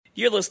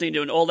You're listening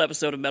to an old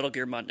episode of Metal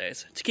Gear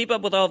Mondays. To keep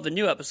up with all of the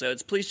new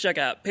episodes, please check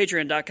out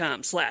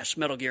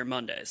patreon.com/Metal Gear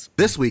Mondays.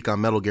 This week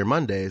on Metal Gear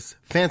Mondays,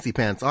 Fancy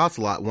Pants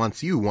Ocelot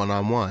wants you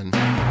one-on-one.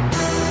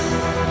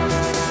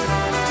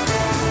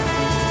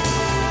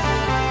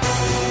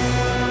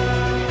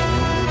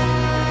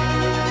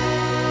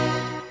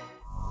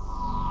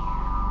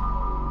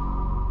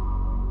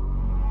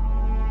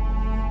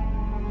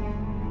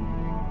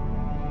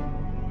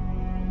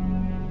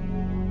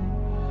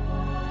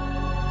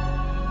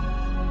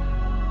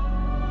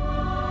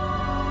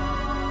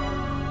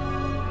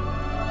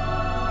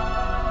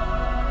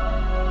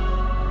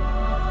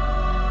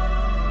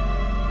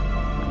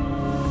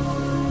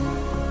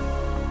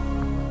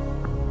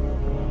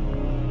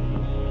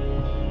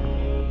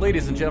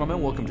 Ladies and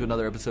gentlemen, welcome to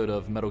another episode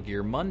of Metal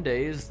Gear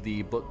Mondays,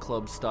 the book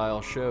club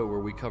style show where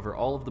we cover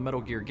all of the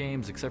Metal Gear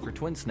games except for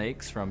Twin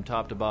Snakes from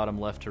top to bottom,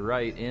 left to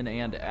right, in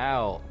and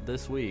out.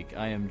 This week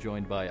I am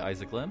joined by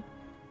Isaac Lim.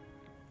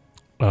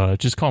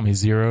 Just call me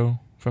Zero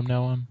from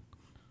now on.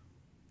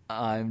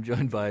 I'm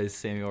joined by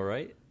Samuel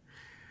Wright.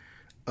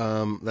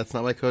 That's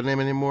not my codename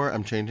anymore.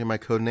 I'm changing my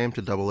codename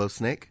to 00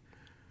 Snake.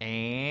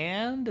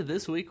 And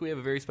this week we have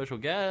a very special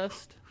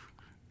guest,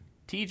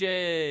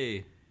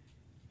 TJ.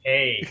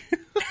 Hey.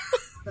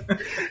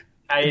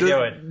 How you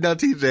doing? Now,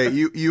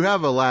 TJ, you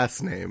have a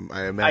last name,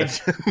 I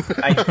imagine.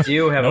 I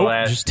do have a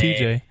last just name.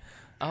 TJ.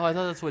 Oh, I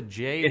thought that's what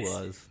J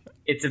was.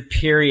 It's a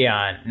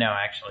Perion. No,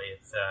 actually,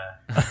 it's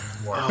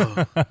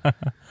Wart.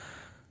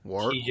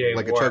 Wart? TJ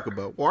Like Wart. a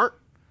chocobo. Wart?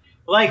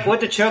 Like what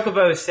the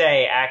Chocobos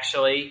say,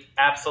 actually.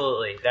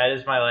 Absolutely. That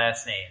is my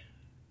last name.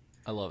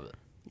 I love it.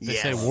 They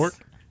Yes. say Wart.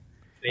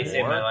 They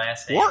say my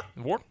last name. Wart?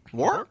 Wart.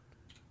 Wart?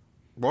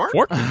 Wart?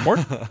 Wart. Wart.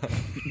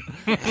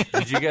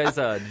 Did you guys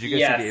Yes. see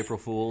the April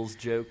Fool's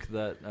joke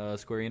that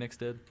Square Enix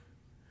did?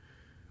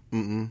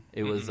 Mm-mm.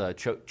 It was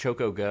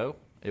Choco Go.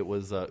 It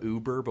was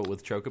Uber, but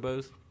with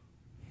chocobos.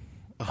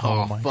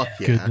 Oh, my fuck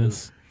yeah.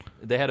 goodness.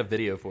 They had a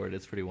video for it.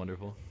 It's pretty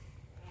wonderful.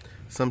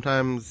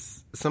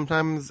 Sometimes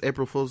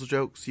April Fool's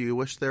jokes, you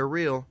wish they're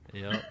real.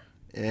 Yep.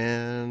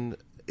 And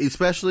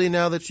especially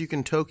now that you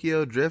can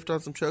Tokyo drift on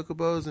some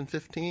chocobos in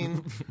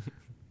 15,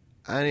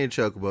 I need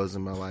chocobos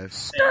in my life.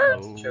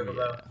 Chocobo.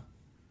 Yeah.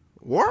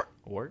 Wart?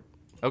 Wart?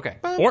 Okay.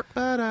 Wart.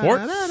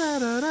 Wart.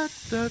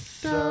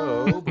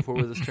 So,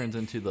 before this turns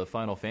into the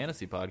Final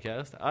Fantasy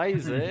podcast,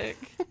 Isaac,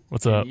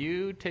 What's can up?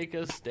 you take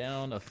us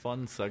down a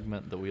fun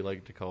segment that we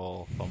like to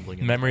call Fumbling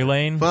in Memory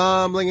Lane.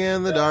 Fumbling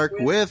in the dark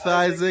with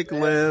Isaac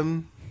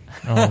Lim.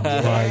 Oh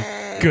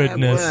my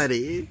goodness.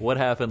 Buddy. What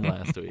happened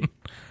last week?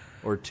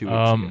 Or 2 weeks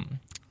ago?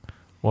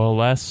 Well,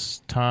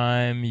 last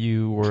time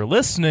you were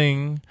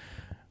listening,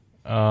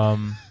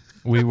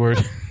 we were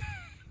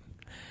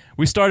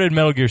we started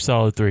Metal Gear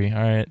Solid 3.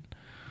 All right,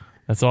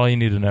 that's all you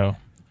need to know.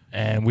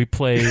 And we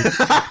played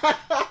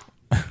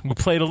we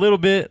played a little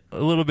bit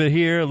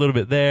here, a little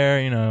bit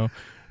there. You know,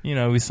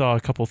 we saw a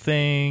couple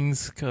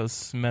things.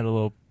 Cause met a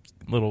little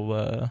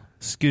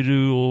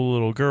skidoo,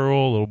 little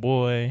girl, little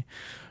boy.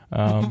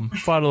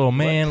 Fought a little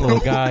man, little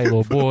guy,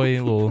 little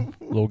boy,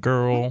 little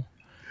girl.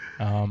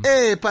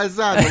 Hey,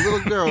 paisano,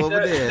 little girl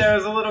over there. There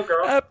was a little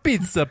girl. A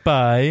pizza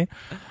pie.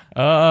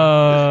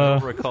 I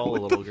don't recall a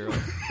little girl.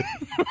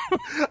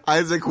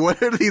 Isaac,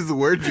 what are these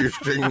words you're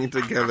stringing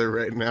together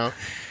right now?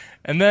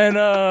 And then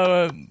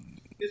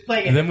He's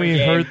playing a and then we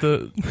different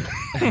heard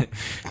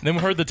then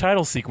we heard the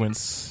title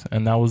sequence,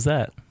 and that was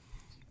that.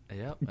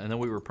 Yep. And then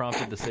we were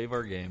prompted to save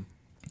our game.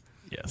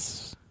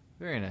 Yes.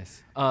 Very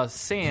nice.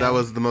 Sam. That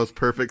was the most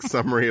perfect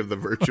summary of the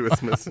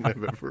virtuous mission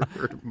I've ever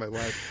heard in my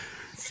life.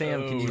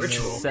 Sam, can you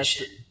Virtual set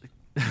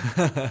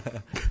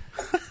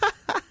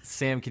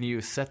Sam, can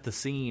you set the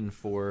scene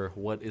for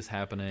what is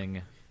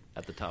happening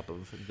at the top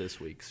of this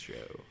week's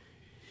show?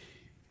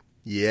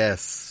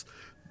 Yes.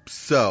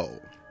 So,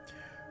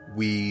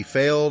 we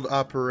failed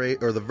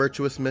the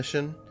virtuous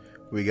mission.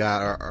 We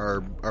got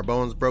our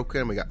bones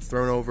broken. We got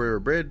thrown over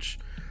a bridge.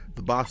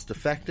 The boss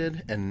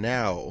defected. And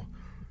now,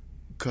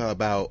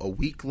 about a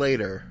week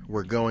later,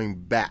 we're going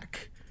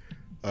back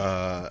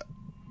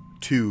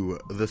to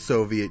the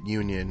Soviet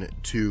Union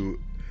to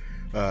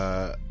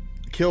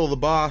kill the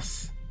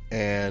boss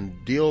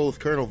and deal with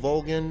Colonel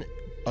Volgin.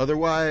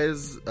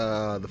 Otherwise,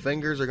 the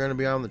fingers are going to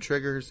be on the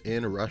triggers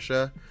in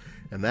Russia,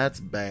 and that's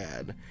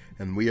bad.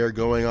 And we are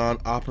going on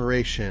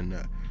Operation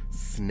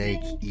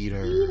Snake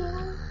Eater.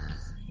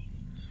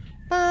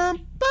 Yeah.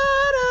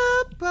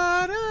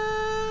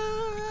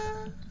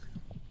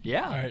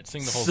 All right,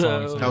 sing the whole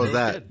song. How was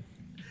that?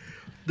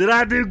 Did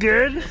I do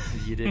good?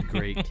 You did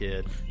great,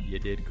 kid. You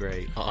did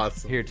great.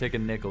 Awesome. Here, take a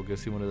nickel. Go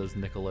see one of those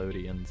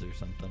Nickelodeons or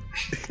something.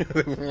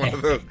 One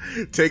of those.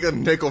 Take a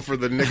nickel for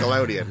the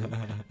Nickelodeon.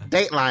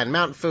 Dateline,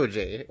 Mount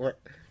Fuji.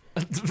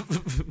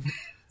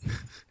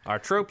 Our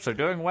troops are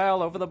doing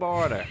well over the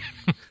border.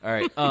 All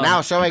right.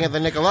 Now showing at the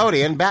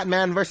Nickelodeon,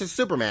 Batman vs.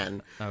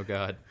 Superman. Oh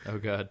God,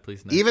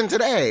 please no. Even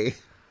today.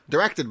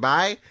 Directed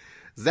by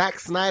Zack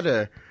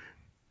Snyder.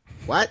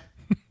 What?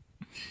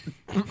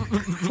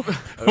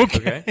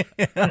 Okay.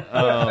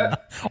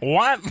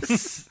 What?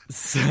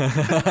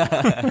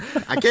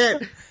 I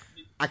can't.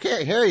 I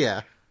can't hear you.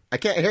 I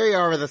can't hear you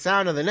over the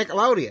sound of the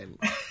Nickelodeon.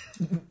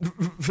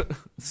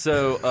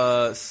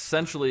 So,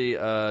 essentially,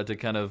 to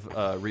kind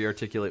of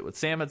re-articulate what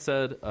Sam had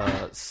said,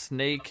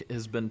 Snake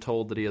has been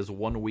told that he has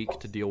 1 week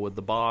to deal with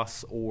the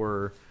boss,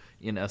 or,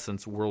 in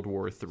essence, World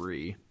War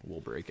III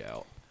will break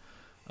out.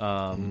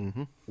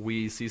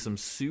 We see some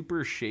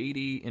super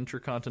shady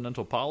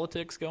intercontinental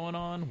politics going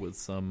on with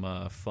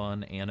some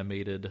fun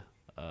animated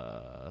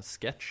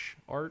sketch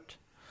art.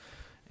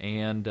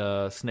 And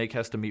Snake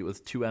has to meet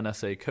with 2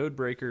 NSA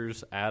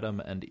codebreakers, Adam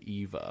and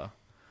Eva.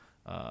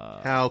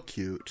 How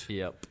cute.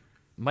 Yep.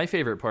 My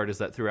favorite part is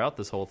that throughout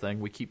this whole thing,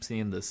 we keep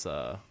seeing this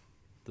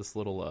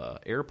little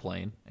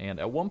airplane,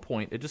 and at one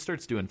point, it just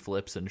starts doing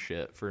flips and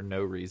shit for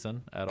no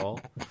reason at all.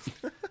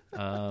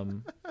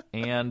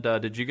 And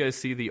did you guys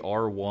see the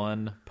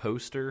R1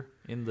 poster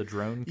in the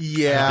drone?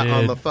 Yeah,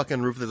 on the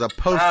fucking roof. There's a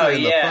poster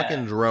in the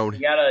fucking drone.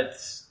 You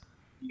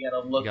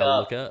gotta look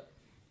up.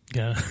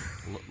 Yeah.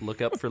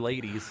 Look up for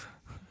ladies.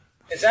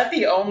 Is that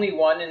the only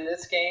one in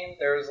this game?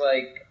 There was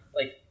like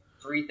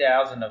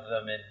 3,000 of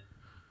them in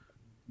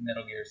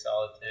Metal Gear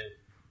Solid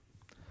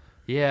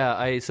 2.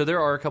 Yeah, so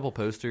there are a couple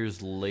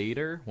posters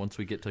later once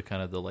we get to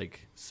kind of the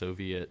like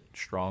Soviet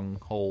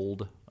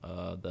stronghold,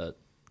 that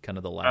kind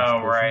of the last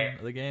portion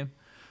of the game.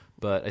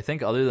 But I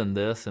think other than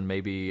this and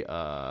maybe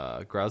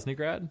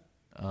Groznygrad,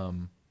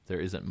 there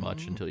isn't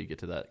much until you get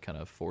to that kind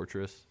of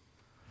fortress.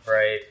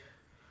 Right.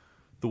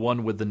 The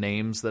one with the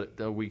names that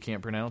we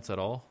can't pronounce at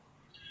all.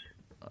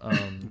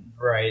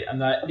 Right. I'm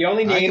not. The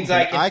only names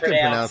I can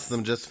pronounce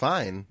them just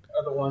fine.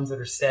 Are the ones that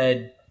are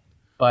said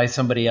by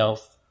somebody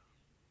else.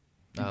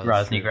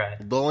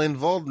 Groznygrad. Dolin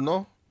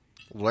Vodno,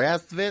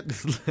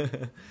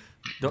 Rastvit,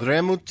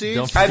 Dremuchi.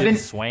 Don't forget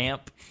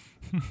Swamp.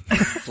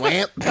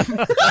 Swamp.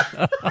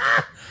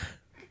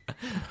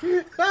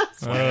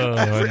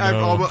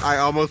 I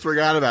almost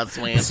forgot about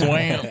Swamp.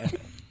 Swamp.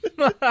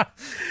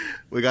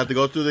 We got to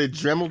go through the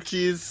Dremel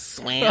cheese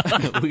swamp.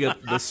 We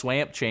got the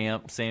Swamp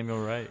Champ, Samuel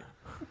Wright.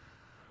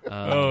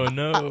 Oh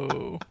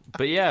no.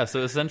 But yeah,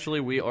 so essentially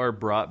we are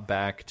brought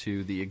back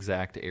to the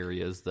exact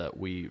areas that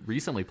we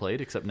recently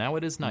played, except now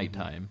it is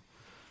nighttime.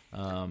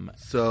 All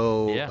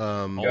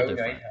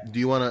different. Do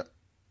you want to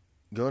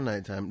go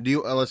nighttime?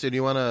 Alessia, do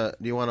you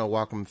want to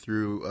walk them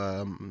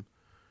through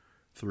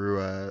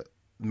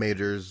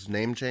Major's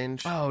name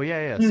change? Oh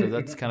yeah. So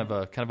that's kind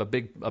of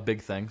a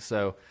big thing.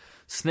 So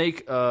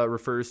Snake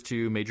refers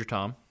to Major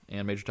Tom,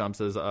 and Major Tom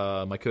says,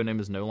 "My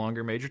codename is no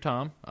longer Major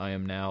Tom. I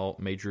am now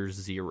Major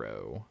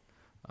Zero."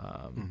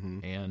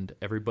 And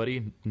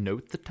everybody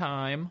note the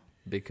time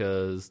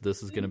because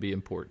this is going to be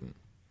important.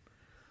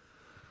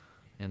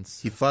 And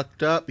he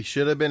fucked up. He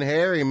should have been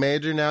Harry,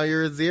 Major. Now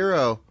you're a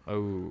Zero.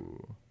 Oh,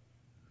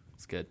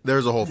 it's good.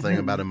 There's a whole thing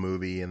about a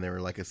movie, and they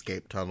were like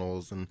escape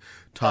tunnels, and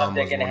Tom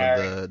was one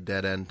of the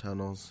dead end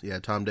tunnels. Yeah,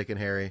 Tom, Dick, and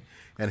Harry,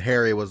 and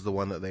Harry was the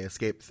one that they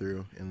escaped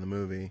through in the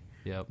movie.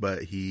 Yep.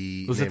 But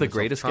he was it The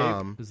Great Escape?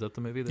 Tom. Is that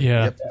the movie?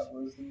 Yeah. Yep. That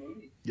was the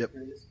movie. Yep.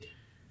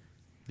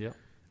 Yep.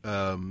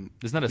 Isn't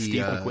that a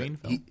Steve McQueen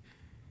film?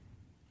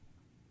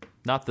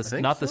 Not the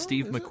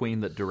Steve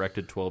McQueen that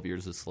directed 12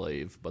 Years a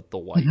Slave, but the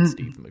white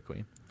Steve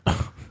McQueen.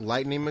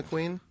 Lightning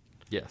McQueen?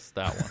 Yes,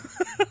 that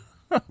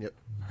one. Yep.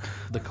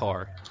 The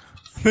car.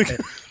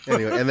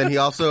 Anyway, and then he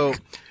also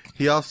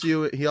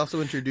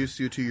introduced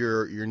you to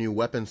your new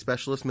weapon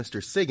specialist,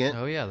 Mr. Sigint.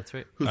 Oh yeah, that's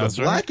right. Who's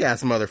a black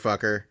ass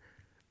motherfucker.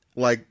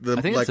 Like the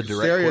I think like that's a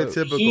direct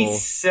stereotypical. quote.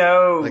 He's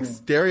so like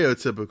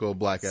stereotypical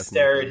black ass.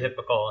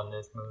 stereotypical in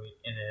this movie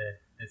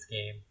this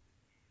game.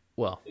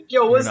 Well,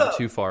 Yo, what's you're not up?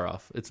 too far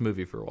off. It's a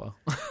movie for a while.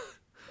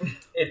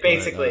 It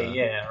basically,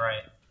 yeah,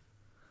 right.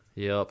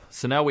 Yep.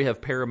 So now we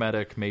have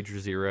Paramedic, Major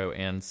Zero,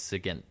 and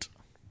Sigint,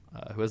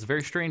 who has a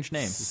very strange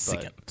name.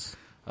 Sigint.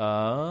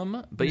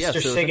 But yeah,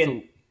 Mr. so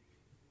Sigint.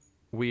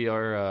 we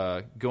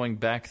are going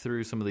back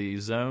through some of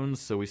these zones.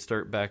 So we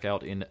start back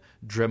out in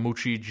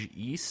Dremuchij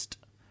East.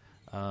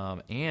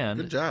 And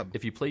good job.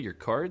 If you play your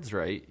cards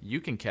right, you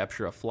can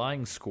capture a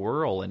flying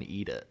squirrel and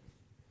eat it.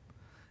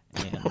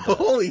 And,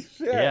 Holy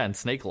shit! yeah, and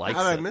Snake likes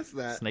it. How did I miss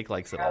that? Snake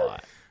likes it a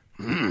lot.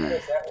 How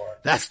does that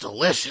work? That's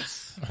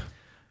delicious.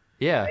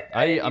 Yeah,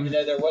 I didn't even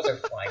know there was a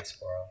flying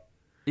squirrel.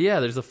 Yeah,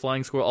 there's a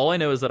flying squirrel. All I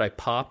know is that I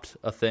popped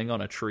a thing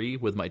on a tree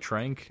with my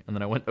trank, and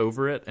then I went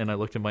over it, and I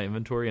looked in my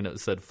inventory, and it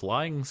said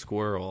flying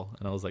squirrel,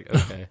 and I was like,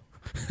 okay.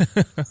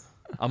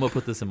 I'm going to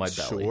put this in my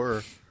belly.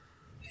 Sure.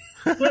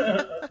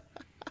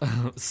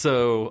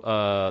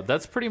 So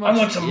that's pretty much I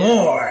want some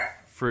more.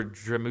 for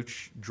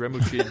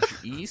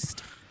Dremuchij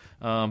East.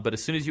 But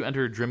as soon as you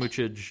enter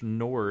Dremuchij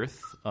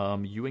North,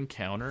 you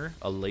encounter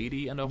a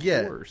lady and a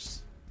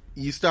horse.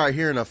 You start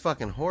hearing a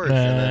fucking horse,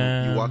 and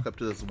then you walk up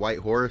to this white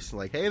horse, and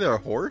like, hey, they're a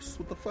horse?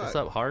 What the fuck? What's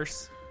up,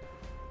 horse?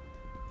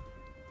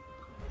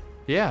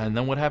 Yeah, and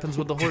then what happens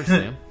with the horse,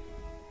 Sam?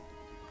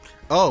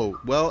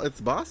 Oh, well,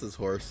 it's Boss's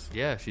horse.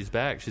 Yeah, she's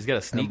back. She's got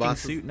a sneaking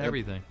suit and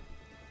everything.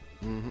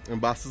 And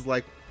Boss is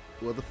like,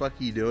 what the fuck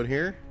are you doing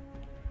here?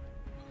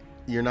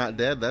 You're not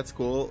dead. That's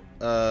cool.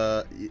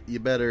 You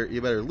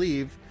better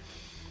leave.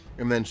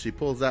 And then she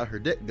pulls out her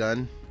dick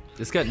gun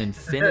It's got an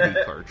infinity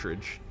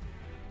cartridge.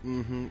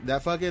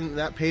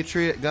 That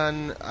Patriot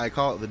gun, I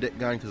call it the dick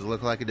gun because it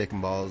looks like a dick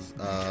and balls.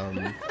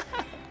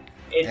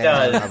 It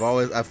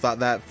does. I've thought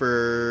that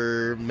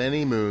for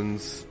many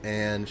moons.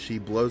 And she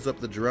blows up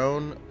the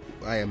drone,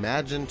 I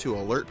imagine, to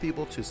alert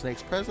people to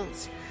Snake's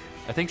presence.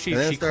 I think she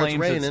starts claims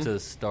raining. it's to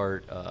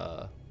start.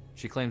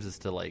 She claims it's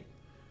to like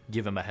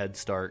give him a head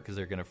start because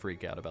they're gonna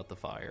freak out about the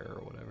fire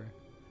or whatever.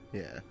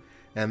 Yeah,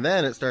 and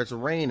then it starts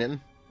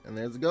raining, and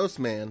there's a ghost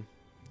man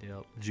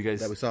Yep. Did you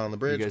guys that we saw on the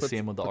bridge. You guys see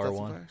him with the puts out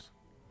some R1? fires.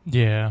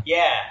 Yeah.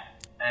 Yeah,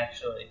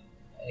 actually.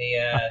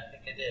 I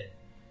think I did.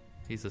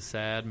 He's a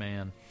sad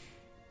man.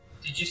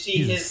 Did you see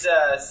his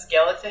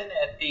skeleton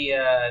at the,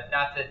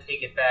 not to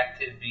take it back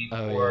to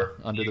before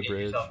under you the get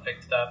bridge. yourself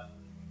fixed up?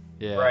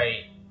 Yeah.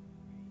 Right.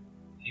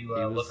 If you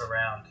He was- look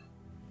around.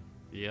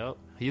 Yep.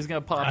 He's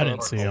gonna pop I up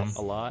didn't see him.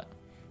 a lot.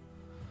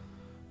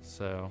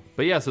 So,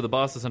 but yeah, so the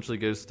boss essentially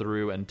goes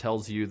through and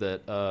tells you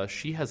that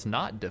she has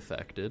not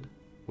defected,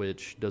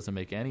 which doesn't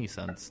make any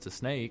sense to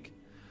Snake.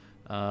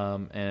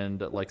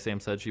 And like Sam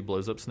said, she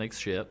blows up Snake's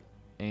ship,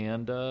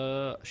 and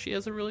she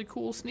has a really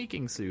cool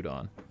sneaking suit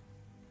on.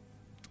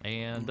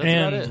 And that's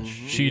about it. And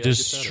she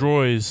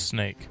destroys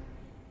Snake.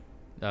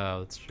 Oh,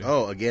 that's true.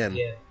 Oh, again.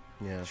 Yeah.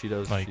 Yeah. She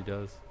does. Like- She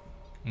does.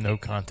 No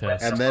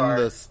contest. And So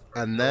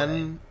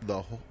then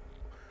far,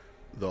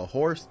 the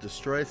horse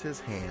destroys his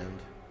hand.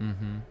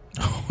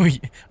 I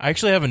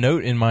actually have a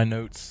note in my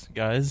notes,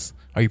 guys.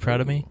 Are you proud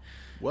of me?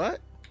 What?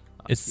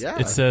 It That's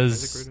a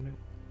says, great note.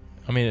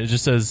 I mean, it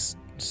just says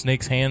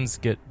Snake's hands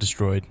get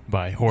destroyed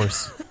by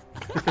horse.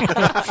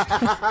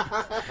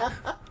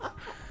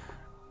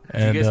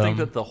 Do you guys think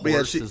that the yeah,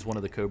 horse she- is one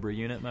of the Cobra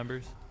unit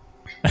members?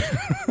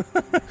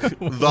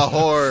 The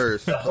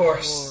horse. The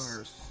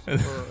horse. The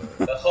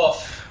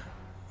hoof.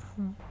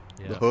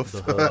 Yeah, The hoof.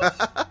 The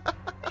hoof.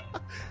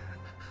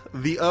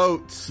 The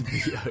oats.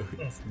 The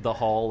oats. The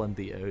hall and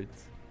the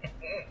oats.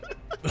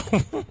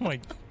 Oh my.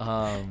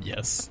 Um,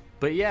 Yes.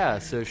 But yeah,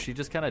 so she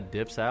just kind of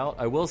dips out.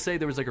 I will say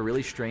there was like a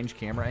really strange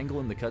camera angle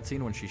in the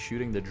cutscene when she's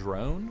shooting the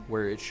drone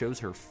where it shows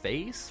her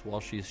face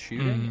while she's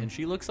shooting, and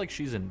she looks like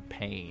she's in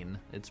pain.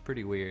 It's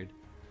pretty weird.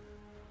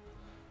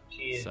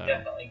 She is So.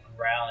 definitely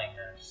growling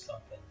or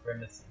something,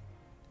 grimacing.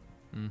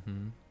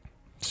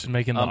 She's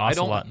making the I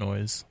don't- ocelot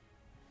noise.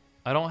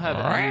 I don't have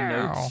any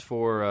Wow. notes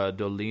for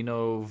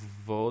Dolino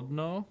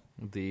Vodno,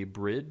 the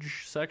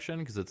bridge section,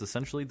 because it's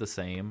essentially the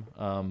same.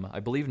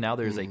 I believe now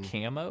there's a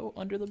camo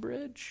under the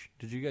bridge.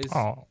 Did you guys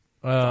Oh.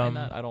 find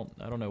that? I don't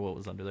know what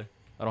was under there.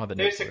 I don't have a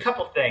note There's for a it.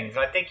 couple things.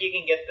 I think you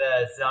can get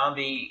the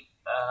zombie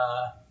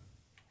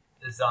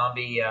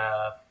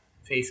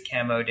face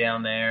camo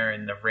down there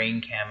and the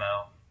rain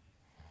camo.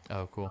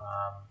 Oh, cool.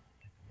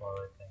 Couple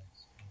other things.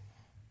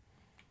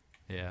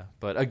 Yeah,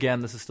 but again,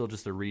 this is still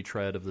just a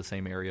retread of the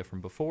same area from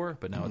before,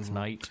 but now it's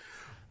night.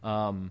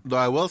 Though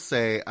I will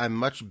say, I'm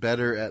much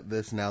better at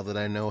this now that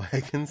I know I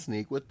can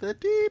sneak with the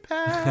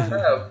D-pad.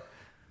 Oh,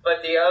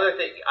 but the other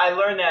thing, I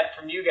learned that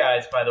from you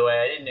guys, by the way.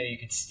 I didn't know you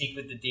could sneak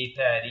with the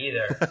D-pad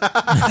either.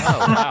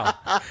 Oh, wow.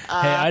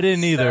 Hey, I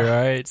didn't either.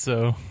 All right,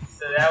 so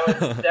So that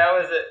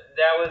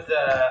was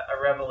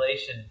a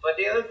revelation. But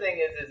the other thing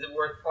is it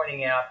worth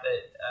pointing out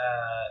that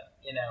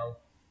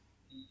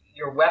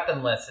you're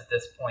weaponless at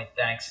this point,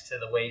 thanks to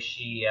the way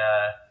she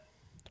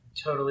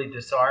totally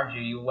disarmed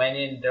you. You went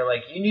in. They're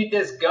like, you need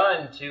this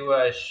gun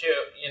to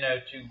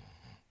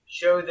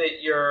show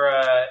that you're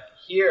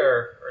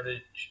here, or to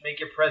make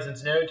your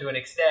presence known to an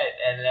extent.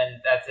 And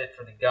then that's it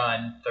for the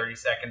gun. 30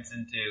 seconds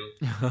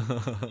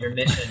into your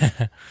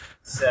mission.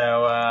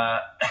 So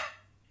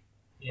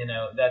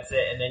that's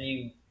it. And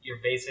then you're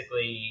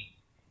basically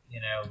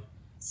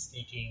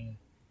sneaking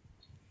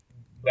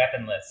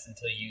weaponless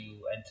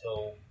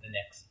until the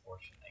next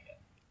portion, I guess.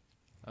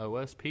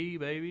 OSP,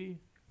 baby.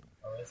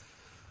 OS.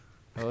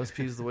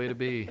 OSP is the way to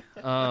be.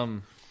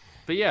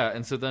 But yeah,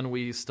 and so then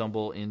we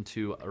stumble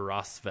into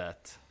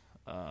Rasvet,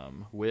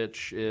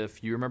 which,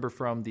 if you remember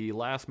from the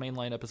last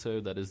mainline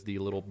episode, that is the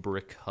little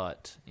brick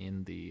hut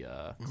in the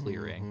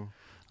clearing.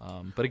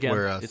 But again,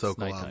 Where it's Sokolov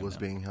nighttime was now.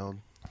 being held.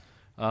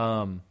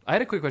 I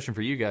had a quick question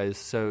for you guys.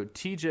 So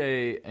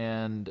TJ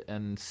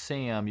and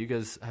Sam, you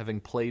guys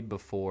having played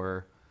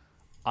before,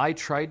 I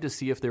tried to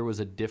see if there was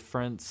a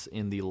difference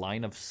in the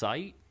line of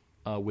sight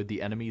with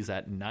the enemies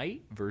at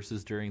night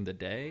versus during the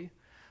day.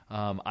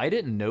 I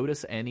didn't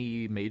notice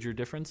any major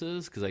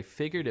differences because I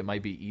figured it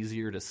might be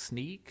easier to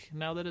sneak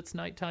now that it's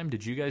nighttime.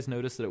 Did you guys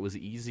notice that it was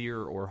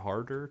easier or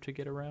harder to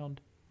get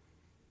around?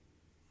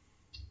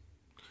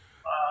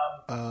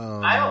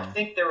 I don't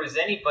think there was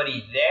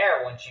anybody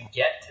there once you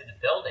get to the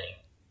building.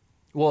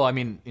 Well, I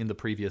mean, in the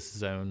previous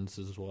zones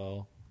as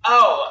well.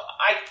 Oh,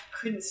 I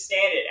couldn't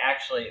stand it,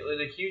 actually. It was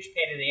a huge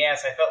pain in the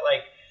ass. I felt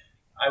like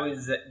I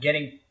was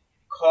getting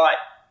caught.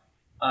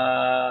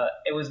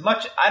 It was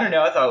much, I don't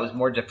know, I thought it was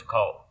more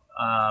difficult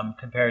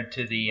compared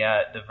to the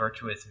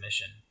Virtuous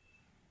mission.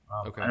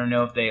 Okay. I don't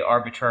know if they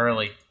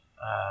arbitrarily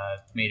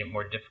made it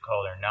more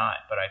difficult or not,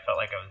 but I felt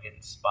like I was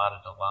getting spotted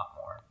a lot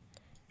more.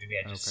 Maybe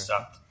I just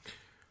sucked.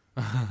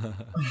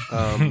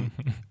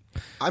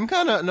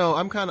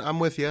 I'm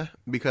with you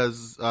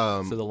because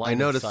So the line I of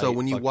noticed. sight So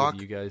when you fucked walk,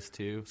 with you guys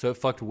too. So it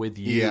fucked with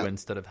you Yeah.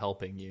 instead of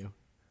helping you.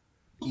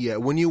 yeah,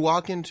 when you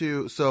walk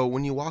into,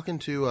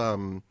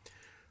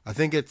 I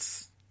think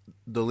it's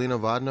Dolina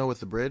Vodno with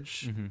the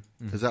bridge.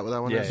 Is that what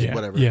that one is? Yeah.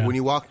 Whatever. Yeah. When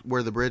you walk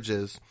where the bridge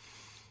is,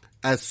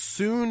 as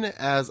soon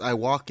as I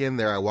walk in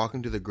there, I walk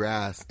into the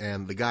grass,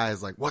 and the guy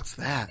is like, "What's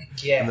that?"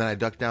 Yeah. And then I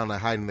duck down and I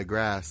hide in the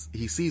grass.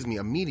 He sees me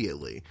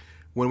immediately.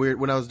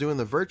 When I was doing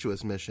the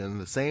Virtuous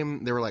mission,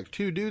 there were like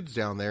two dudes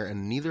down there,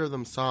 and neither of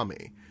them saw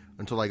me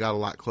until I got a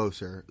lot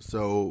closer.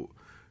 So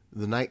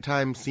the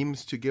nighttime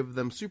seems to give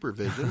them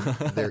supervision.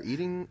 They're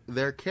eating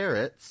their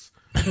carrots.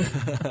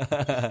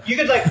 You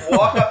could like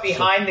walk up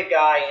behind the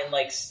guy and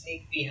like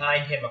sneak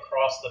behind him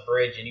across the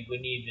bridge, and he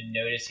wouldn't even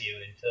notice you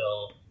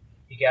until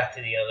you got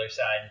to the other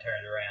side and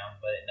turned around.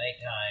 But at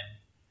nighttime,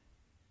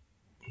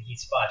 he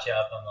spots you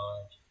up on the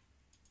ledge.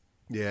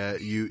 Yeah,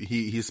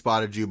 he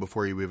spotted you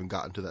before you even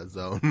got into that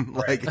zone.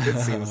 Like it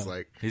seems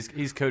like. He's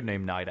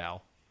codenamed Night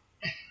Owl.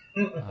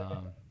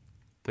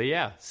 But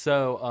yeah,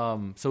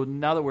 so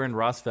now that we're in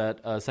Rosvet,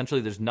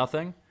 essentially there's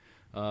nothing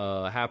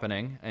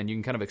happening, and you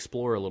can kind of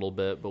explore a little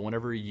bit. But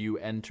whenever you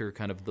enter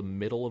kind of the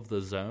middle of the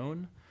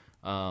zone,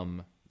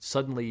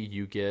 suddenly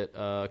you get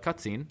a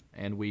cutscene,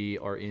 and we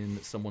are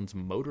in someone's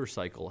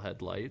motorcycle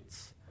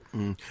headlights.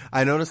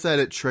 I noticed that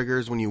it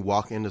triggers when you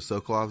walk into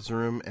Sokolov's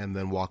room and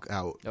then walk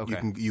out. Okay.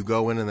 You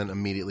go in and then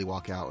immediately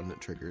walk out, and it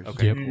triggers.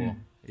 Okay, Yep. cool.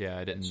 Yeah,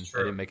 I didn't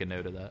true. make a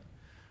note of that.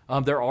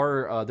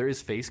 There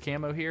is face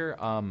camo here.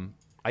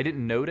 I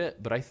didn't note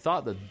it, but I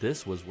thought that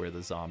this was where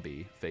the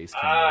zombie face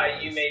camo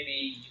was. You may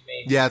be.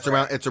 Yeah,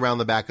 it's around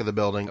the back of the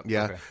building.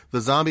 Yeah, Okay. the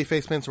zombie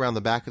face paint's around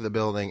the back of the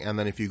building, and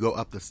then if you go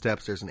up the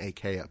steps, there's an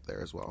AK up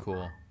there as well.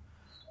 Cool.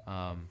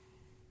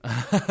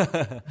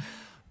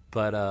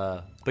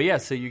 But yeah,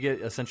 so you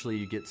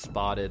get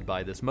spotted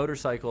by this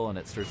motorcycle, and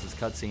it starts this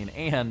cutscene.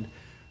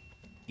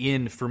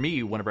 And for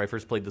me, whenever I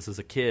first played this as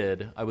a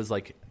kid, I was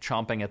like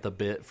chomping at the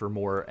bit for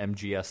more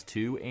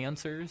MGS2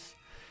 answers.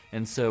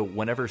 And so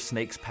whenever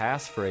Snake's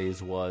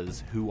passphrase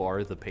was "Who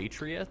are the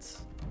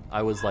Patriots?"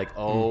 I was like,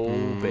 "Oh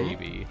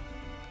baby."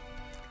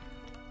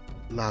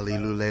 Lali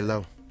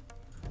lulelo.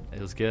 It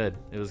was good.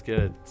 It was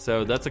good.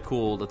 So that's a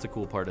cool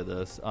part of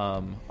this.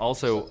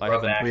 Also, I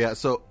haven't. Throwback. Yeah.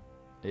 So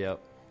Yep.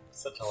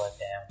 Such a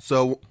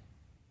letdown.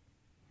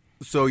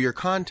 So your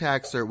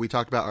contacts we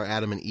talked about are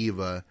Adam and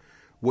Eva.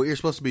 What you're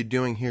supposed to be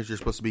doing here is you're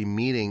supposed to be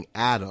meeting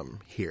Adam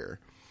here,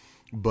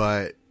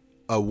 but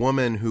a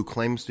woman who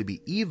claims to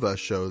be Eva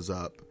shows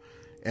up,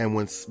 and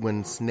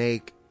when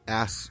Snake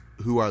asks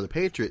who are the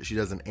Patriots, she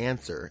doesn't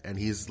answer, and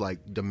he's like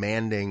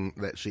demanding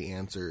that she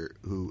answer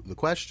the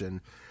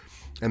question,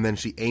 and then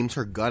she aims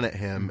her gun at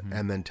him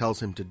and then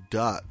tells him to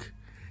duck,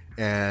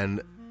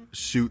 and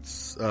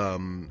shoots a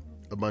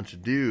bunch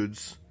of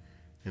dudes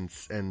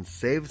and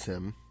saves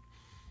him.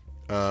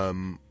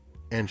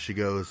 And she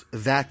goes,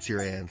 "That's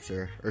your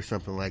answer," or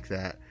something like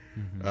that.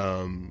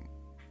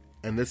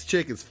 And this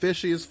chick is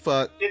fishy as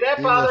fuck. Did that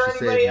even though bother she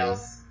saved anybody me.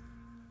 else?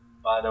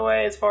 By the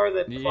way, as far as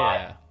the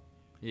plot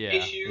Yeah,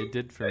 issue, it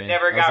did for that me.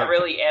 never I was got like,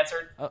 really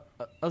answered. I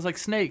was like,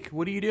 Snake,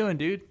 what are you doing,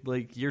 dude?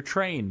 Like, you're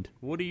trained.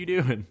 What are you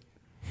doing?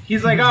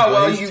 He's like, oh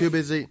well, He's too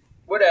busy.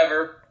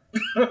 whatever.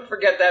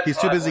 Forget that. He's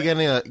too plot busy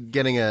point.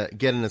 getting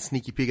a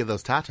sneaky peek at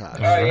those tatas.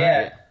 Oh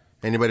yeah.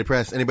 Anybody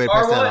press that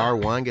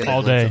R1? R1? Get a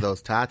All glimpse day. of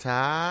those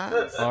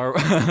tatas.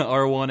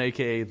 R1,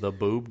 aka the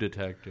boob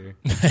detector.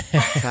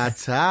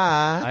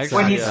 Tatas.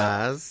 When he's-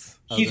 Tatas.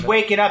 He's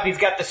waking up. He's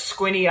got the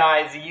squinty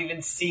eyes. You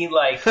even see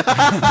like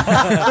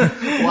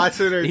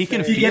Watching her. He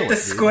can face. feel get the it. dude.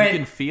 squint. He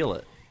can feel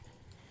it.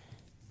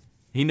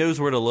 He knows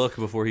where to look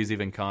before he's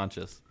even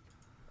conscious.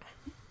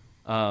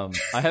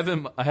 I have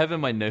in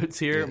my notes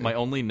here. My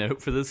only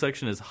note for this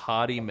section is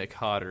Hottie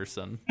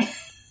McHotterson.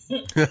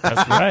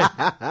 That's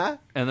right.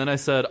 And then I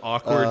said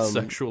awkward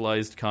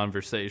sexualized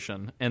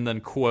conversation. And then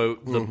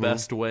quote, the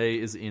best way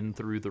is in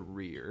through the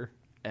rear.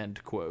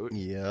 End quote.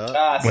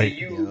 Yeah. so Wait.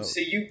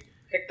 you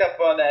picked up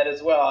on that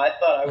as well. I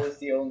thought I was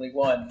the only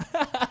one.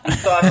 You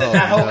thought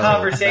that whole no,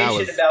 conversation that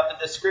was- about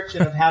the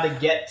description of how to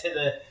get to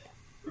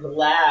the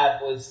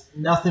lab was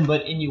nothing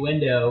but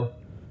innuendo.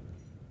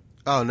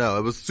 Oh no,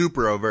 it was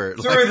super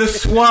overt. Through the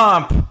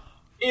swamp,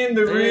 in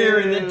the rear,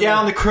 and then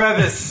down the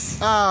crevice.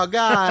 Oh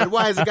God,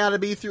 why has it got to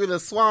be through the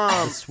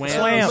swamp?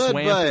 Swamp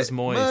Mud is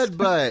moist. Mud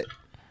butt.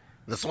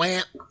 The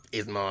swamp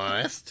is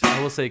moist.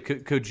 I will say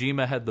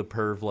Kojima had the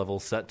perv level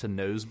set to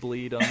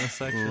nosebleed on this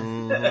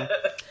section.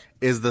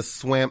 Is the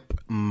swamp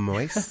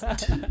moist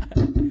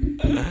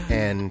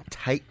and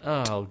tight?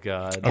 Oh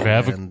god. Okay,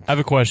 I have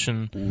a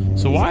question.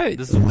 So why?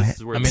 This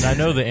is where I mean, I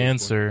know the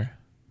answer,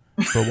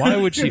 but why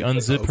would she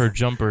unzip her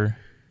jumper?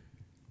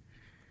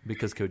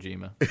 because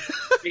Kojima.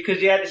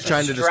 Because you had to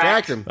Trying to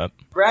distract him.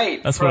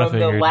 Right, That's what I from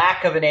the figured.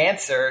 lack of an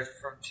answer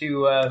to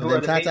who And are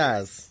then the Patriots.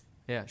 tatas.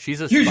 Yeah,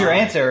 she's a Here's your spy.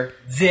 answer.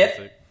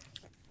 Zip.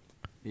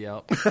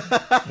 Yep.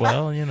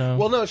 Well, you know.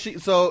 Well, no, she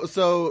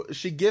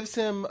gives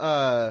him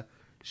a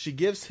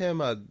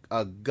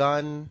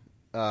gun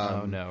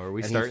Oh no, are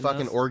we and starting he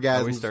fucking this?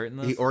 orgasms. Are we starting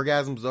this? He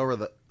orgasms over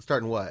the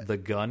starting what? The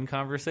gun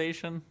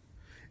conversation?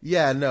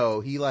 Yeah,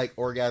 no, he like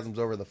orgasms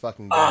over the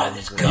fucking Ah,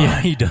 guns. this and-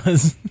 Yeah, he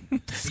does.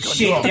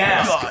 Shit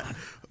down.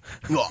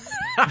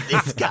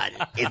 This gun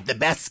is the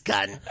best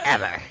gun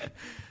ever.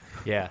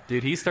 Yeah,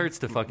 dude, he starts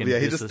to fucking Yeah,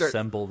 he just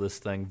disassemble this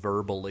thing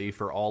verbally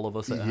for all of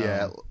us at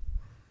Yeah. home.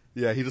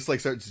 Yeah, he just like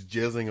starts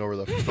jizzing over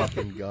the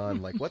fucking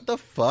gun. Like, what the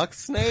fuck,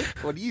 Snake?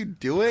 What are you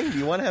doing? Do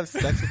you want to have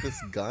sex with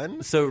this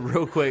gun? So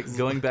real quick,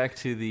 going back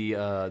to the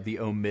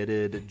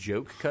omitted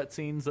joke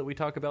cutscenes that we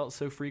talk about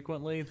so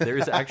frequently,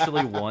 there's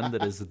actually one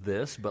that is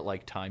this, but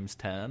like times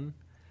 10.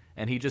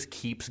 And he just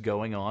keeps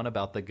going on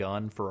about the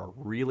gun for a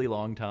really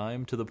long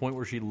time to the point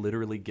where she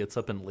literally gets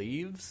up and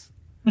leaves.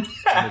 And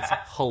it's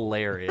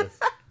hilarious.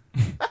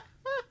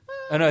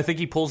 And I think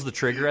he pulls the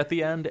trigger at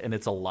the end, and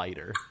it's a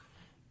lighter.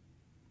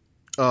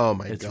 Oh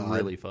my It's god,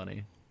 really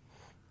funny.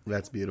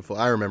 that's beautiful.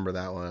 I remember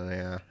that one.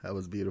 Yeah, that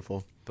was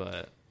beautiful.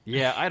 But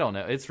yeah, I don't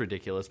know. It's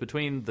ridiculous.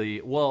 And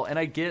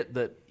I get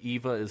that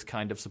Eva is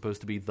kind of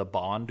supposed to be the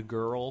Bond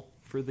girl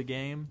for the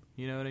game.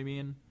 You know what I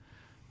mean?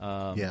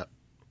 Yeah,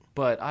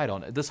 But I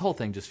don't know. This whole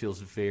thing just feels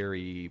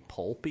very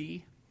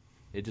pulpy.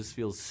 It just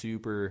feels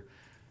super.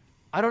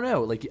 I don't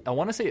know. Like, I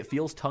want to say it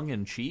feels tongue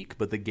in cheek,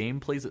 but the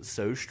game plays it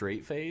so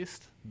straight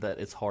faced that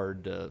it's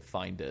hard to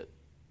find it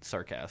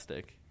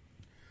sarcastic.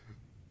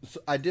 so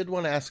I did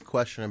want to ask a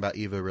question about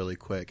Eva really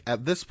quick.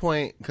 At this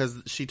point,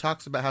 because she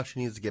talks about how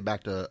she needs to get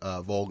back to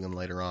Volgan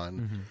later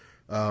on,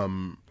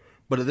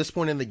 but at this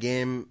point in the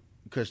game,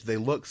 because they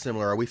look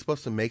similar, are we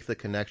supposed to make the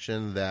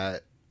connection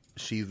that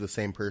she's the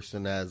same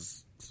person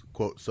as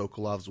quote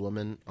Sokolov's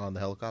woman on the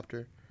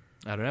helicopter?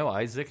 I don't know.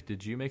 Isaac,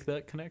 did you make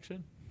that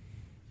connection?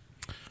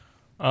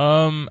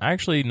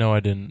 Actually, no, I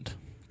didn't,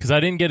 because I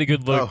didn't get a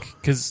good look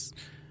because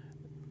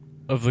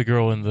of the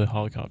girl in the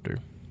helicopter.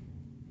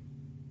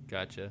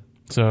 Gotcha.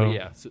 So But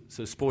yeah.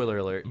 So spoiler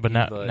alert. But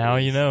Eva now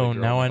is you the know.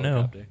 girl Now in I the know.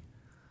 helicopter.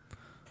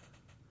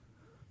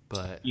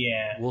 But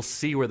Yeah. we'll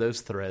see where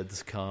those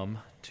threads come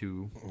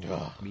to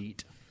Ugh.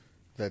 meet.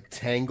 The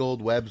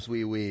tangled webs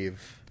we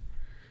weave.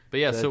 But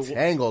yeah, The so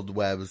tangled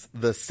webs,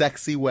 the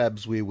sexy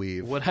webs we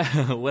weave. what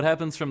what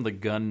happens from the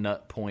gun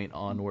nut point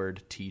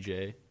onward,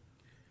 TJ?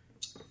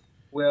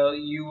 Well,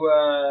 you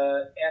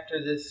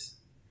after this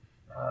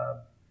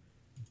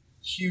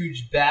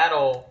huge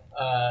battle.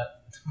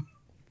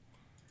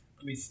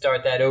 Let me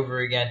start that over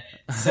again.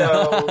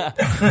 So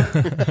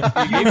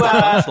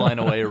Punchline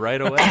away right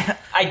away.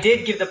 I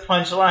did give the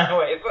punchline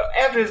away but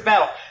after this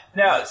battle.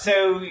 No,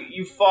 so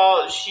you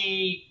fall.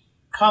 She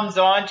comes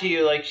on to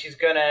you like she's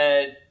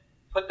gonna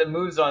put the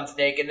moves on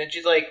Snake, and then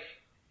she's like,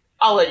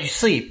 "I'll let you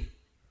sleep,"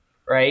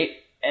 right?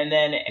 And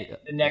then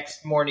the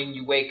next morning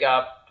you wake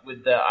up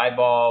with the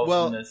eyeballs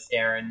and the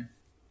staring.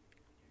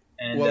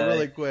 And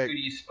really quick. who do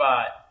you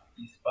spot?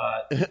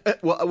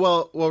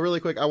 well, really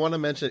quick. I want to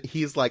mention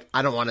he's like,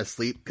 I don't want to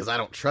sleep because I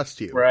don't trust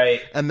you.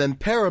 Right. And then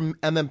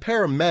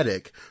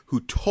paramedic, who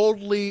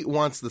totally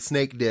wants the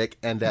snake dick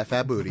and that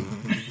fat booty,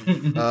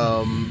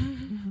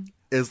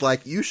 is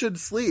like, you should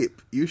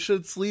sleep. You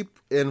should sleep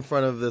in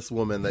front of this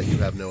woman that you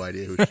have no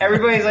idea who she is.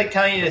 Everybody's like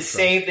telling you to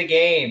save the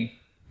game.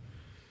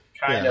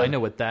 Kind I of. know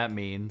what that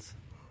means.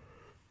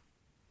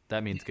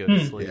 That means go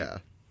to sleep.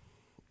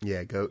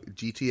 Yeah. Go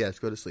GTS.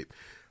 Go to sleep.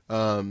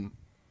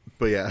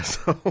 But yeah.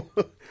 So.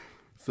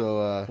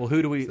 Well,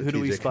 who do we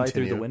TJ, spy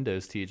through the continue.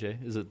 windows,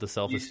 TJ? Is it the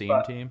self-esteem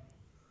spy- team?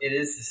 It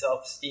is the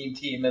self-esteem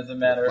team, as a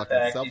matter of Fucking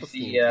fact. You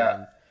self-esteem see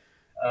team.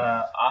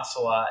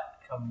 Ocelot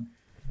come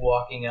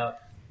walking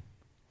up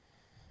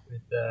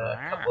with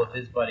a couple of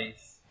his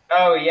buddies.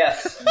 Oh,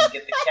 yes. And you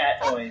get the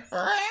cat noise.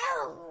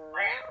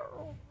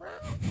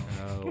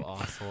 Oh,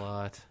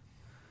 Ocelot.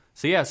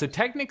 So yeah, so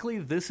technically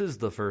this is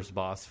the first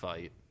boss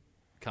fight,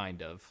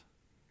 kind of,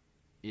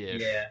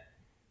 ish, Yeah.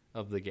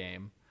 of the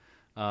game.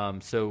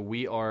 So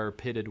we are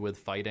pitted with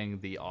fighting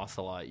the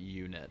Ocelot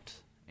unit,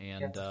 You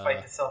and have to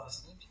fight the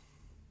self-esteem team.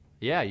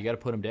 yeah, you got to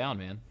put them down,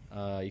 man.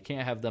 You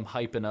can't have them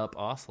hyping up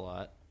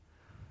Ocelot.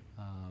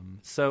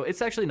 So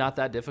it's actually not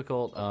that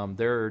difficult.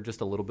 They're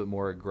just a little bit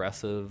more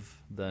aggressive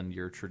than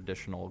your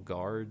traditional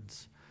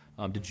guards.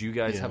 Did you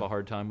guys have a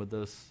hard time with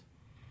this?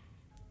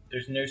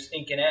 There's no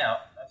sneaking out,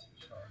 that's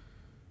for sure.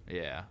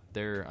 Yeah,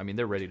 they're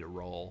ready to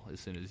roll as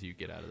soon as you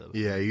get out of the.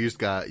 Yeah, you just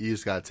got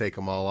to take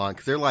them all on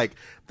because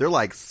they're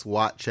like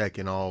SWAT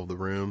checking all of the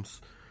rooms.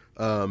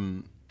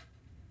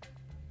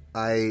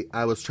 I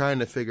was trying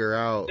to figure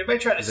out. Everybody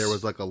try to there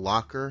was like a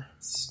locker.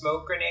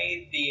 smoke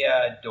grenade the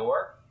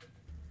door.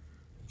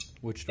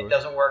 Which door? It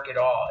doesn't work at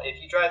all.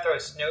 If you try to throw a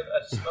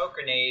smoke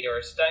grenade or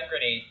a stun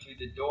grenade through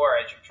the door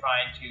as you're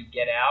trying to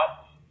get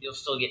out, you'll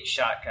still get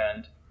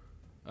shotgunned.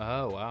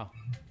 Oh wow.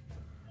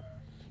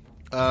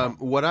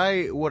 What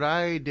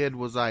I did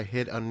was I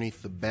hid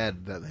underneath the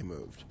bed that they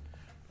moved,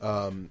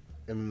 and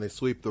then they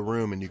sweep the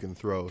room and you can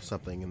throw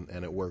something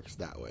and it works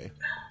that way.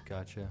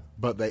 Gotcha.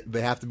 But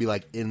they have to be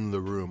like in the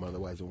room,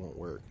 otherwise it won't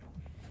work.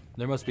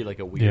 There must be like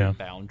a weird Yeah.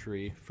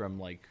 boundary from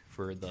like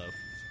for the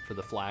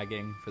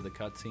flagging for the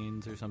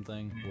cutscenes or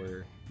something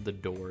where the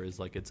door is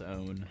like its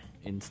own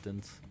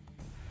instance.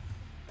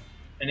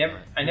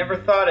 I never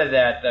thought of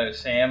that though,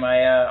 Sam.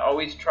 I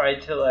always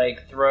tried to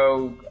like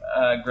throw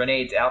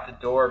grenades out the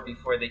door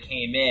before they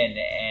came in,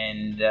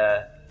 and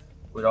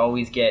would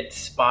always get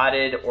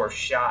spotted or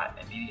shot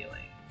immediately.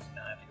 So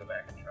now I have to go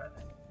back and try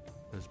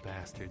that. Those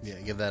bastards.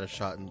 Yeah, give that a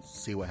shot and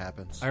see what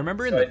happens. I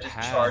remember in So the I just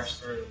past. charged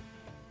through.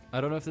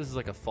 I don't know if this is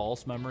like a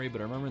false memory,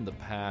 but I remember in the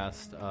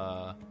past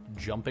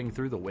jumping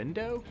through the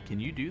window. Can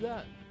you do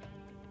that?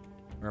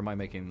 Or am I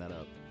making that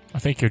up? I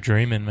think you're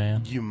dreaming,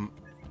 man.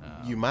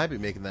 You might be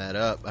making that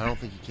up. I don't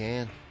think you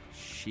can.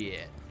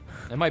 Shit.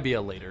 It might be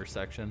a later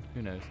section.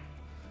 Who knows?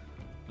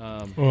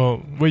 Well,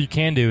 what you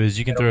can do is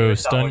you can It'll throw be a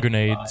stun solid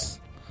grenades,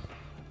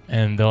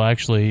 and they'll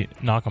actually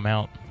knock them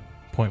out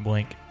point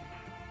blank.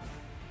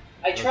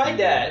 I tried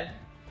that.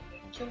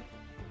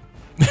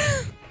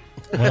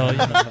 Well, you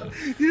know,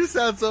 You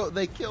sound so.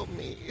 They killed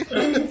me.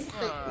 It's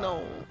like,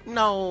 no.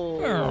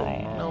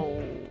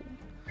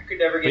 I could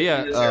never get But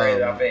yeah, through this area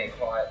without being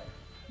caught.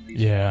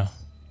 yeah.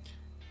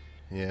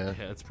 Yeah,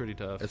 Yeah, it's pretty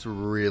tough. it's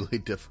really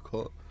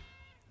difficult.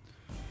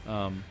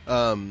 Um,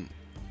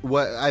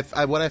 What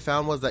I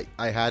found was that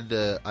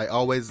I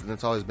always, and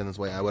it's always been this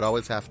way, I would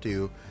always have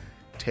to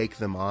take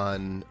them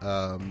on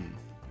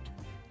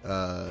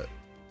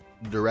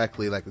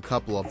directly, like a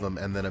couple of them,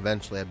 and then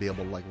eventually I'd be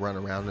able to like run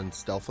around and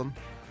stealth them.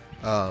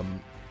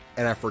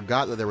 And I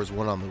forgot that there was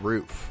one on the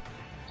roof.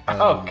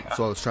 God.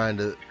 So I was trying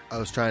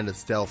to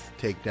stealth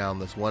take down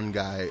this one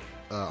guy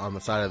on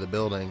the side of the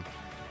building,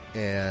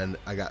 and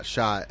I got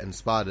shot and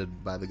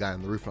spotted by the guy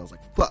on the roof, and I was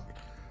like, fuck.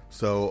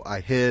 So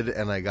I hid,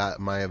 and I got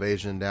my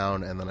evasion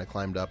down, and then I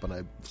climbed up, and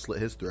I slit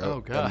his throat. Oh,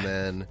 God.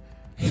 And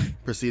then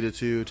proceeded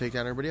to take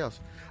down everybody else.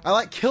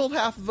 I, killed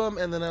half of them,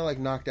 and then I,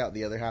 knocked out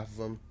the other half of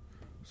them.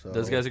 So,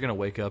 those guys are going to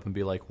wake up and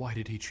be like, why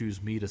did he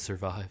choose me to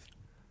survive?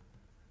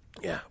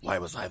 Yeah, why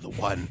was I the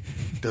one?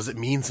 Does it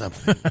mean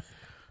something?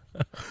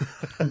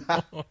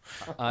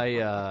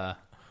 I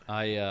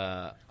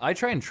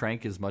try and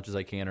trank as much as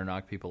I can or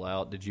knock people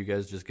out. Did you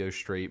guys just go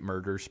straight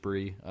murder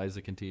spree,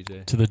 Isaac and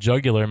TJ? To the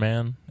jugular,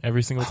 man.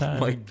 Every single time.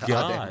 My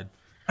God.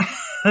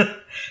 Well,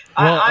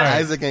 all right.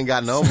 Isaac ain't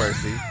got no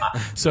mercy.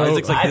 So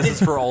Isaac's like, this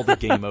is for all the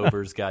game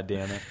overs,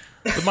 goddammit.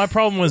 but my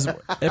problem was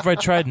if I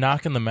tried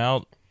knocking them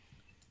out,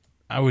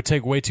 I would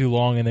take way too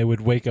long, and they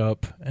would wake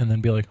up and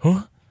then be like,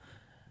 "Huh?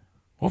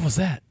 What was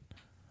that?"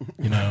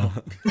 You know.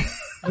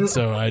 And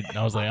so I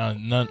was like,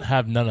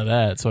 have none of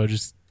that. So I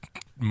just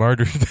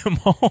murdered them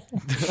all.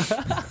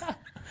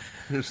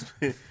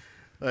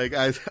 Like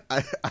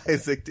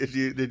Isaac, did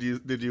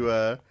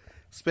you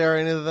spare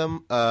any of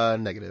them?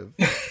 Negative.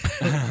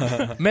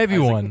 Maybe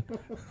one.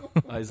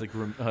 Isaac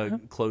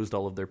closed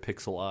all of their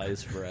pixel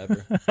eyes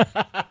forever.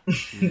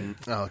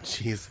 Oh,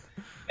 jeez.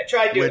 I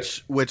tried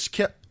to.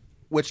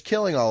 Which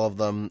killing all of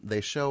them,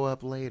 they show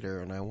up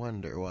later, and I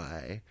wonder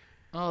why.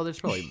 Oh, there's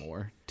probably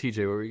more.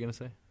 TJ, what were you going to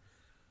say?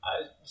 I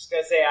was just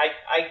gonna say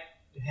I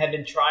have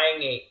been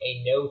trying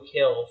a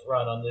no-kill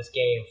run on this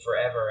game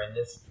forever, and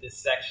this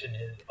section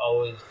is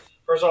always.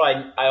 First of all,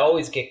 I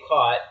always get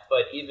caught,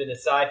 but even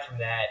aside from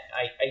that,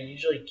 I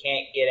usually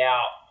can't get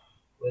out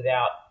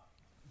without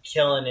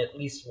killing at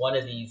least one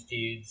of these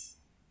dudes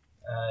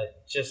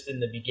just in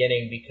the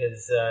beginning,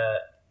 because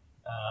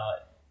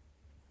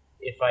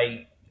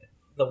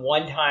the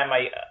one time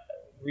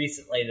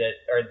recently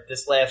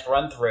this last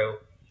run through,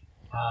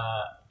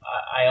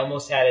 I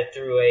almost had it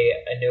through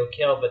a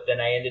no-kill, but then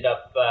I ended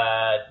up,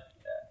 I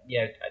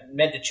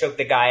meant to choke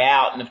the guy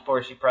out, and of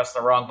course you press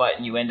the wrong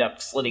button, you end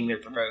up slitting their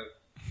throat.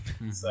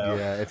 So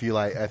Yeah, if you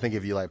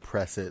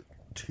press it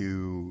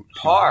too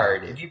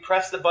hard. If you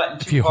press the button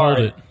If too you hard,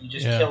 hold it, you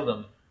just yeah. kill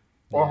them.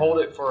 Or hold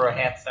it for a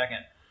half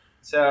second.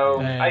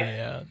 So I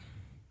Yeah.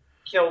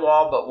 killed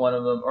all but one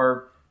of them,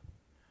 or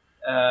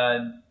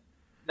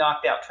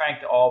knocked out,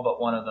 tranked all but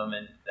one of them,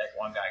 and that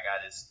one guy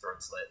got his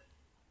throat slit.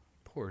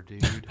 Poor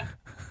dude.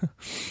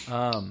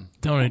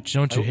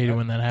 Don't you hate it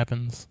when that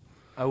happens?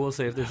 I will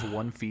say, if there's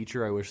one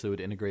feature I wish they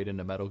would integrate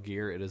into Metal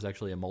Gear, it is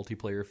actually a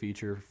multiplayer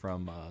feature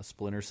from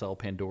Splinter Cell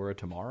Pandora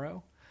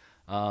Tomorrow.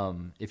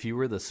 If you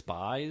were the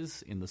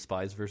spies in the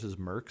Spies vs.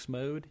 Mercs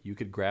mode, you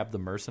could grab the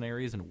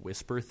mercenaries and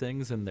whisper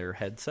things in their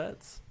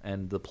headsets,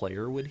 and the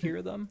player would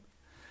hear them.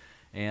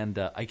 And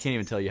I can't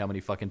even tell you how many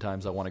fucking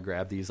times I want to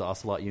grab these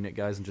Ocelot unit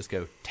guys and just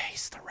go,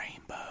 taste the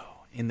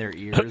rainbow, in their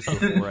ears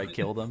before I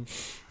kill them.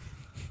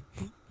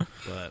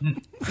 But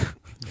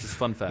just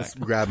fun fact. Just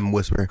grab and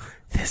whisper,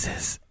 "This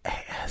is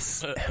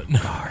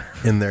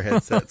ASMR" in their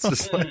headsets.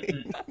 Just like,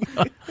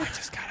 I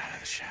just got out of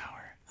the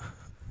shower.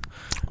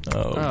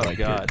 Oh my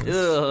god.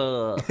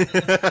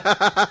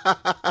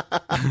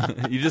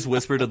 You just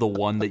whisper to the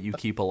one that you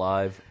keep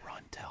alive,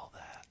 run, tell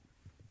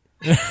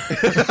that.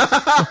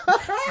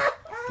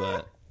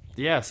 But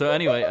yeah, so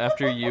anyway,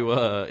 after you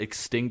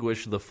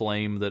extinguish the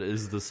flame that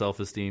is the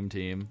Self-Esteem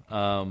team,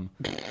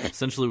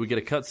 essentially we get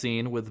a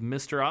cutscene with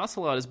Mr.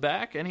 Ocelot is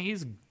back, and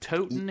he's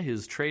toting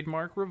his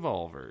trademark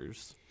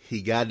revolvers.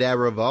 He got that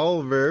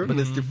revolver,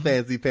 Mr.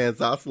 Fancy Pants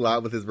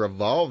Ocelot with his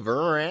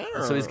revolver.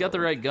 So he's got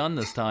the right gun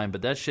this time,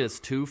 but that shit's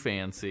too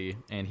fancy,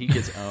 and he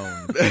gets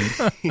owned.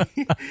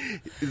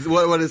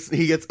 What is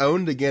he gets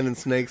owned again? And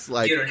Snake's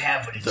like, You don't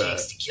have what it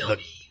takes to kill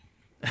me.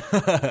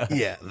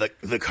 yeah,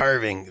 the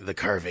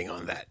carving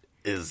on that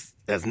has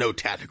no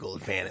tactical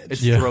advantage.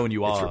 It's Yeah. throwing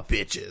you It's for off.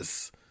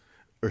 bitches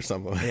or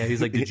something. Yeah,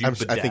 he's like, did you I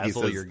think he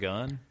bedazzle says, your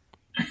gun?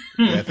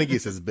 Yeah, I think he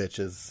says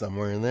bitches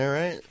somewhere in there,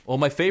 right? Well,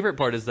 my favorite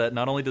part is that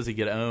not only does he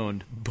get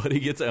owned, but he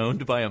gets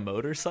owned by a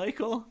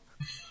motorcycle.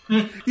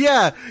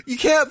 Yeah, you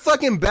can't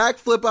fucking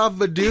backflip off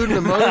of a dude in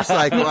a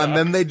motorcycle and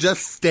then they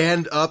just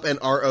stand up and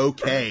are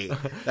okay.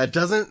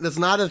 That's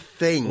not a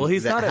thing. Well,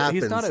 he's that not.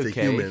 happens He's not to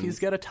okay. humans. He's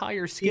got a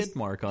tire skid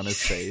mark on his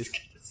face.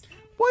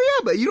 Well,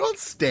 yeah, but you don't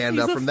stand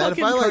He's up a from that. If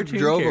fucking I cartoon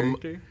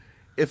character.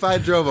 If I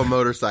drove a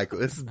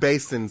motorcycle, it's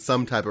based in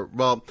some type of.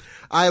 Well,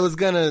 I was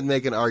gonna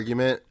make an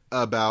argument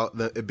about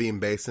it being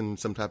based in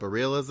some type of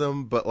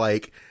realism, but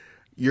like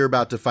you're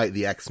about to fight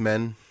the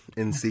X-Men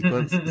in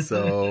sequence,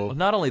 so Well,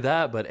 not only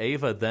that, but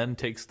Ava then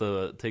takes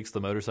the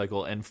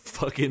motorcycle and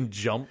fucking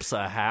jumps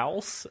a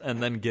house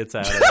and then gets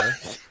out of there.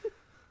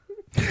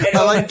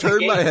 I like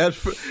turned my head.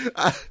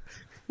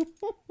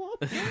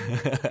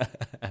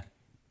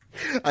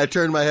 I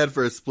turned my head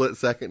for a split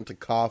second to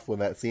cough when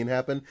that scene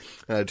happened,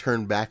 and I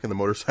turned back and the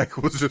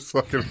motorcycle was just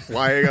fucking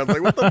flying. I was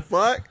like, "What the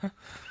fuck?"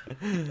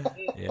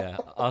 Yeah,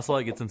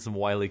 Ocelot gets in some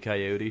Wile E.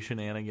 Coyote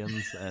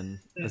shenanigans, and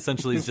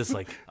essentially he's just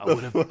like, I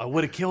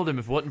would have killed him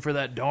if it wasn't for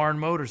that darn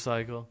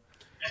motorcycle.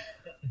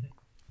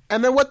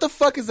 And then what the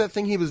fuck is that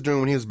thing he was doing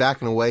when he was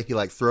backing away? He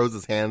like throws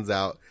his hands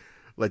out,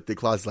 like the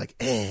claws, like,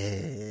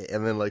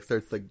 and then like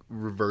starts like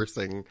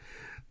reversing.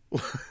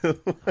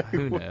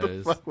 Who what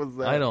knows? the fuck was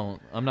that?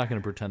 I'm not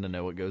going to pretend to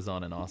know what goes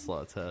on in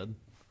Ocelot's head.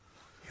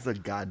 He's a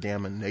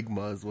goddamn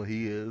enigma, is what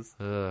he is.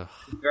 Ugh.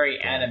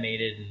 Very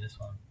animated in this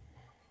one.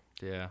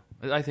 Yeah,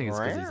 I think it's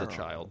because he's a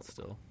child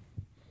still.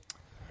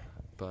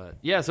 But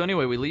yeah, so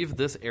anyway, we leave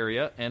this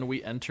area and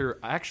we enter.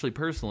 Actually,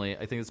 personally,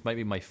 I think this might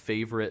be my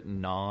favorite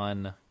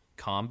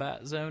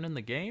non-combat zone in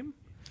the game.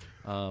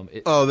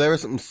 Oh, there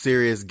was some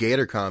serious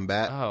gator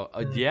combat.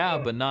 Yeah,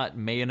 but not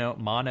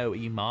mano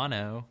e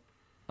mano.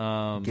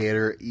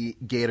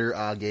 Gator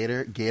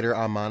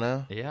a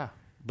mano. Yeah,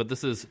 but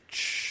this is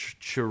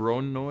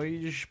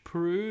Chironoj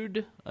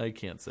Prude. I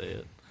can't say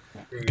it.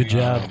 Good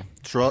job.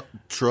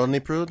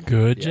 Troniprud?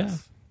 Good job.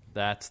 Yes,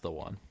 that's the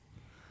one.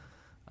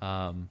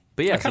 But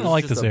yeah, I kind of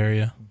like this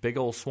area. Big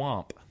old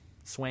swamp.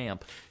 Yeah,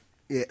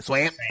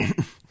 swamp.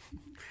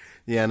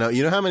 Yeah, no,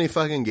 you know how many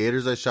fucking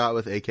gators I shot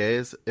with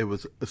AKs? It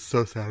was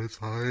so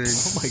satisfying.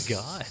 Oh my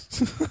god.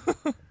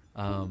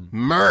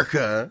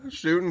 Merca!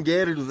 Shooting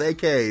gators with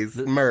AKs.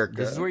 Merca.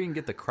 This is where you can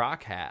get the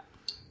croc hat.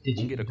 You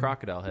can get a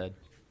crocodile head.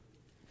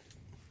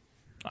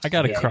 I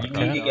got a croc You need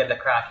hat. to get the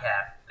croc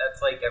hat.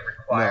 That's like a No,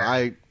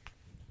 requirement.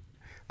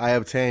 I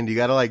obtained. You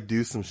gotta like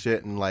do some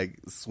shit and like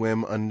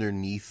swim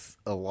underneath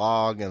a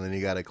log, and then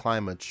you gotta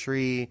climb a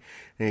tree,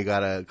 and you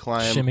gotta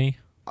climb. Shimmy.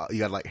 You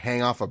gotta like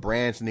hang off a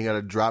branch, and you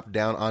gotta drop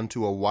down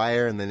onto a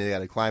wire, and then you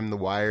gotta climb the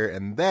wire,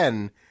 and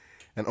then,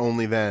 and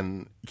only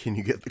then, can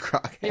you get the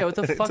croc hat. Yeah, what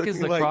the It fuck took is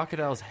me, the like,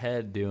 crocodile's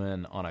head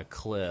doing on a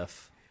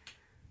cliff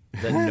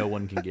that no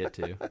one can get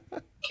to?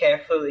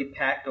 Carefully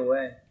packed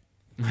away.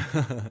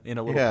 In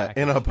a little Yeah, pack.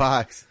 in a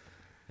box.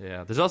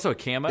 Yeah, there's also a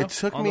camo It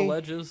took on me- the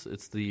ledges.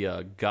 It's the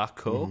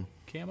Gako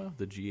camo,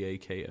 the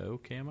Gako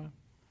camo.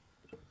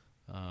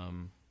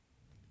 And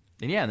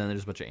yeah, and then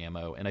there's a bunch of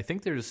ammo, and I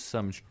think there's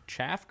some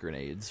chaff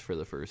grenades for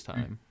the first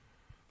time.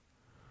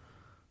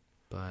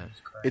 But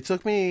It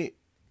took me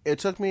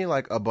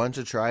like a bunch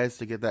of tries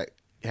to get that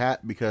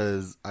hat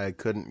because I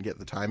couldn't get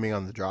the timing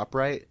on the drop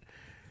right.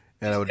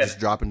 And I would just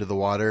drop into the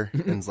water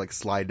and like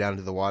slide down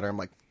into the water. I'm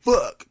like,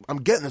 fuck,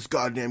 I'm getting this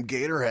goddamn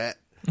gator hat.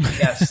 You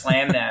gotta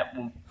slam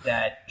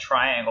that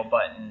triangle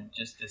button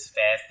just as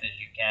fast as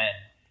you can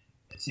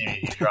as soon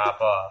as you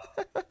drop off.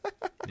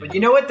 But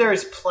you know what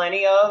there's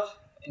plenty of?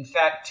 In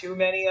fact, too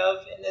many of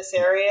in this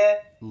area?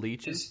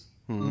 leeches?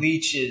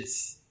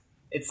 Leeches.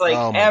 It's like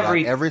Oh my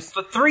every God,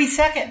 for 3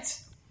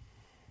 seconds.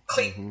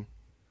 Click. Click.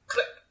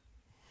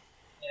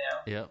 You know?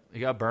 Yep, you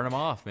gotta burn them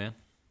off, man.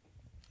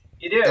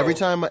 You do. Every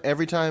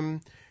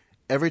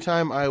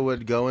time I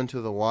would go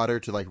into the water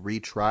to like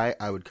retry,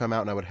 I would come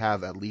out and I would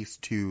have at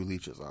least 2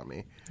 leeches on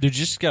me. Dude,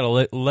 you just gotta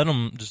let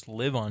them just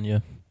live on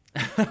you.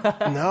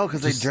 No,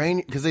 because they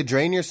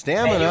drain your And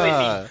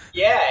stamina.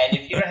 yeah, and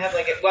if you don't have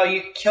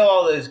you kill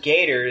all those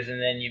gators, and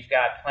then you've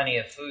got plenty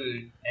of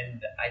food.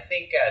 And I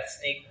think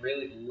Snake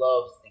really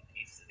loves the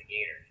taste of the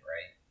gators,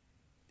 right?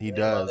 He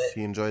love does. it.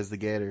 He enjoys the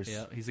gators.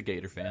 Yeah, he's a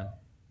gator fan.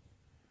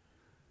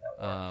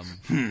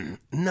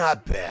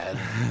 Not bad.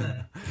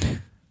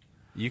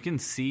 You can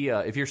see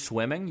if you're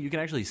swimming, you can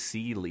actually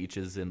see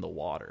leeches in the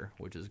water,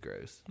 which is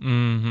gross.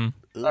 Mm-hmm.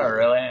 Oh,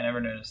 really? I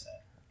never noticed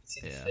that.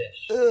 See the Yeah.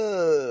 fish.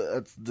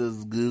 That's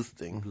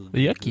disgusting.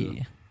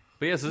 Yucky.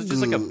 But yeah, so it's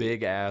just like a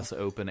big ass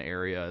open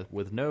area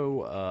with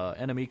no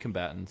enemy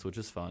combatants, which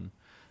is fun.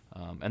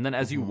 And then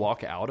as you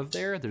walk out of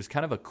there, there's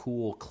kind of a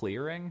cool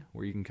clearing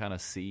where you can kind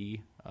of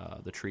see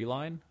the tree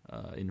line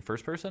in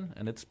first person,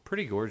 and it's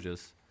pretty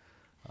gorgeous.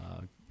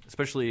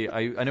 Especially,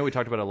 I know we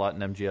talked about it a lot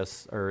in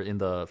MGS or in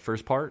the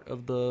first part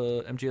of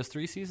the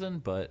MGS3 season,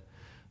 but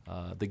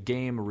the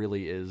game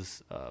really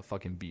is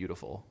fucking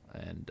beautiful,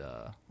 and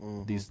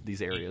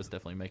these areas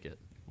definitely make it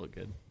look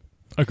good.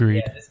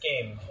 Agreed. Yeah, this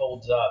game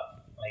holds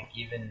up, like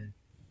even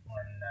on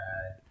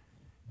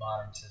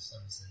modern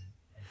systems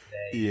and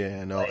today.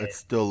 Yeah, no, it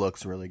still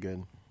looks really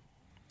good.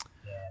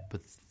 Yeah.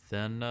 But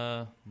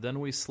then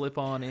we slip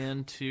on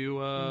into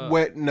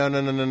Wait, no.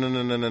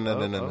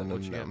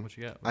 what you got? What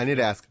you got? I need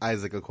to ask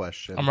Isaac a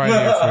question. I'm right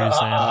here for you,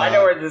 Sam. I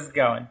know where this is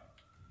going.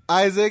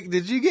 Isaac,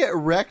 did you get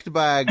wrecked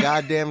by a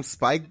goddamn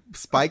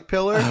spike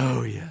pillar?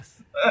 Oh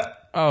yes.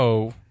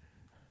 Oh,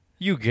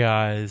 you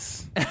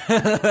guys.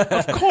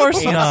 Of course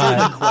Answer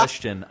not. the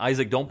question,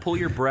 Isaac. Don't pull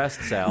your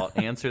breasts out.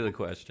 Answer the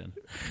question.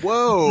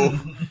 Whoa!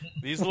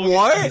 These little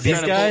What? These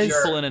Trying to guys.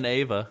 pull in an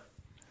Ava.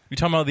 You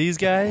talking about these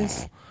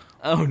guys?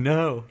 Oh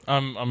no.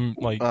 I'm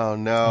like Oh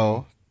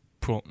no!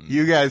 pull,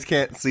 You guys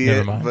can't see Never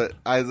it, mind. but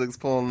Isaac's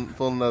pulling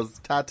those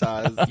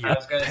tatas. I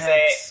was going to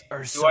say,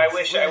 do I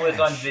wish I was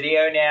on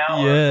video now,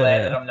 or Yeah. glad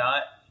that I'm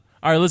not?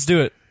 All right, let's do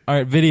it. All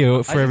right,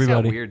 video for Isaac's got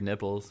everybody. weird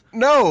nipples.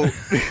 No,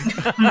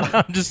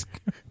 I'm just.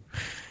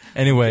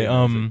 Anyway,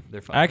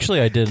 They're fine.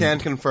 actually, I didn't. can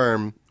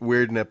confirm.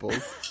 Weird nipples.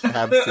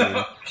 Have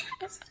seen.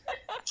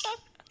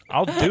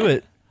 I'll do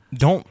it.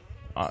 Don't.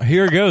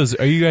 Here it goes.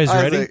 Are you guys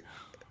ready?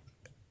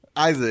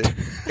 Isaac,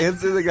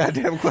 answer the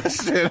goddamn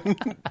question.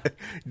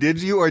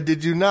 Did you or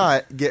did you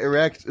not get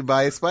wrecked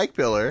by a spike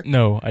pillar?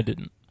 No, I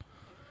didn't.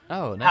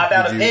 Oh no. How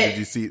about a pit? Did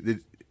you see? yeah,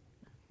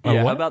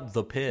 how what? about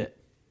the pit?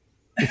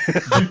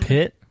 The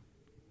pit?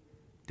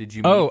 Did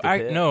you? Meet Oh, the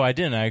pit? no, I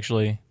didn't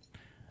actually.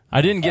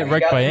 I didn't get You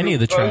wrecked got by any of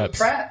the through both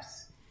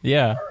traps.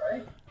 Yeah.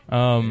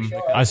 All right.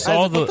 I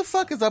saw Isaac, what the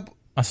fuck is up?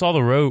 I saw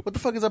the rope. What the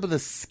fuck is up with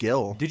this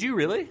skill? Did you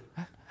really?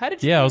 How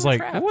did you? Yeah, I know was the like,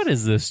 traps? what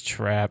is this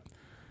trap?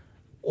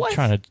 What?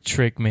 Trying to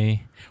trick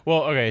me.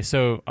 Well, okay,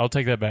 so I'll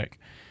take that back.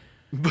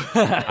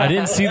 I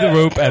didn't see the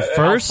rope at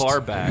first. How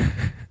far back?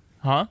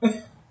 Huh?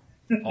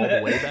 All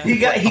the way back?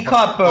 He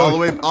caught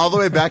both. All the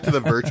way back to the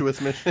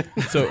virtuous mission.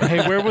 So,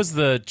 hey, where was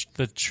the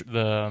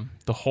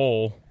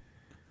hole?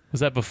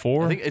 Was that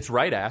before? I think it's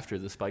right after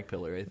the spike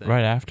pillar. I think.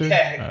 Right after?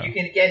 Yeah, you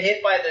can get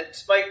hit by the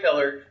spike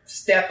pillar,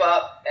 step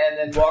up,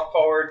 and then walk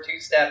forward 2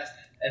 steps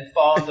and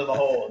fall into the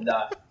hole and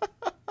die.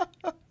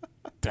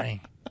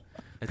 Dang.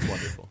 It's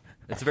wonderful.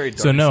 It's very dark.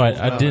 So, no, I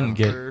Souls didn't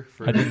get-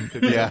 for I didn't-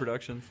 Cookie Yeah.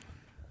 Productions.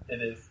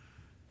 It is.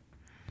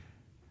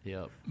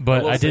 Yep.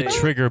 But will I did say-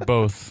 trigger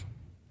both.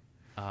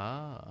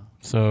 Ah.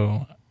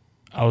 So,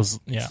 I was,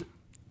 yeah.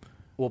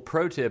 Well,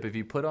 pro tip: if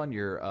you put on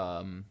your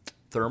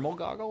thermal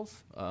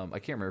goggles, I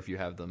can't remember if you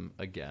have them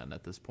again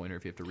at this point or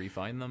if you have to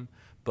refine them.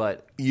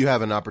 But You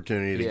have an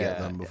opportunity to get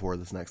Yeah. them before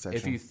this next section.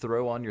 if you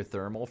throw on your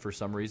thermal, for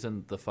some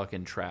reason, the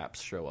fucking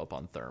traps show up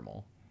on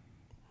thermal.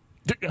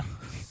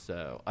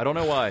 So I don't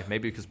know why.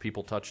 Maybe because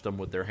people touched them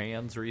with their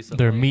hands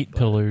recently. They're meat but-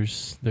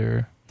 pillars.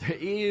 They're,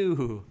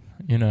 Ew.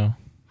 you know.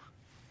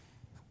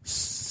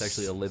 It's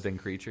actually a living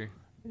creature.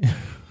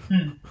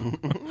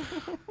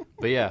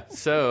 But yeah, They're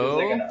so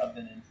gonna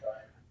oven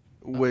inside.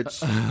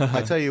 Which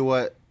I tell you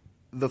what,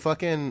 the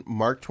fucking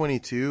Mark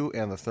 22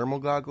 and the thermal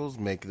goggles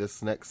make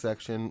this next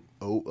section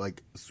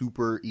like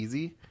super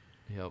easy.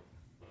 yep.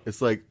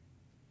 It's like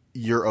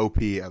you're OP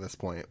at this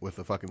point with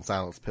the fucking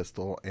silenced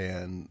pistol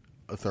and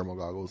a thermal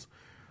goggles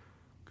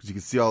because you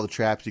can see all the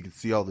traps, you can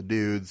see all the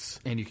dudes,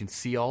 And you can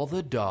see all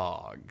the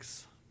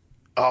dogs.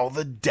 all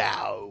the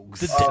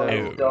dogs.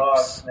 Oh,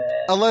 dogs, man.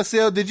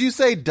 Alessio, did you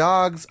say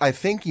dogs? I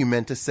think you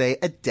meant to say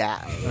a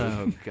dog.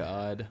 Oh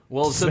God.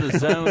 Well, so the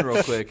zone,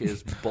 real quick,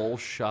 is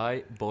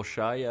Bolshaya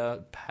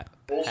Bullshit.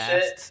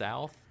 past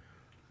south.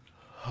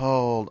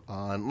 Hold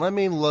on, let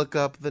me look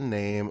up the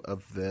name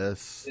of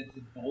this. It's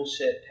a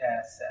bullshit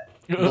pass set.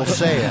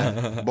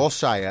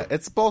 Bolshaya.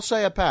 It's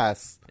Bolshaya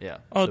Pass. Yeah.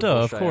 Oh,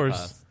 duh, of Bolshaya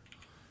course.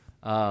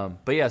 Pass.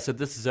 But yeah, so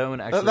this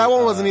zone actually. That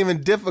one wasn't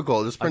even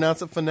difficult. Just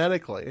pronounce it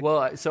phonetically.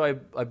 Well, so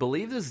I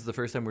believe this is the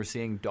first time we're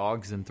seeing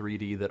dogs in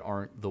 3D that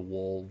aren't the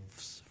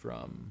wolves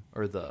from,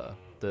 or the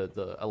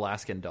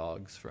Alaskan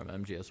dogs from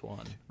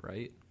MGS1,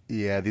 right?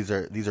 Yeah, these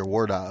are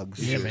war dogs.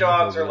 These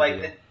dogs are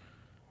like the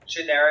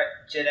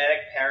genetic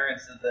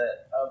parents of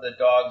the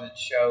dogs that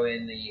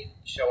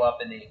show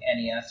up in the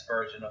NES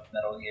version of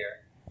Metal Gear.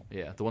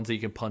 Yeah, the ones that you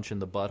can punch in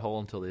the butthole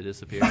until they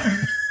disappear.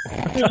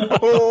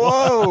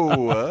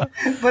 Whoa!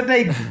 But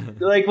they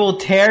will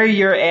tear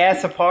your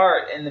ass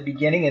apart in the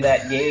beginning of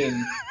that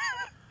game.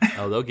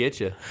 Oh, they'll get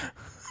you.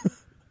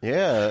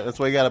 Yeah, that's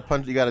why you gotta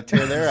punch. You gotta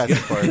tear their ass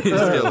apart.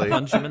 Really.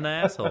 Punch them in the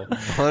asshole.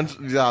 Punch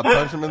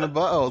them in the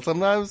butthole.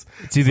 Sometimes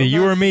It's either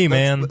you or me,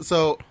 that's- man.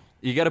 So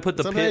You got to put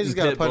the sometimes pit you and just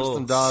gotta pit punch bulls.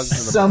 some dogs in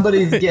the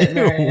Somebody's getting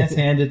their ass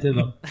handed to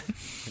them.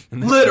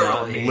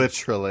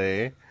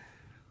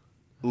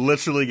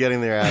 literally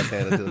getting their ass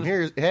handed to them.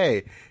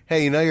 Hey,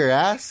 you know your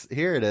ass?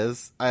 Here it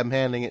is. I'm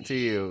handing it to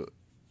you.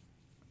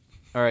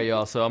 All right,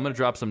 y'all. So I'm going to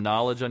drop some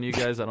knowledge on you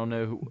guys. I don't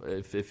know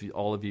if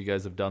all of you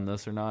guys have done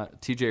this or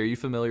not. TJ, are you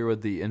familiar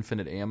with the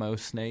infinite ammo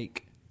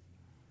snake?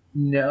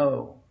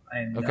 No, I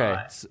am Okay,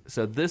 not.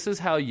 so this is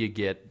how you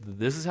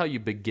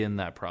begin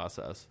that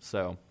process.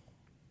 So,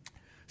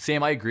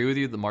 Sam, I agree with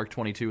you. The Mark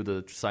 22,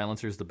 the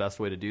silencer, is the best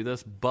way to do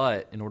this.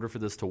 But in order for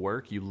this to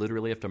work, you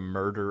literally have to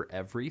murder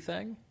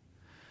everything.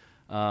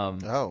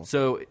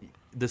 So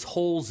this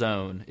whole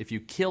zone, if you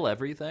kill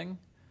everything,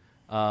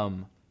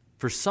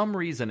 for some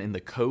reason in the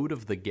code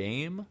of the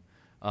game,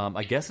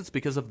 I guess it's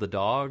because of the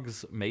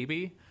dogs,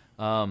 maybe.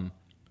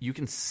 You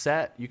can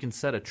set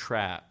a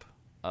trap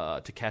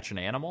to catch an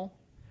animal,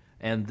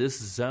 and this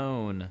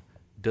zone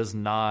does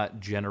not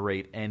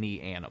generate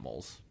any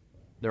animals.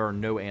 There are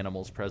no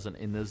animals present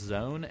in this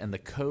zone, and the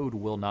code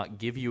will not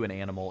give you an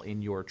animal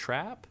in your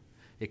trap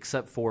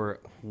except for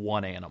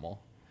one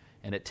animal.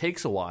 And it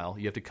takes a while.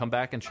 You have to come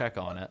back and check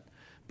on it.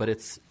 But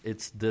it's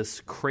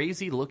this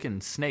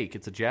crazy-looking snake.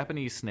 It's a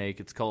Japanese snake.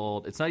 It's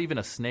not even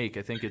a snake.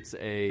 I think it's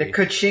a... The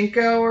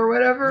Kachinko or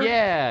whatever?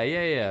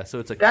 Yeah. So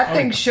it's a... That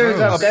thing shows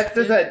up.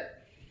 There's a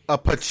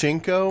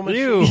pachinko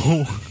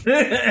machine?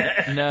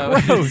 Ew. No.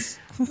 Gross.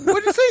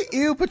 What'd you say?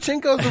 Ew,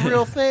 pachinko's a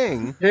real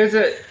thing. There's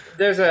a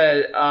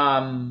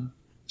I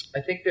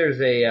think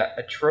there's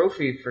a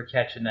trophy for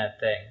catching that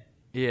thing.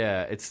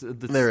 Yeah, it's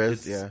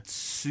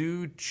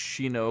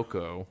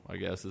Tsuchinoko, I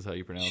guess is how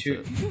you pronounce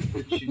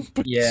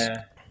it.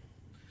 Yeah.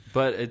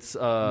 But it's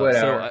Whatever.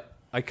 so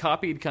I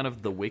copied kind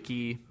of the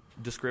wiki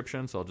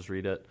description, so I'll just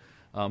read it.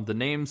 The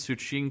name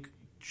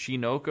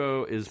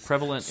Tsuchinoko is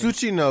prevalent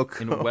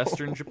in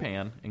Western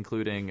Japan,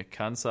 including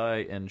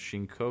Kansai and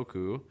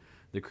Shinkoku.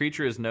 The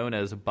creature is known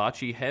as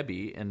Bachi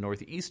Hebi in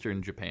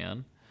northeastern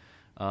Japan.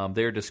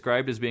 They are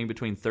described as being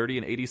between 30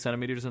 and 80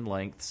 centimeters in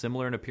length,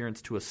 similar in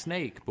appearance to a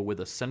snake, but with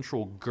a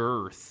central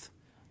girth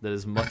that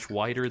is much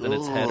wider than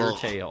its head or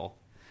tail,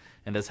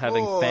 and as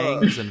having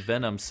fangs and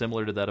venom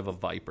similar to that of a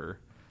viper.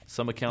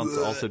 Some accounts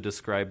also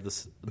describe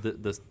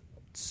the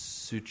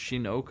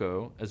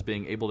Tsuchinoko as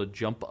being able to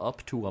jump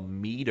up to a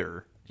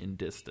meter in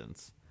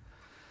distance.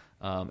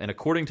 And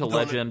according to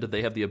legend,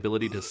 they have the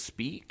ability to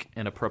speak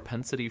and a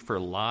propensity for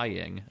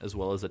lying, as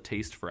well as a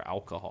taste for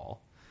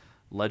alcohol.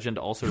 Legend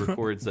also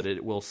records that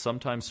it will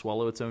sometimes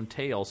swallow its own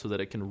tail so that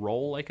it can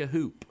roll like a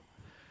hoop.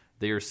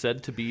 They are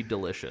said to be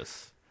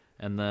delicious.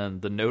 And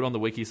then the note on the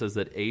wiki says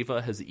that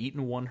Ava has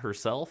eaten one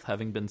herself,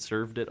 having been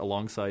served it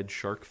alongside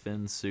shark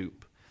fin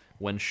soup.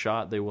 When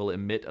shot, they will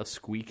emit a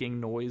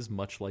squeaking noise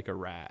much like a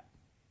rat.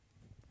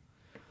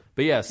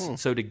 But yes,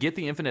 so to get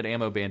the infinite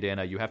ammo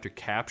bandana, you have to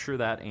capture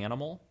that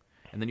animal,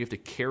 and then you have to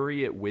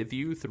carry it with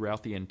you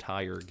throughout the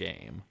entire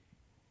game.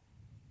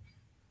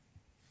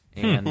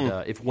 And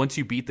if once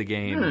you beat the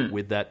game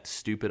with that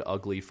stupid,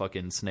 ugly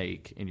fucking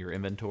snake in your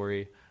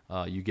inventory,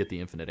 you get the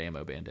infinite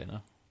ammo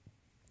bandana.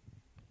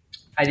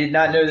 I did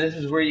not know this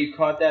is where you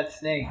caught that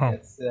snake.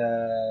 That's I'm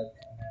gonna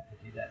have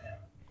to do that now.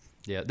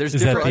 Yeah, there's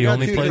Is that the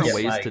only place?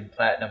 ways to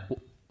platinum.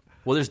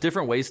 Well, there's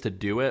different ways to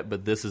do it,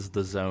 but this is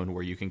the zone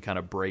where you can kind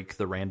of break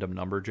the random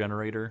number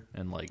generator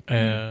and like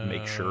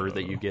make sure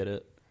that you get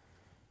it.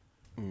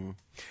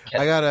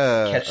 I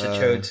gotta catch the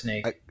chode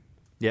snake.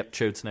 Yep,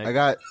 chode snake. I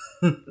got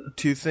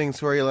two things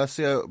for you,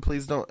 Alessio.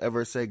 Please don't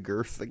ever say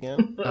girth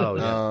again. Oh,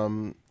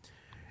 yeah.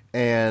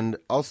 And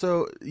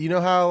also, you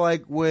know how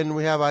like when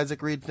we have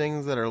Isaac read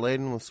things that are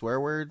laden with swear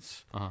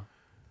words? Uh-huh.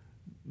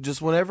 Just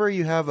whenever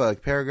you have a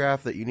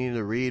paragraph that you need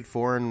to read,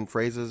 foreign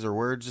phrases or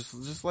words,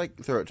 just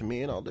like throw it to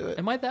me and I'll do it.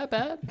 Am I that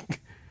bad?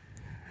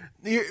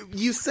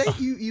 You say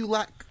you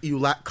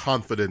lack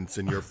confidence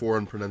in your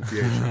foreign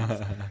pronunciations.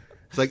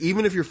 It's like,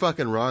 even if you're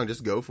fucking wrong,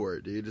 just go for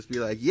it, dude. Just be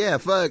like, yeah,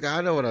 fuck,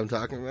 I know what I'm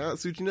talking about.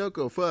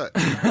 Tsuchinoko, fuck.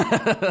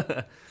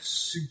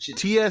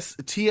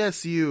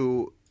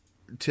 TSU,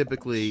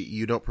 typically,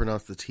 you don't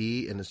pronounce the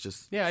T, and it's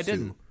just Yeah, I Su.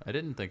 didn't. I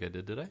didn't think I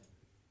did I?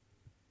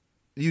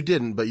 You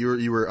didn't, but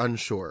you were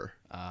unsure.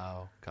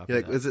 Oh, copy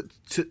You're like, that. is it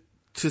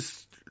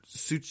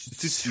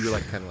sushi? You're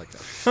like, kind of like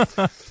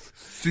that.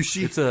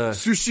 Sushi. It's a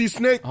sushi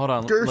snake. Hold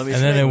on, girth. let me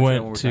And try then it one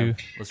went more to- time.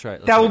 Let's try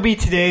it. That will be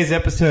today's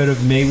episode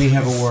of May We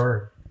Have a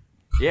Word.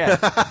 Yeah.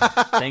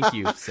 Thank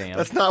you, Sam.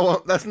 That's not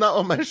what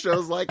my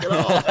show's like at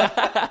all.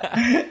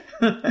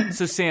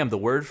 So, Sam, the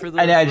word for the,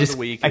 I know, I for just- the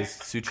week I is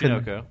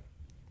Tsuchinoko.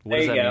 What There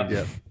does you that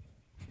go.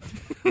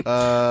 mean?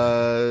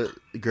 Yep.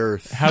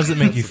 Girth. How does it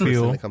make you That's the first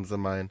feel? thing that comes to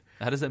mind.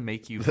 How does it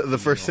make you The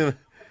first feel? thing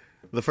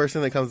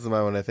that comes to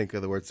mind when I think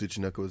of the word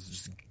Tsuchinoko is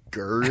just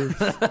girth.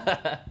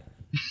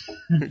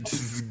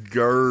 Just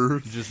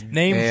girth. Just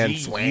Name and G-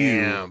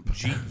 swamp.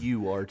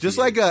 G-U-R-T. Just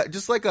like a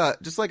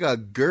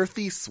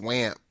girthy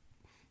swamp.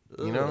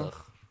 You know? Ugh.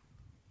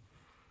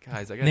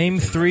 Guys, I gotta Name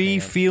take my 3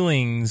 pants.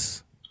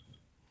 feelings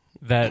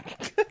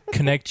that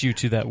connect you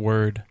to that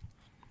word.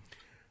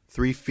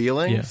 3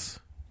 feelings.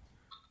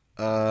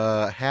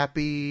 Yes.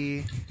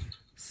 Happy,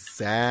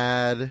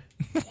 sad,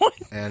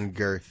 and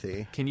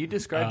girthy. Can you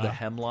describe the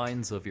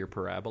hemlines of your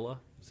parabola,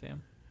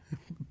 Sam?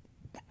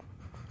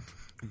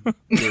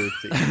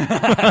 Girthy.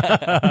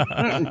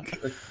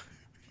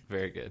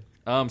 Very good.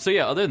 So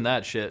yeah, other than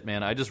that shit,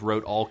 man, I just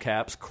wrote all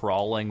caps.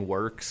 Crawling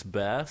works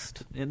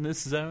best in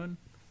this zone,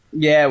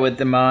 Yeah, with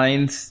the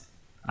mines.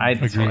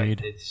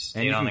 Agreed. It's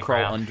and you on can the crawl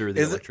ground. under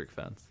the Is it- electric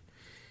fence.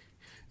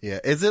 Yeah.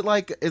 Is it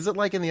like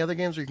in the other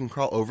games where you can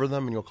crawl over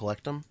them and you'll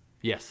collect them?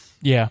 Yes,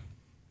 Yeah.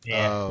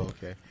 Yeah. Oh,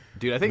 okay.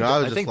 dude. I think No, I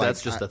was I just think like-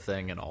 that's just a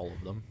thing in all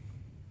of them.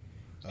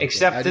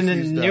 Except I in the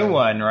just used, new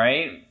one,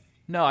 right?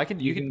 No, I can.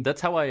 You can. That's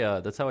how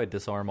I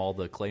disarm all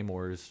the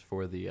claymores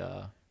for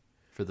the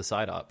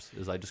side ops.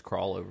 Is I just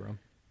crawl over them.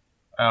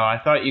 Oh, I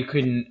thought you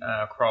couldn't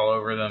crawl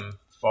over them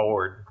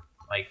forward,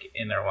 like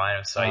in their line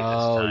of sight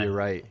Oh, this time. you're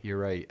right. You're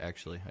right.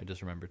 Actually, I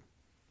just remembered.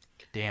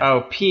 Damn.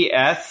 Oh,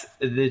 P.S.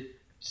 The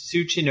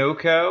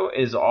Tsuchinoko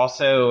is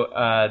also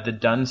the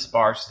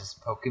Dunsparce's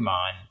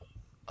Pokemon.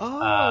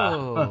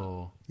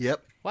 Oh.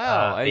 Yep.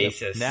 Wow.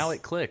 basis. Now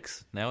it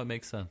clicks. Now it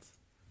makes sense.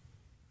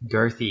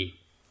 Girthy.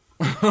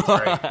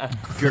 Right.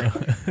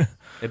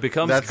 It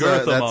becomes That's,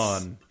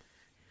 Girthamon.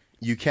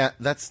 You can't.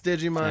 That's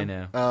Digimon. I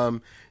know.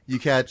 You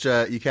catch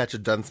a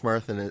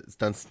Dunsmarth and it's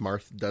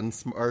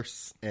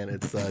Dunsmarce and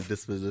its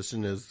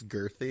disposition is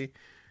girthy.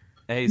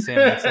 Hey Sam,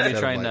 next time you Instead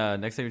try of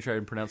and next time you try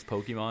and pronounce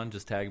Pokemon,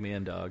 just tag me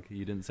in, dog.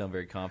 You didn't sound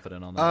very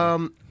confident on that.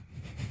 I'm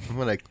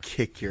gonna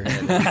kick your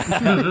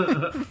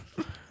head.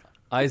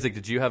 Isaac,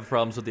 did you have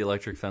problems with the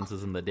electric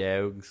fences and the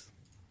dogs?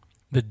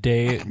 The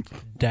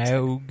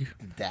dog.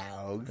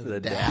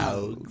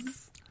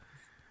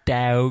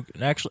 Dog.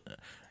 Actually,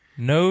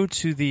 no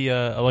to the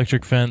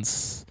electric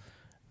fence.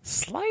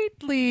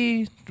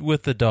 Slightly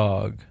with the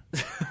dog.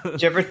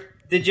 Did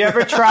you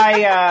ever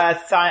try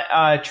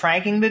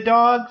tranking the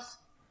dogs?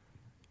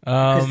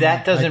 Because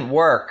that doesn't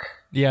work.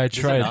 Yeah, I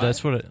tried. not?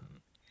 That's what it.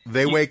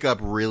 They wake up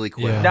really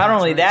quick. Yeah. Not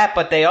only that,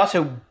 but they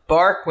also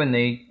bark when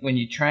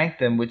you trank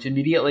them, which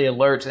immediately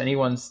alerts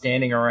anyone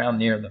standing around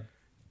near them.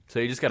 So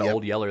you just got to Yep.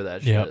 old yeller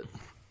that Yep. shit.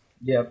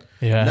 Yep.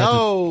 Yeah. I had to-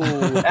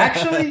 No.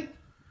 Actually,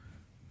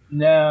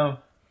 no.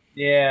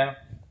 Yeah.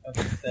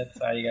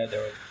 That's how you gotta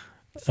do it.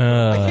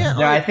 can't,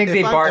 No, I like, think if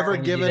they I'm bark ever when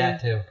you do given-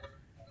 that too.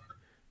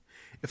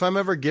 If I'm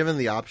ever given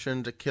the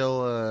option to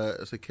kill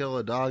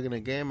a dog in a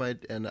game,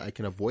 and I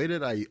can avoid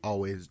it, I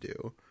always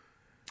do.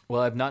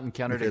 Well, I've not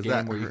encountered a Because game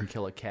that where you hurt. can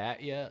kill a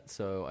cat yet,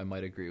 so I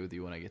might agree with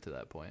you when I get to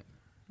that point.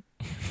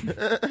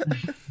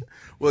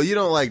 Well, you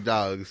don't like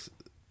dogs.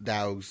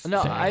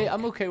 No,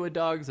 I'm okay with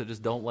dogs. I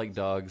just don't like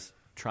dogs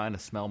trying to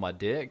smell my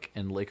dick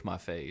and lick my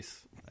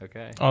face.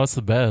 Okay. Oh, it's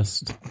the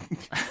best.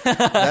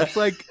 That's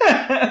like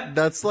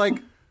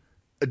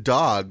a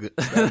dog.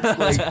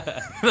 That's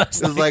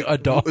That's it's like a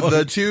dog.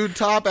 The two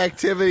top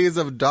activities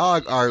of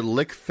dog are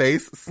lick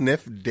face,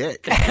 sniff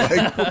dick.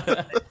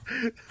 Like,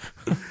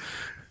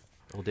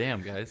 Well,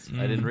 damn, guys.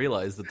 I didn't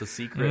realize that the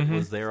secret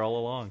was there all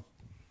along.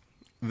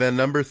 then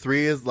number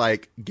 3 is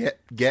like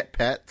get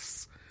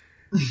pets,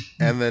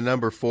 and then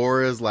number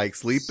 4 is like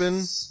sleeping,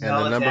 and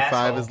Smell then its number 5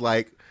 asshole. is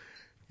like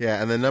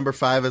and then number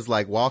 5 is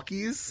like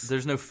walkies.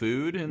 There's no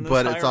food in this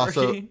But it's hierarchy?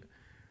 also-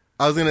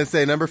 I was gonna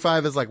say number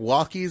 5 is like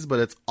walkies, but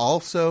it's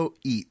also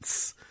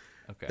eats.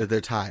 Okay.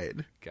 They're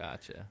tied.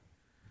 Gotcha.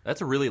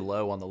 That's really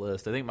low on the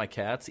list. I think my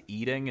cat's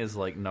eating is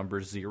like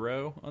number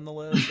 0 on the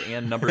list,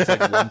 and numbers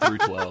like 1 through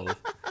 12.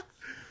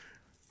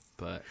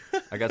 But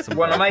I got some.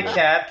 One of my breath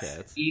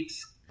cats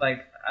eats,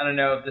 like, I don't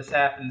know if this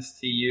happens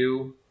to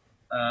you,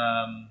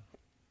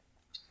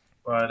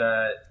 but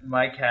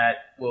my cat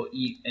will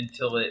eat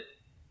until it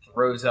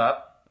throws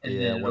up, and Yeah,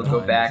 then it'll one go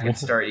time. back and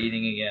start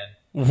eating again.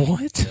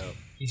 What?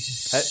 He's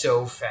just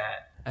so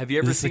fat. Have you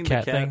ever Is this a seen the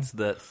cat thing? cats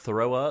that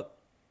throw up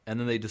and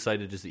then they decide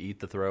to just eat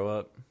the throw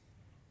up?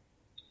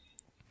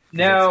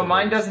 No, that's the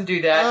mine worst. doesn't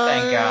do that,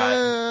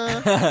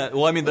 thank God.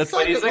 Well, I mean, that's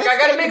But he's like, let's I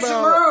gotta talk make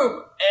some about-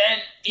 room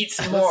and eat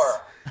some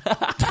more.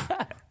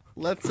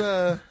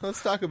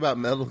 Let's talk about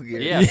Metal Gear.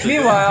 yeah. So,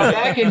 Meanwhile,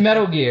 back in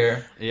Metal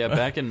Gear, yeah,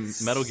 back in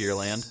Metal Gear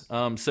Land.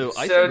 So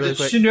I so think, the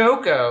quick-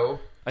 Shinoko.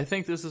 I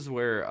think this is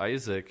where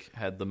Isaac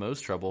had the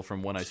most trouble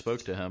from when I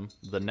spoke to him.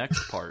 The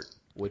next part,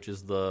 which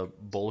is the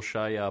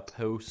Bolshaya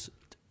Post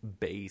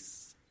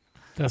base,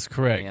 That's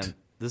correct. and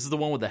this is the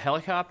one with the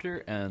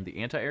helicopter and the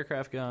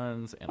anti-aircraft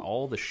guns and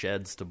all the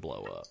sheds to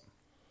blow up.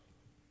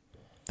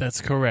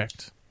 That's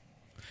correct.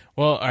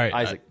 Well, all right.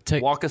 Isaac,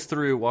 walk us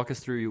through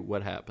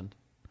what happened.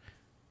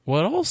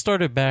 Well, it all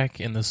started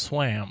back in the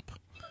swamp.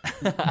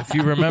 If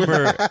you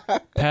remember,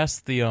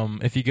 past the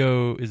if you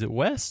go, is it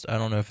west? I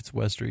don't know if it's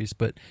west or east,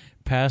 but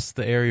past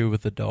the area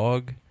with the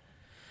dog,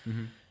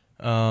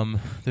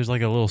 there's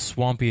like a little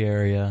swampy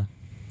area,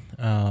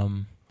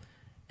 and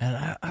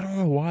I don't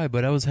know why,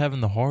 but I was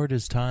having the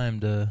hardest time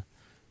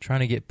trying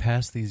to get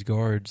past these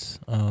guards.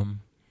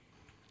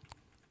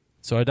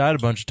 So I died a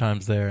bunch of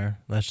times there.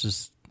 That's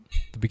just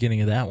the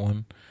beginning of that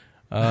one.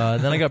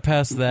 Then I got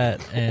past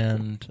that,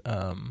 and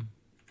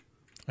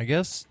I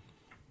guess,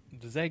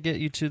 does that get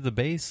you to the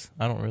base?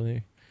 I don't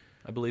really.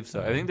 I believe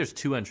so. I think there's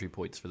 2 entry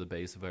points for the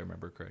base, if I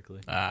remember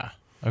correctly. Ah,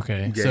 okay.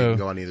 Yeah, you So can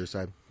go on either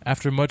side.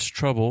 after much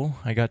trouble,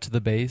 I got to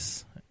the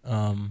base,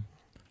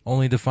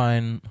 only to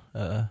find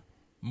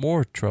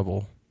more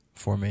trouble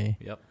for me.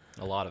 Yep,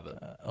 a lot of it.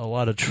 A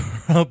lot of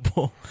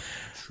trouble.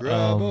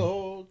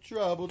 Trouble.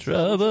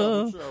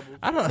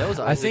 I don't. That was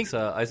I think.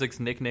 Isaac's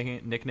nickname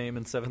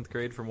in 7th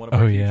grade from one of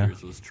our Oh, yeah.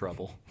 teachers was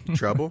Trouble.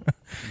 Trouble.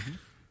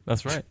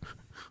 That's right.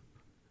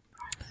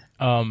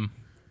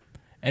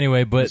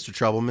 Anyway, but Mr.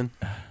 Troubleman.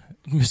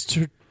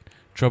 Mr.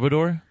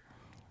 Troubadour,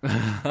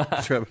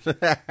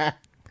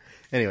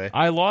 Anyway,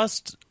 I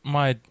lost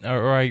my,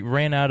 or I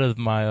ran out of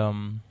my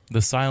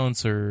the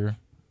silencer,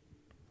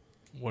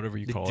 whatever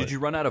you call it. Did you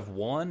run out of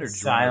one, or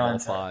did you run out of all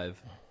Silencer.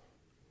 5?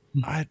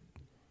 I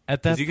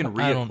at that Because you can point,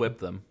 I don't- re-equip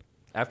them.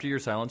 After your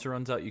silencer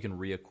runs out, you can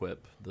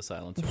re-equip the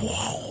silencer.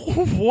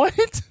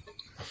 What?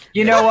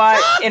 You know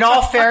what? In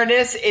all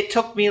fairness, it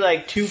took me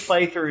like 2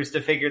 playthroughs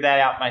to figure that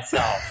out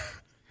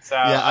myself. So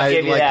yeah, I'll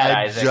give you that,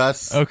 I Isaac.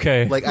 just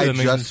Okay, like I that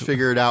makes just sense.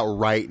 figured out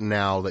right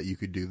now that you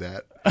could do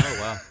that. Oh,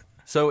 wow.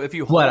 So if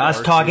you hold What,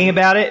 us R2 talking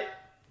about it?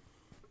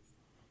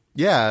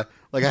 Yeah,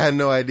 like I had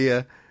no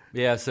idea.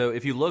 Yeah, so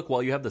if you look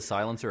while you have the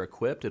silencer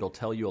equipped, it'll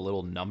tell you a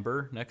little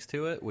number next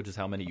to it, which is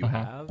how many you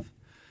have.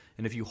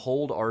 And if you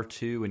hold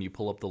R2 and you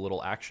pull up the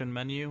little action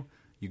menu,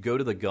 you go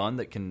to the gun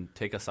that can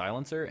take a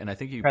silencer, and I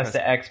think you Press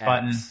the X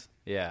button.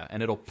 Yeah,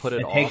 and it'll put it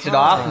It off. takes it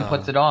off and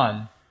puts it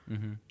on.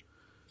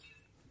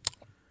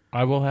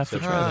 I will have to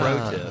So try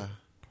that. pro tip.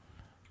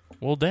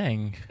 Well,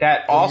 dang.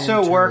 That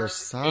also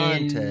works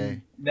Interessante.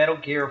 in Metal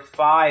Gear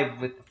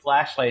 5 with the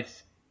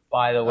flashlights,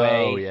 by the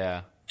way. Oh,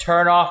 yeah.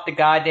 Turn off the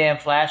goddamn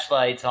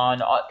flashlights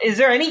on. Is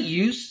there any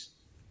use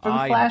for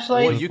the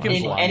flashlights well, you can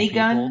in blind any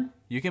people. gun?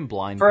 You can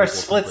blind For a people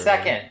split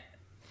temporarily. second.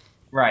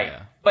 Right.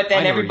 Yeah. But I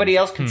then never everybody used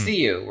else can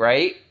see you,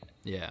 right?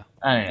 Yeah.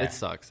 I don't know. It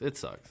sucks. It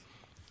sucks.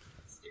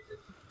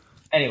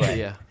 Anyway. But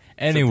yeah.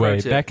 Anyway, so pro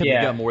tip, back in you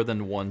Yeah. got more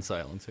than one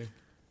silencer.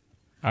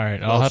 All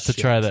right, I'll Well, have to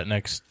shit. try that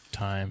next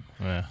time.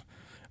 Yeah.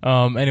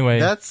 Anyway,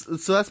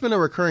 That's been a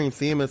recurring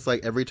theme. It's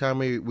like every time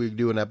we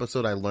do an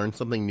episode, I learn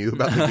something new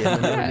about the game I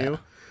never knew.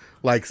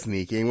 Like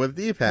sneaking with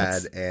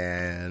D-pad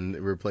and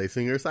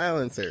replacing your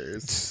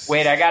silencers.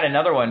 Wait, I got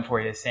another one for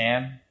you,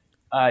 Sam.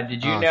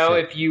 Did you Oh, know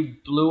shit. if you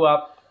blew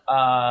up,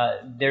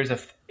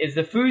 is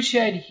the food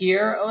shed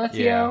here,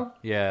 Alessio?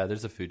 Yeah,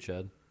 there's a food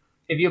shed.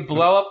 If you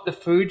blow up the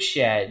food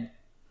shed,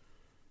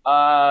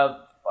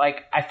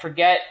 like I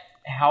forget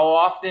how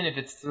often, if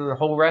it's through the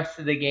whole rest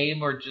of the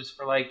game or just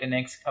for like the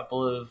next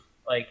couple of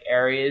like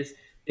areas,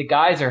 the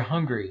guys are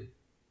hungry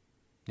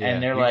Yeah,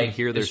 and they're you can like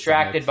hear their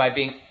distracted stomachs. by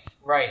being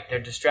right. They're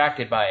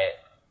distracted by it.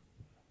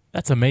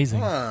 that's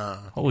amazing. Huh.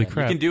 Holy You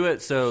crap. can do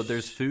it so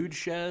there's food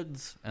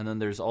sheds and then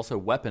there's also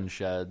weapon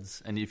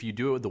sheds. And if you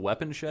do it with the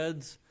weapon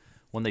sheds,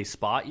 when they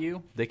spot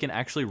you, they can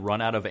actually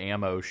run out of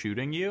ammo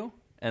shooting you,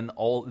 and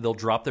they'll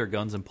drop their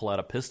guns and pull out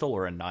a pistol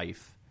or a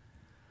knife.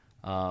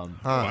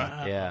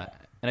 Yeah.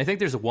 And I think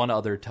there's one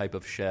other type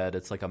of shed.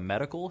 It's like a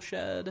medical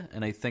shed,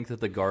 and I think that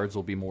the guards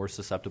will be more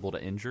susceptible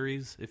to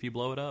injuries if you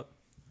blow it up.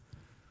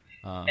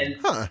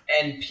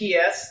 And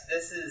P.S.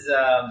 This is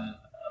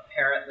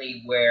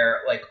apparently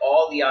where like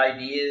all the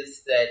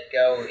ideas that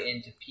go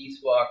into Peace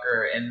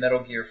Walker and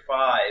Metal Gear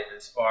 5,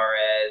 as far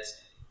as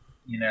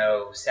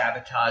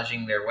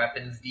sabotaging their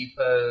weapons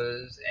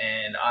depots,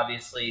 and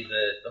obviously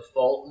the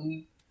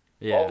Fulton,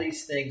 Yeah. all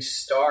these things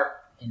start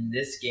in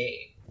this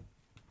game.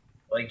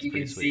 Like you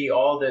pretty can sweet. see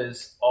all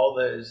those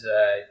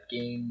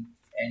game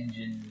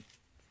engine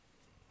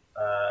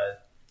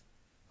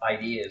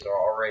ideas are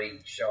already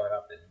showing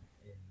up in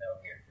Metal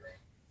Gear 3.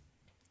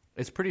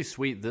 It's pretty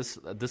sweet. This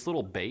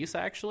little base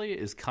actually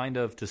is kind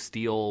of to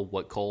steal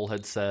what Cole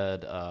had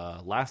said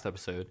last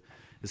episode.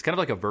 It's kind of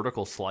like a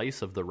vertical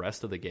slice of the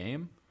rest of the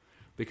game,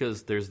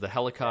 because there's the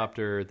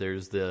helicopter,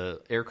 there's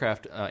the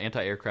aircraft,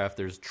 anti-aircraft,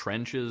 there's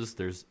trenches,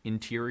 there's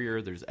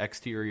interior, there's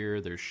exterior,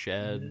 there's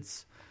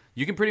sheds.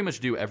 You can pretty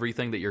much do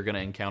everything that you're going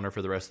to encounter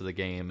for the rest of the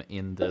game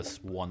in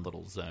this one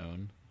little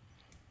zone.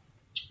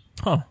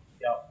 Huh.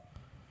 Yep.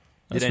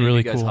 That's Did any really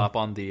of you guys cool. hop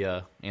on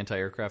the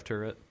anti-aircraft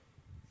turret?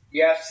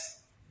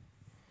 Yes.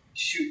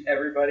 Shoot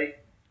everybody.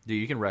 Dude,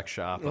 you can wreck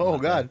shop. on Oh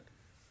that god.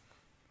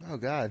 thing. Oh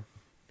god.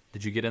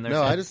 Did you get in there?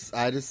 No,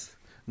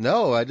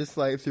 Sam? I just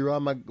like threw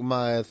on my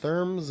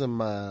therms and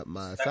my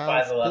by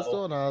silence the level.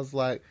 pistol, and I was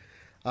like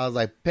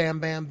bam,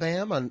 bam,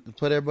 bam, and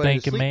put everybody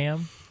Thank to you, sleep.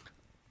 ma'am.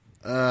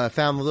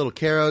 Found the little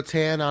Caro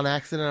tan on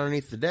accident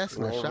underneath the desk,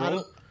 and I shot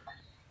him.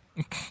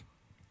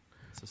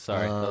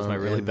 Sorry, that was my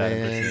really and bad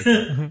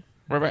then-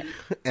 impersonation.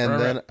 And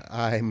then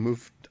I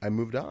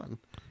moved on.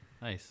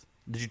 Nice.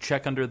 Did you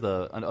check under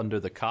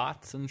the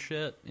cots and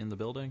shit in the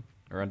building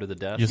or under the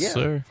desk? Yes, Yeah.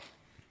 sir.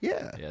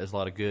 Yeah, Yeah, there's a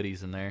lot of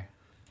goodies in there.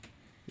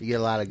 you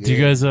get a lot of good. Do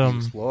you guys,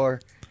 explore?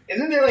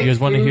 Isn't there like You guys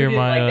wanna food hear in,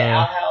 my, like the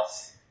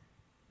outhouse?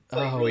 It's,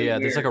 like, Oh really yeah,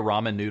 there's like weird. a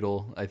ramen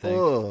noodle. I think.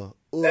 Ugh.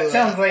 That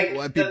sounds like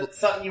Why people that's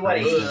something you want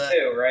to eat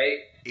too, right?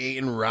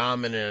 eating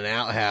ramen in an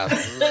outhouse.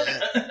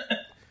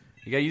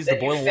 You gotta use the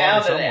That you boiling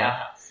found water in the somewhere.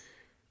 outhouse.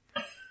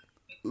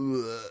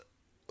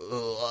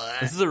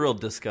 This is a real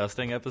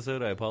disgusting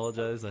episode. I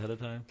apologize ahead of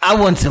time. I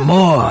want some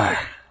more.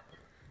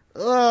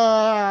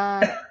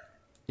 Ugh.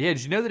 Yeah,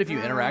 did you know that if you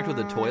interact with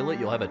a toilet,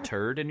 you'll have a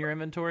turd in your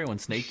inventory? When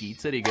Snake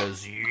eats it, he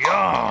goes,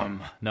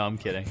 "Yum!" No, I'm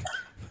kidding.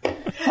 And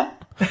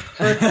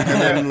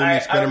then when you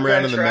spin him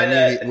around in the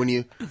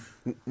menu,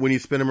 when you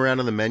spin him around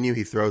in the menu,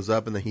 he throws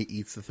up and then he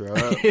eats the throw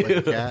up like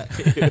a cat.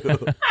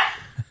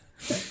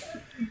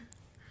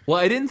 Well,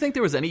 I didn't think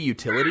there was any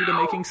utility to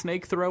making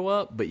Snake throw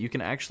up, but you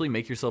can actually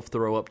make yourself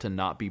throw up to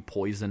not be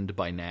poisoned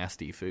by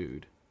nasty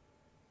food.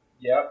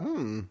 Yep.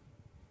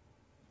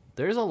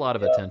 There's a lot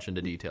of attention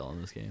to detail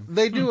in this game.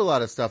 They do a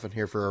lot of stuff in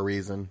here for a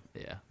reason.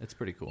 Yeah, it's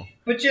pretty cool.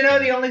 But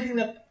the only thing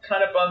that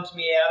kind of bums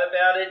me out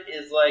about it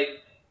is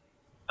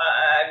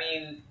I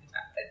mean,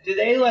 do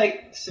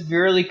they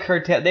severely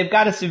curtail? They've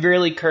got to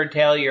severely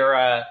curtail your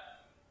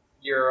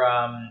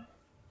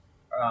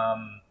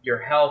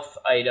health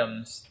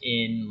items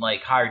in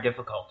higher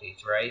difficulties,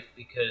 right?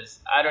 Because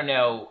I don't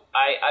know,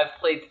 I've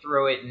played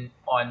through it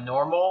on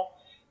normal,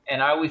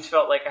 and I always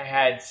felt like I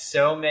had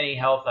so many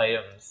health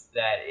items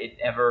that I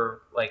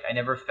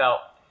never felt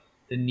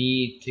the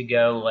need to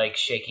go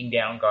shaking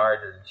down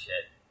guards and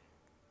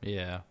shit.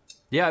 Yeah.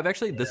 I've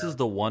actually this is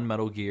the one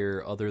Metal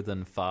Gear other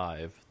than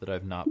 5 that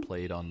I've not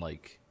played on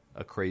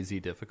a crazy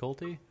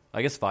difficulty.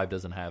 I guess 5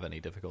 doesn't have any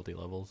difficulty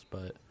levels,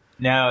 but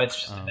no, it's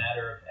just a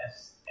matter of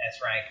S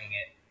ranking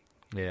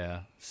it. Yeah.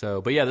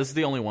 So, but yeah, this is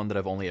the only one that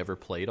I've only ever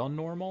played on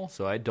normal.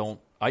 So I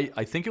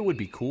think it would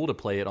be cool to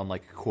play it on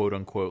quote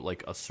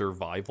unquote a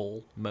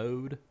survival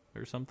mode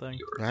or something.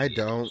 I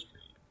don't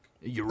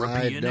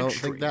European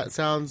think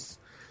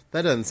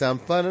that doesn't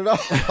sound fun at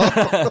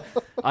all.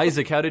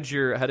 Isaac, how did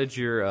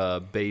your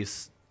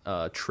base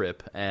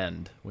trip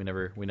end? We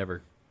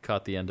never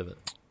caught the end of it.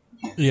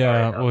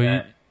 Yeah, Sorry, well,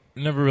 okay.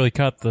 you never really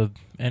caught the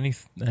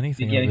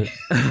anything of it.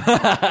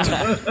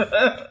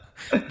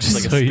 Just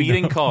like so a you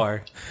speeding know.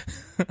 car.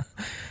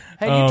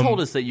 Hey, you told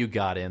us that you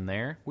got in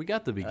there. We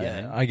got the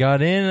beginning. I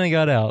got in and I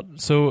got out.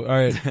 So, all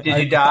right. Did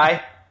you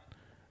die?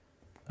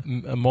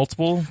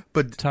 Multiple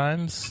But-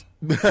 times?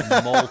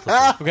 Multiple.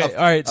 Okay,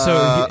 all right. So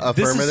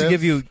this is to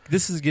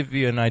affirmative? give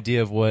you an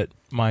idea of what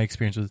my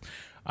experience was.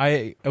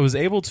 I was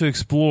able to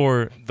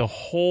explore the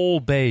whole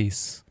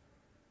base,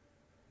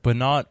 but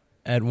not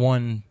in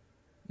one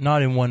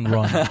run. One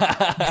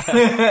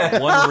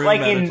room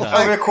Like at a in time.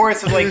 over the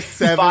course of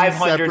 7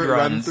 500 separate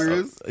runs.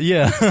 run-throughs.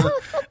 Yeah.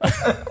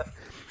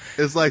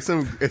 It's like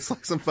some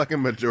fucking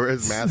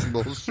Majora's Mask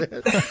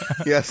bullshit.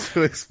 He has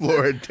to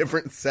explore a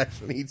different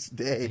section each He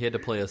day. had to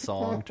play a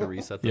song to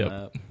reset the Yep.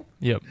 map.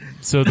 Yep.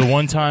 So the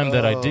one time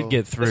that I did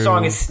get through, The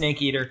song is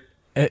Snake Eater.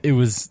 it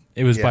was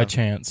Yeah. by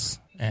chance,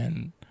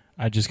 and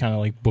I just kind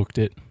of booked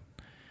it.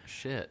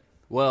 Shit.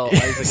 Well,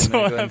 Isaac, So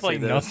I'm I going to have go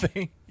ahead and say this.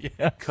 nothing.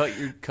 Yeah.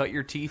 Cut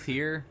your teeth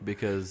here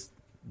because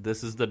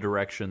this is the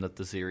direction that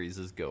the series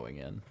is going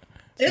in.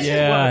 This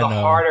Yeah, is one I of the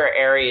know. harder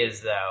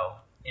areas, though,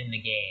 in the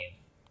game,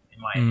 in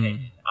my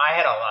opinion. I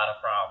had a lot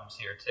of problems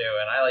here, too,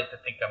 and I like to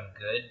think I'm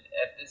good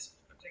at this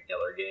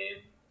particular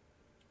game.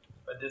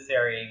 But this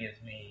area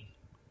gives me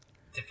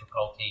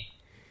difficulty.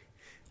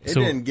 It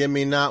So- didn't give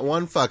me not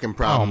one fucking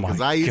problem Oh my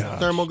because I used the gosh.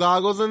 thermal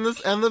goggles and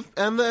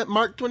the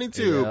Mark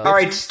 22. Yeah. All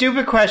right,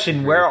 stupid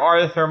question. Where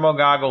are the thermal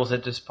goggles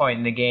at this point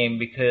in the game?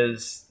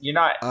 Because you're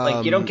not,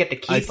 you don't get to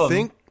I keep them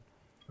think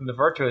from the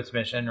Virtuous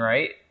mission,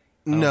 right?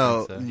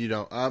 no, think so. you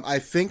don't. I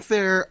think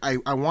they're.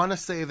 I want to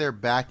say they're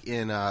back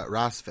in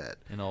Rosfet,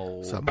 In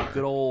old, Somewhere.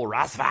 good old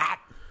Rasvat.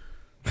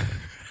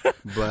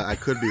 but I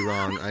could be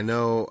wrong. I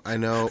know.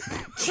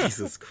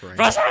 Jesus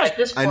Christ. At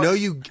this point,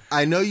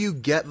 I know you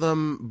get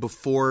them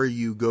before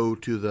you go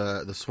to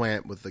the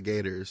swamp with the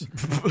gators.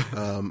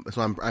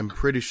 So I'm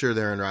pretty sure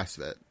they're in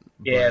Rosfet.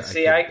 yeah, but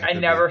see, could- I could be.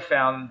 never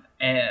found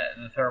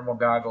the thermal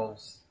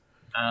goggles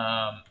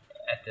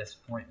at this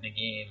point in the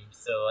game.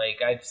 So,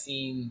 I've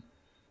seen...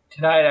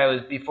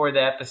 Tonight, before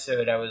the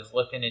episode, I was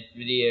looking at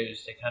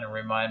videos to kind of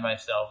remind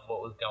myself what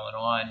was going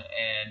on,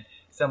 and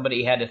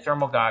somebody had the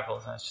thermal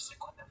goggles, and I was just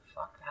like, what the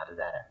fuck? How did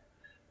that happen?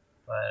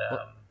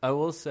 But, I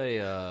will say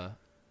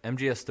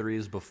MGS3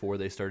 is before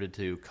they started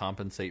to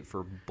compensate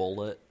for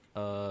bullet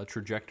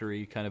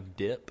trajectory kind of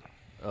dip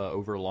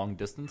over long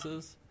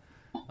distances.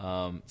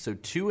 So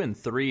 2 and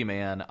 3,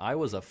 man, I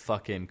was a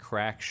fucking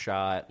crack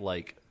shot,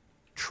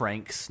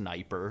 trank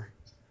sniper.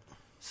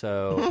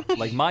 So,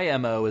 my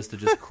MO is to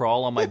just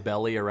crawl on my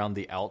belly around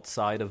the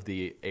outside of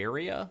the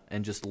area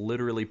and just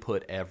literally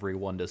put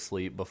everyone to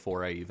sleep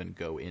before I even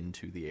go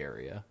into the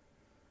area.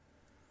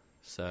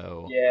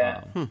 So,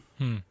 Yeah.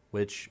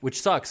 which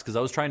sucks because I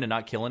was trying to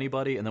not kill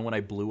anybody, and then when I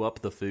blew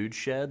up the food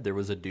shed, there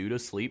was a dude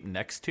asleep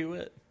next to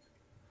it,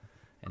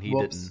 and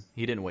Whoops.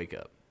 he didn't wake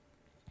up.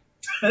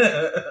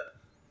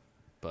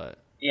 But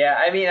Yeah,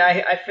 I mean,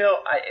 I feel...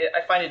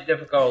 I find it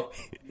difficult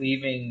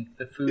leaving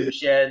the food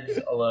sheds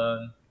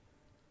alone.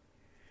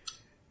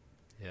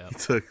 yeah,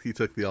 He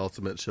took the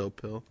ultimate chill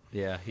pill.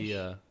 yeah, he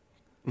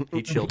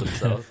chilled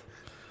himself.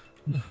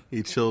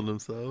 He chilled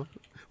himself.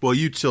 Well,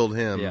 you chilled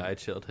him. Yeah, I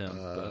chilled him.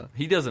 But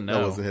he doesn't know.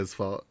 That wasn't his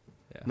fault.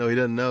 Yeah. No, he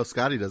doesn't know.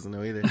 Scotty doesn't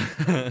know either.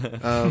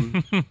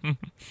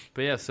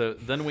 But yeah, so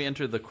then we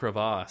enter the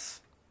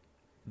crevasse.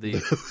 The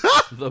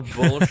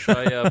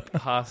Bolshaya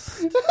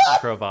Past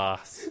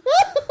crevasse.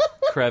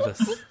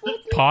 Crevice.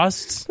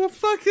 Posts? The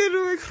fucking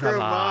word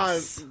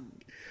Crevasse. crevasse.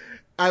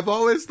 I've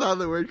always thought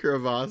the word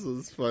crevasse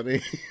was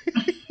funny.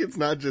 It's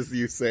not just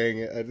you saying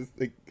it. I just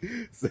think.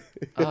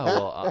 Oh,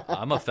 well,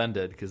 I'm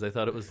offended because I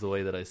thought it was the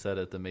way that I said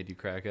it that made you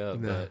crack up.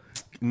 No.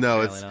 But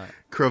No, Apparently it's not.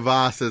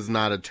 crevasse is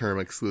not a term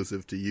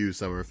exclusive to you,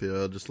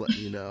 Summerfield. Just letting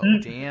you know.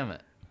 Damn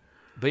it.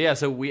 But yeah,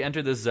 so we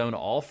entered this zone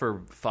all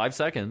for 5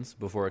 seconds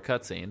before a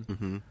cutscene.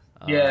 Mm-hmm.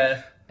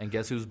 Yeah. And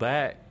guess who's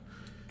back?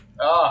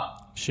 Oh,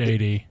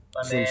 Shady.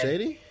 my Slim man.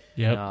 Shady?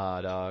 Yep.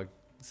 Nah, dog.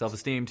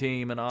 Self-esteem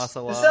team and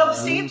Ocelot. The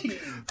self-esteem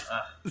team.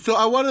 So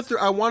I want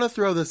to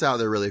throw this out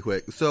there really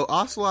quick. So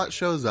Ocelot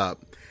shows up,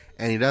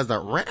 and he does that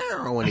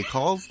 "Row" when he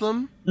calls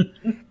them,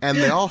 and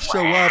they all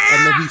show up,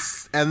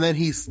 and then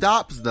he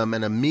stops them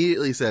and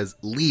immediately says,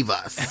 "Leave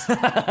us."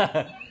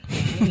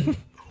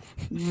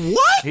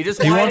 What? He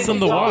just He Why wants did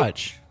them he to go?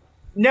 watch.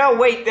 No,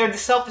 wait, they're the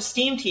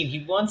self-esteem team.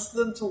 He wants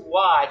them to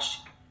watch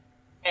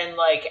and,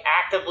 like,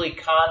 actively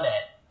comment.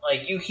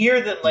 Like, you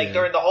hear them, like, Yeah.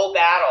 during the whole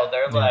battle,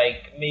 they're,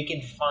 like,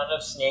 making fun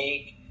of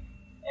Snake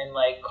and,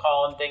 like,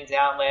 calling things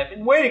out and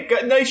laughing. Wait,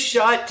 nice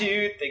shot,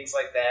 dude. Things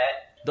like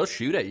that. They'll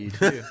shoot at you,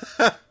 too.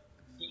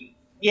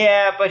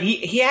 Yeah, but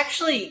he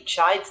actually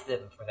chides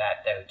them for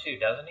that, though, too,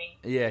 doesn't he?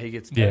 Yeah, he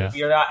gets Yeah. pissed.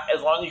 You're not,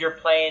 as long as you're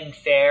playing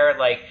fair,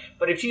 like,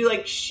 but if you,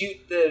 like, shoot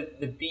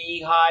the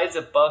beehives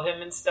above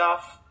him and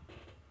stuff,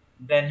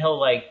 then he'll,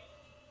 like,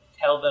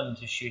 tell them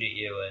to shoot at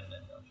you, and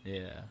then they'll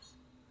Yeah.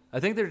 I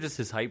think they're just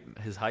his hype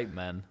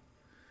men.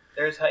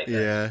 there's hype.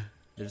 Yeah.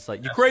 They're just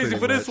like, you crazy pretty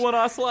for this much. one,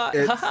 Ocelot?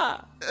 It's-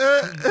 Haha.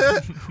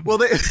 Well,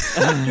 they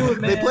Do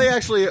it, they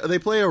man.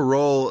 play a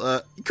role.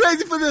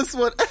 Crazy for this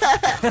one.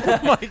 Oh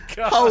my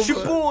god. Hova. It's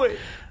your boy.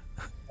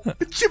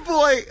 It's your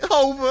boy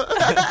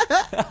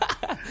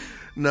Hova.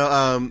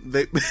 No,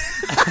 they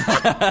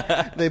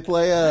they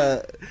play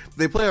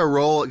a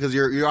role because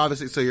you're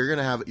obviously so you're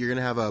gonna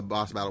have a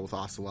boss battle with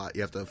Ocelot.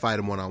 You have to fight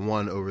him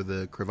 1-on-1 over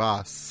the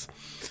crevasse.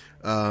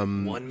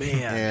 One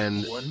man.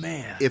 And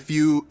if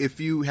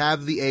you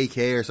have the AK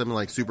or something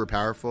like super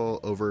powerful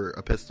over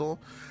a pistol,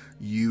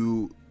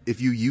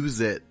 if you use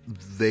it,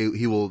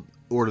 he will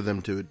order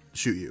them to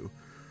shoot you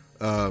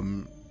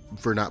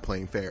for not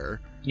playing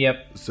fair.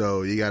 Yep.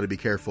 So you got to be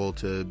careful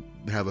to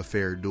have a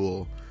fair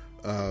duel.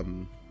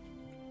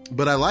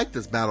 But I like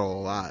this battle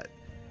a lot.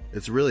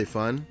 It's really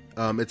fun.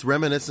 It's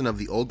reminiscent of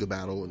the Olga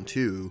battle in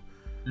 2.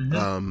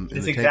 In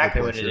It's the exactly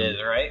tanker what it portion. is,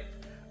 right?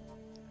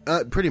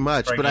 Pretty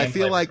much, For but I gameplay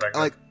feel like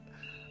perspective.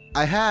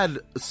 I had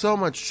so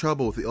much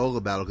trouble with the Olga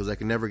battle because I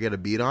could never get a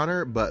beat on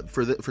her. But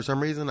for some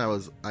reason,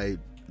 I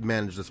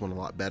managed this one a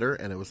lot better,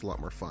 and it was a lot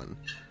more fun.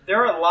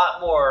 There are a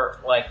lot more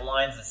like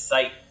lines of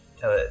sight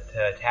to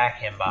attack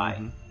him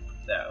by,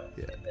 though,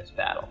 Yeah. in this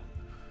battle.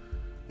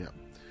 Yeah.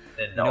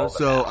 Than know, all the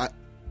So battles.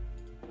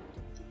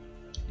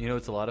 You know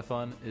what's a lot of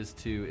fun is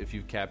to, if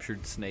you've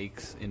captured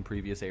snakes in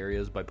previous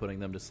areas by putting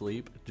them to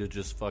sleep, to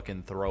just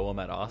fucking throw them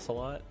at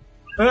Ocelot.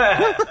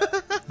 Yeah.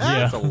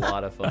 That's a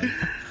lot of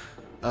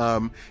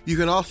fun. You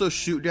can also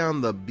shoot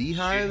down the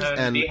beehives, Shoot down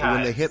the and when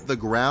beehives. they hit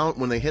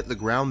the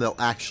ground, they'll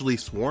actually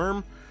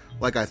swarm,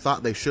 like I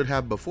thought they should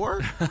have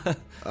before.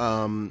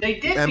 They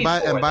did And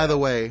by before, the though.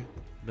 way,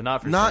 But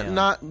not for Sam.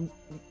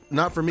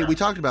 not for me. We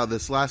talked about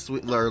this last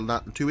week, or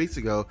not 2 weeks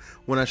ago,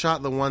 when I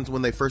shot the ones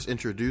when they first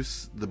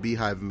introduced the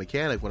beehive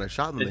mechanic. When I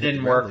shot them, It they hit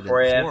didn't the ground, work they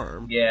for didn't you.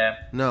 swarm. Yeah.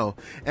 No,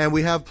 and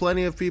we have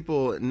plenty of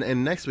people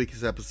in next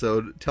week's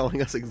episode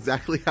telling us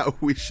exactly how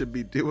we should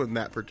be doing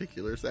that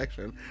particular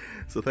section.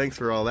 So thanks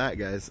for all that,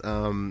 guys.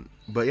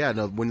 But yeah,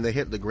 no, when they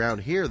hit the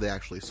ground here, they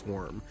actually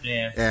swarm.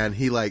 Yeah. And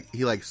he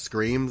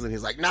screams and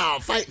he's like, "No,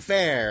 fight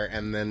fair!"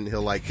 And then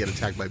he'll like get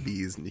attacked by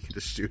bees, and you can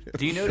just shoot him.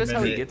 Do you notice how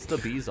he Maybe- gets the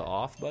bees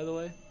off, by the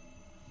way?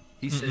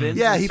 He spins.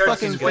 Yeah, he Starts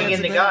fucking swinging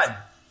fancy the pants. gun.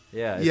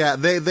 Yeah. Yeah,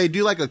 they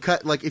do like a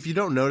cut. Like if you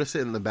don't notice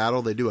it in the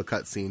battle, they do a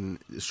cut scene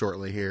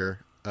shortly here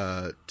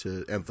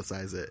to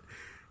emphasize it.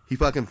 He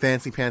fucking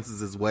fancy pants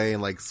his way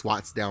and like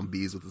swats down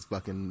bees with his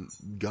fucking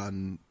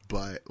gun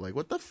butt. Like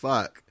what the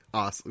fuck?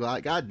 Awesome!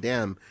 Like,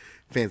 goddamn,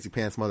 fancy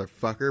pants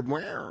motherfucker.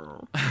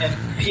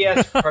 And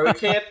P.S. pro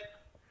tip: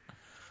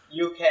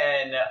 you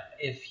can,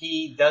 if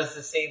he does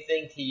the same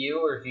thing to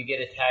you, or if you get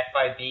attacked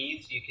by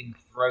bees, you can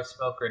throw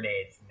smoke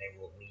grenades and they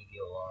will leave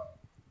you alone.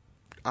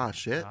 Ah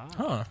shit!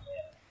 Huh.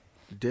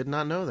 Did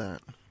not know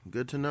that.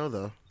 Good to know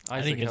though.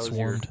 I didn't get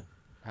swarmed.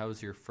 How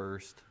was your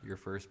first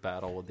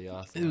battle with the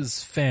Ocelot? It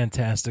was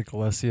fantastic,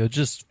 Alessio.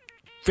 Just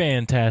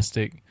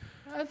fantastic.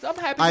 I'm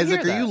happy to Isaac,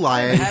 hear that. are you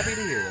lying? I'm happy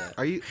to hear that.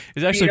 Are you? It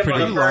was actually Beat him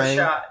pretty. on the first lying.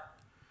 shot.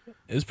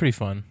 It was pretty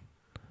fun.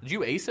 Did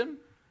you ace him?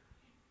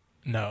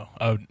 No.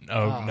 Oh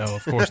no,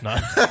 of course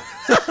not.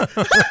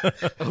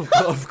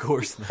 Of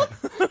course not.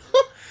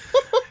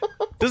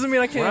 Doesn't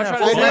mean I can't We're not have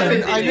trying to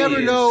fun. say I never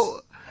use.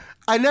 know.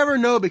 I never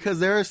know because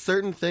there are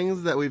certain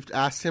things that we've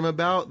asked him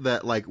about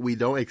that like we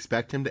don't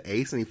expect him to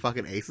ace, and he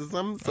fucking aces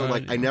them. So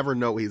like I never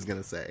know what he's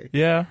gonna say.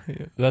 Yeah,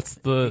 that's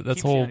Keeps you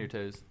whole. on your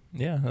toes.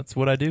 Yeah, that's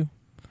what I do.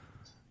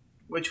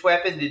 Which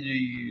weapon did you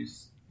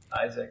use,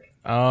 Isaac?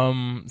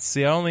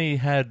 See, I only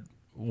had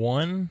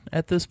one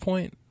at this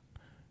point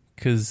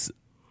because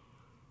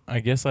I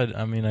guess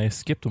I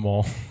skipped them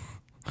all.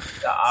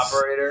 The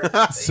operator.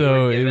 that you So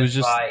were it given was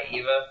just- by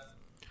Eva.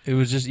 It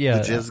was just the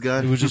jizz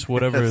gun? It was just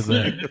whatever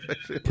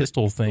the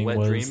pistol thing wet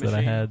was dream that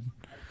I machine? had.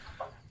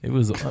 It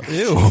was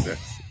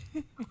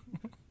ew.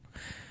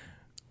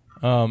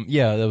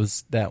 Yeah, that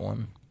was that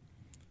one.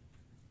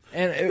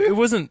 And it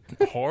wasn't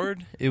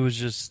hard. It was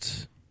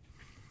just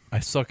I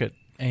suck at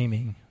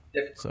aiming.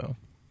 So,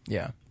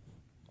 yeah.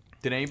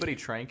 Did anybody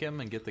trank him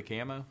and get the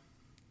camo?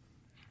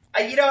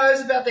 I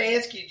was about to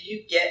ask you, do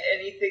you get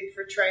anything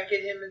for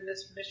tranking him in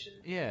this mission?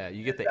 Yeah,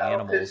 you get the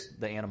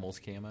animals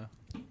camo.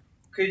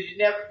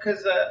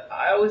 Because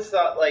I always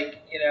thought,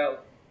 like,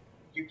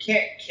 you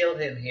can't kill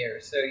him here,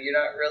 so you're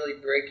not really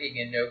breaking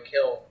a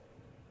no-kill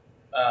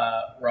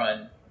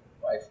run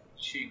by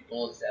shooting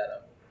bullets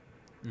at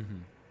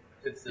him.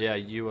 Mm-hmm. Yeah,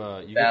 you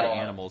get the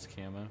animals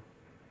camo,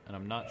 and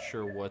I'm not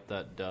sure what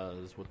that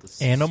does. What the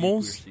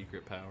animals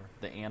secret power?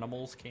 The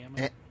animals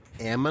camo.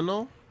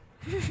 Aminal?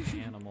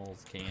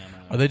 Animals camo.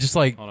 Are they just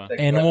like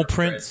animal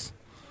prints?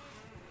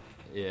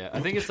 Yeah, I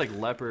think it's like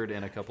leopard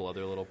and a couple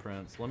other little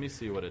prints. Let me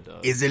see what it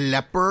does. Is it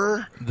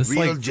leopard?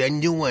 Real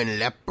genuine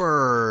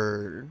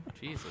leopard.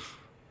 Jesus.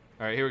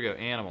 All right, here we go.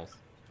 Animals.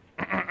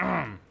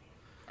 A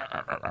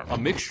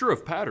mixture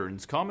of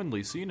patterns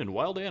commonly seen in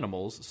wild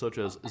animals, such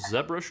as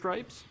zebra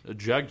stripes,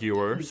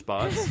 jaguar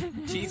spots,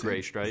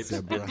 tigre stripes,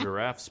 and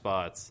giraffe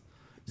spots.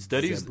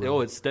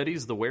 It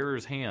steadies the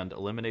wearer's hand,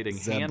 eliminating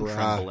hand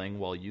trembling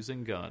while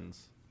using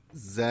guns.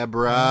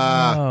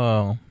 Zebra.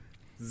 Oh.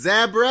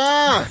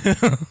 Zebra!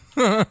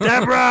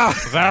 Zebra!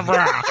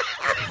 Zebra!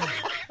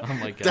 Oh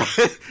my god.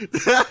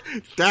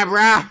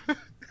 Zebra!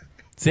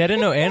 See, I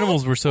didn't know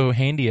animals were so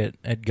handy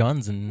at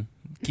guns and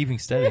keeping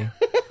steady.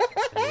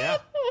 Yeah.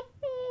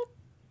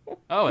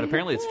 Oh, and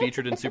apparently it's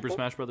featured in Super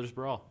Smash Bros.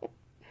 Brawl.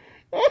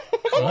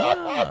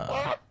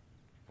 Ah.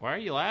 Why are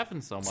you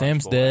laughing so much?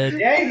 Sam's boy? dead.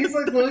 Yeah, he's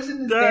like losing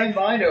his damn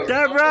mind over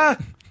Deborah!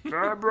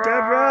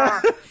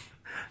 Deborah!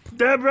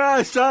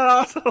 Deborah,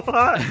 shut up a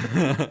lot!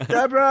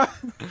 Deborah!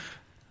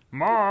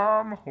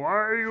 Mom, why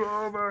are you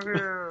over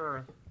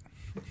here?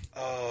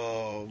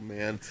 Oh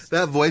man,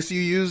 that voice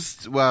you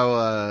used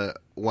while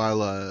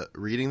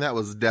reading that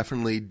was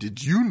definitely.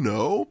 Did you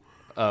know?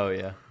 Oh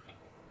yeah.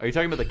 Are you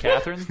talking about the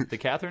Catherine? The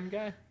Catherine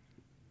guy?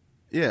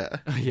 Yeah.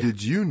 Yeah.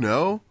 Did you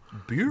know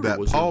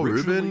that Paul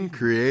Rubin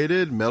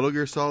created Metal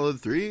Gear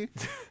Solid 3?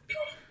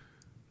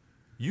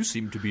 You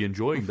seem to be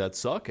enjoying that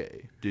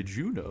sake. Did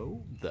you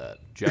know that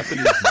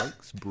Japanese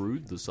monks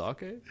brewed the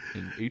sake in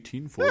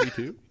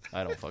 1842?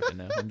 I don't fucking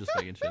know. I'm just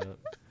making shit up.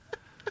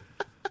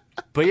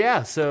 But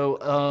yeah,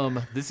 so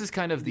this is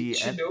kind of the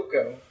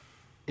Chinoko.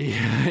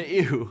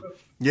 Ew.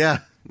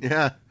 Yeah.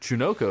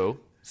 Chunoko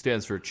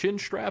stands for chin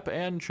strap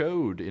and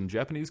chode in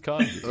Japanese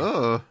kanji.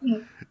 Oh.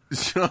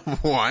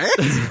 What?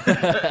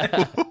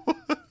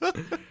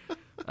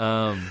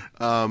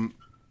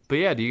 But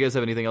yeah, do you guys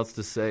have anything else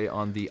to say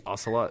on the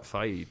Ocelot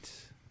fight?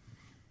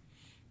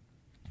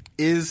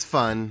 Is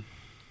fun.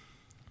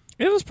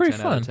 It was pretty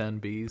 10 fun. out of 10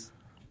 Bs.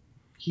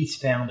 He's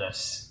found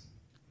us.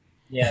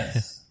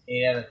 Yes.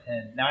 8 out of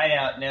 10. 9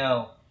 out,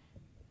 no.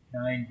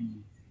 9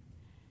 Bs.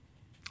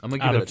 I'm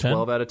going to give it a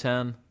 12 out of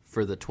 10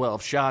 for the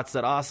 12 shots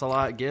that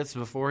Ocelot gets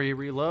before he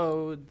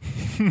reloads.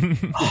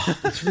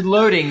 This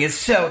reloading is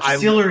so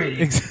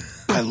exhilarating.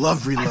 I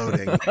love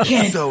reloading.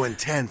 It's so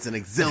intense and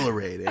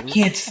exhilarating. I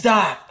can't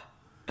stop.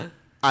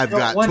 I've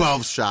got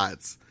 12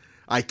 shots.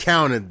 I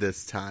counted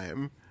this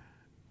time.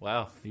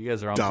 Wow, you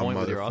guys are on Dumb point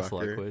with your motherfucker.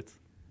 Ocelot quits.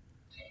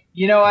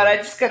 You know what? I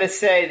just got to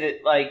say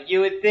that, like, you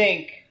would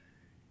think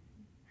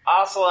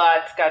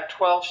Ocelot's got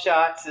 12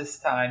 shots this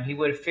time. He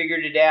would have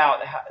figured it out.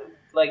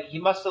 Like, he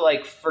must have,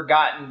 like,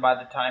 forgotten by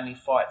the time he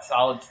fought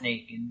Solid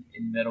Snake in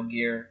Metal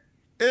Gear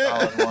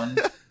Solid 1.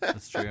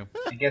 That's true.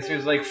 I guess he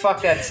was like,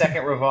 fuck that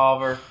second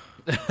revolver.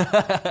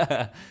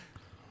 Yep.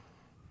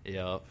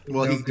 Well,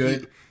 No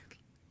good.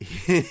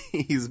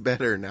 He's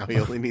better now. He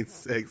only needs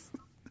 6.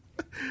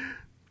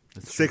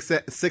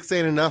 6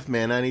 ain't enough,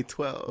 man. I need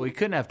 12. Well, he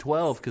couldn't have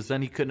 12 because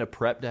then he couldn't have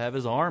prepped to have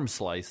his arm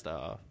sliced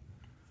off.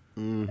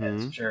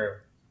 That's true.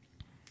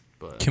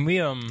 But Can we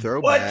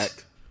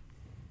Throwback.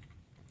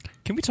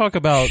 Can we talk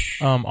about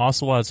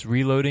Ocelot's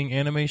reloading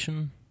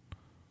animation?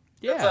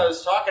 yeah, That's what I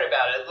was talking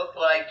about. It looked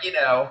like,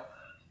 Yeah.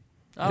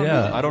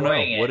 I don't know.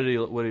 Enjoying it. What did he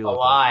look a like?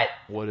 lot.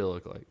 What did it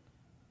look like?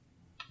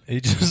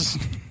 It just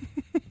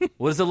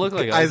What does it look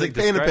like? Isaac,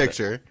 paint a describe it.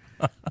 picture.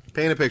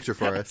 Paint a picture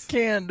for us.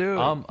 can't do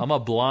it. I'm a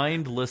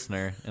blind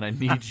listener, and I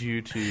need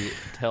you to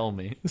tell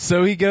me.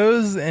 So he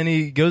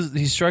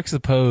strikes a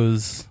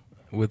pose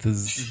with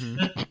his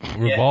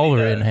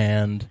revolver in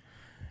hand,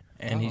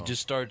 and he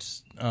just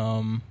starts,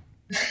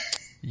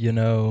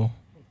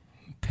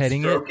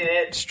 petting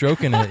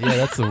stroking it. Yeah,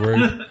 that's the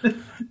word.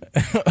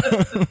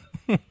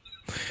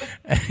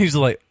 And he's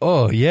like,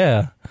 "Oh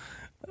yeah,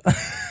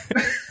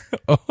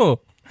 oh,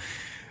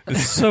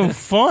 it's so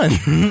fun."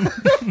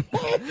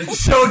 It's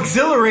so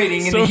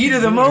exhilarating in So the heat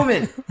of the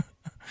moment.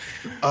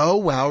 Oh,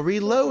 wow,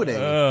 reloading.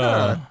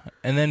 And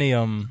then he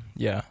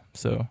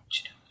so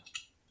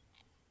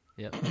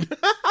Yep.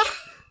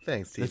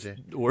 Thanks,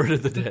 TJ. Word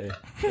of the day.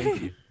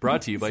 Thank you.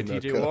 Brought to you by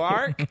TJ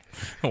Wark.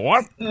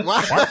 what?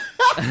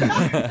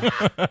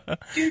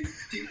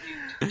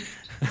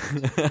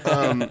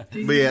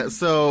 But yeah,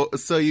 so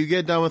you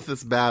get done with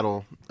this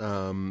battle,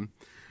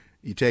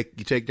 You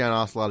take down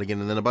Ocelot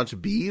again, and then a bunch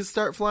of bees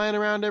start flying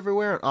around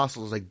everywhere. And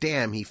Ocelot's like,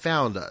 "Damn, he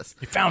found us!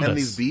 He found us!" And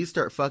these bees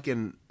start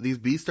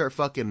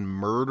fucking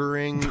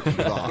murdering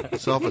the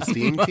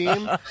self-esteem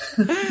team.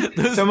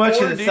 So much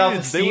Poor of the dudes,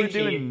 self-esteem they were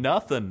doing team.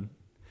 nothing.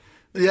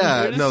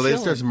 Yeah, They're just no, they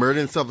chilling. start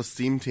murdering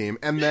self-esteem team,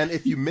 and then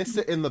if you miss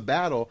it in the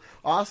battle,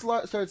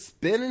 Ocelot starts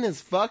spinning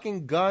his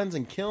fucking guns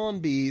and killing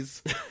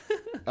bees,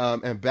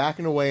 and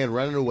backing away and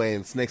running away.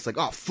 And Snake's like,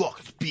 "Oh fuck,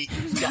 it's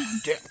bees!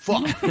 Goddamn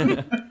fuck!"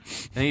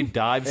 And he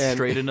dives And-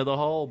 straight into the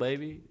hole,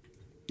 baby.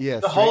 Yeah,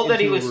 The straight hole that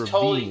he into a was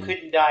told he ravine.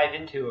 couldn't dive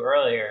into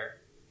earlier.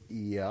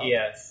 Yeah.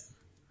 Yes.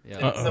 Yeah.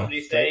 Didn't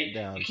somebody say Straight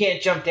down. you can't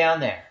jump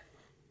down there?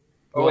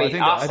 Or Well, I wait,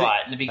 think that- I think-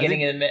 Ocelot in the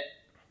beginning of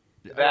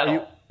the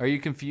battle. Are you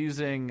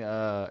confusing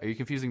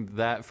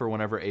that for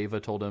whenever Ava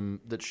told him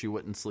that she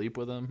wouldn't sleep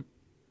with him?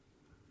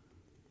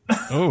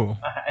 Oh,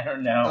 I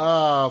don't know.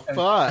 Oh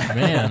fuck,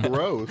 Man.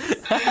 gross.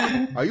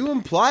 Are you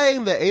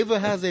implying that Ava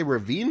has a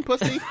ravine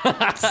pussy?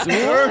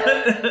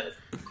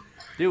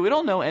 Dude, we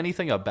don't know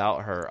anything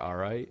about her, all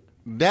right?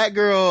 That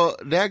girl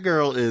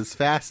is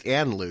fast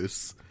and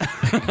loose.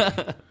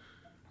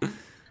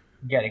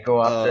 You got to go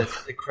up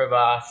the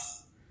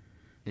crevasse.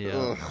 Yeah.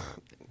 Ugh.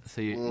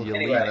 So you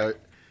Anyway. leave.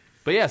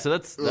 But yeah, so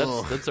that's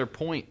Ugh. our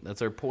point.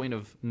 That's our point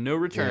of no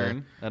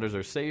return. That is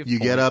our save. You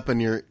point. get up and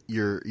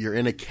you're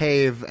in a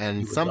cave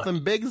and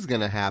something big is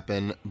gonna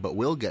happen, but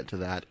we'll get to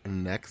that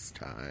next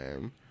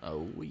time.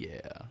 Oh yeah.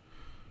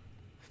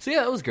 So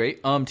yeah, that was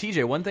great.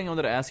 TJ, one thing I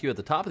wanted to ask you at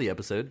the top of the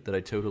episode that I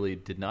totally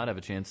did not have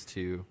a chance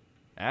to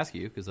ask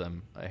you because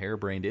I'm a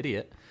harebrained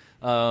idiot.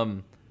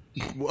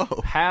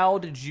 Whoa. How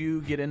did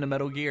you get into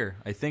Metal Gear?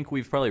 I think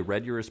we've probably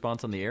read your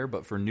response on the air,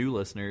 but for new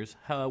listeners,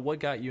 what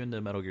got you into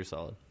Metal Gear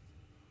Solid?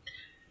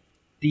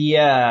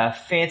 The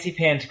fancy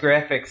pants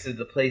graphics of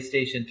the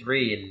PlayStation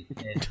 3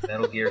 and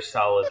Metal Gear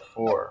Solid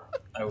 4.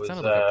 I was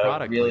Sounded like a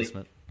product really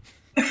placement.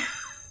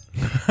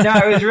 no,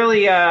 I was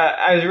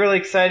really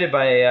excited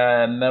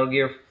by Metal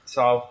Gear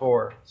Solid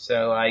 4.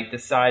 So I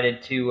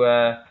decided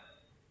to,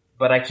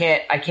 but I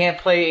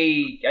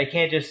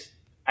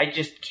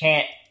just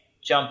can't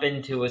jump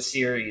into a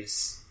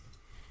series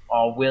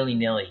all willy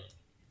nilly.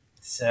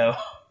 So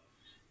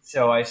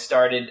I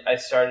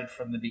started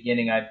from the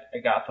beginning. I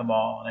got them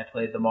all and I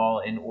played them all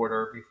in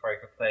order before I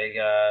could play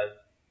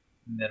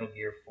Metal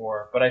Gear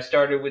 4. But I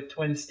started with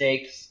Twin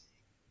Snakes,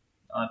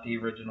 not the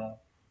original.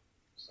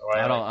 So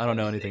I like don't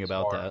know Twin anything Snakes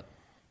about more. that.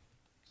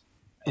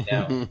 I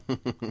know.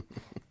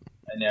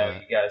 I know. Yeah.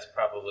 You guys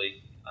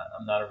probably.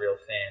 I'm not a real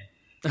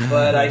fan,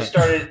 but I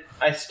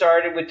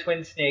started with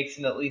Twin Snakes,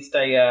 and at least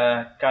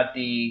I got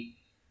the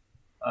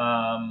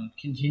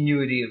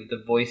continuity of the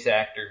voice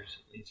actors,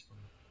 at least from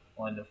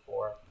 1 to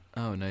 4.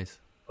 Oh, nice.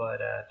 But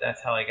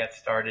that's how I got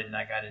started, and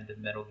I got into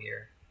Metal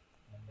Gear,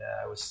 and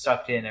I was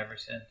sucked in ever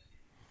since.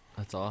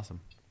 That's awesome.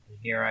 And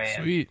here I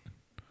am, sweet.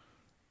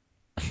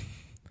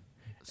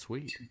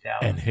 Sweet.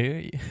 2000. And here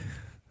you...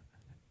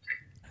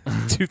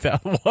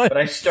 2000 what? But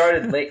I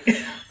started late.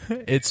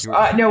 It's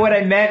No, what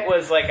I meant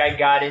was like I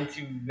got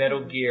into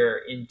Metal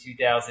Gear in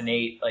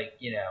 2008,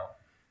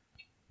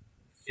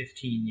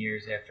 15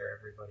 years after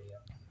everybody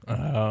else,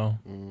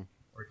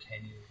 or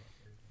 10 years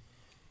after.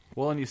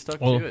 Well, and you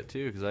stuck Well- to it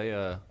too,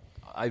 because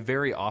I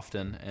very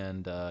often,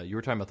 and you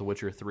were talking about The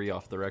Witcher 3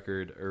 off the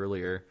record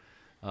earlier.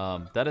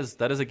 That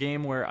is a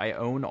game where I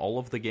own all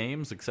of the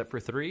games except for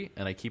 3,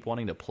 and I keep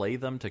wanting to play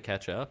them to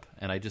catch up,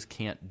 and I just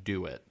can't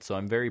do it. So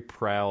I'm very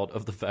proud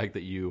of the fact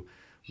that you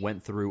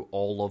went through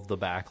all of the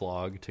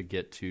backlog to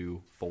get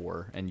to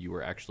 4, and you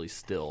were actually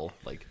still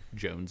like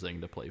jonesing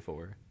to play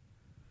 4.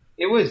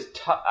 It was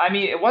tough. I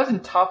mean, it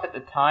wasn't tough at the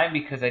time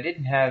because I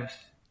didn't have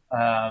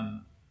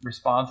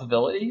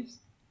responsibilities,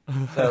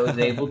 so I was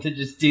able to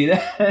just do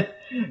that.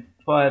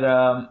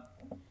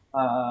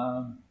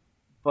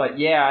 But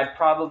yeah, I'd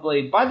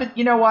probably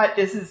you know what?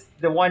 This is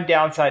the one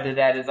downside to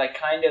that is I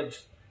kind of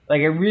I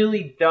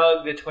really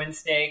dug the Twin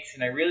Snakes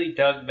and I really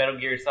dug Metal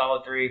Gear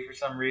Solid 3 for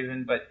some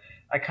reason, but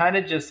I kind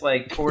of just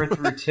tore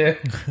through 2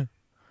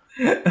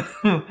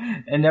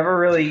 and never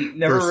really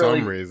For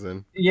some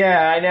reason.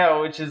 Yeah, I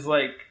know, which is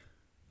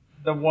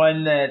the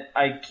one that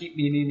I keep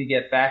meaning to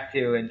get back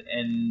to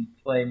and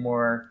play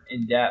more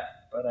in depth.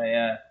 But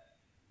I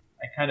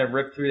kind of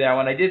ripped through that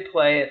one. I did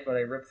play it, but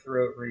I ripped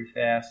through it pretty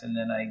fast, and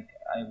then I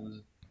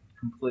was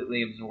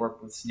completely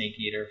absorbed with Snake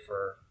Eater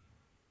for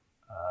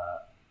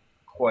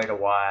quite a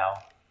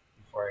while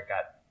before I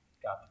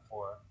got to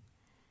 4.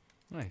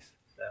 Nice.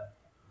 So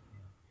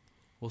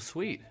Well,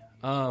 sweet.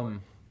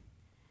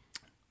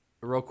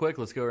 Real quick,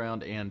 let's go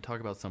around and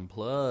talk about some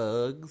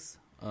plugs.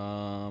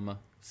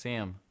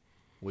 Sam,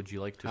 would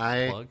you like to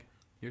plug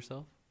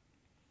yourself?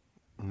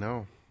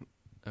 No.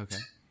 Okay.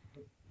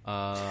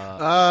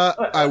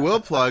 I will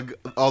plug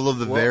all of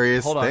the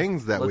various hold on.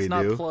 things that Let's we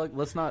not do.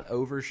 let's not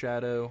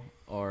overshadow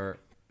our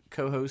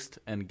co-host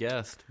and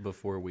guest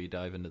before we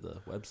dive into the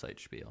website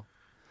spiel.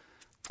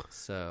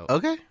 So,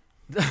 Okay.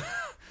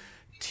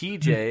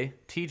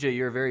 TJ,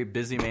 you're a very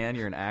busy man.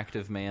 You're an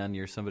active man.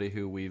 You're somebody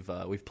who we've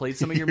played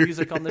some of your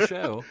music on the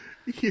show.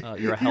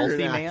 You're a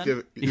healthy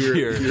man.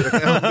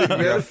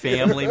 You're a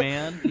family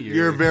man.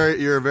 You're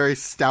a very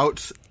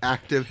stout,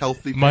 active,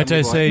 healthy. Might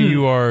I say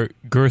you are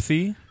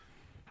girthy?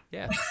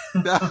 Yeah.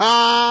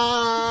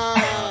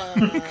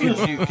 Could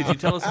you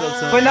tell us about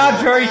some? But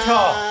not very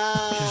tall.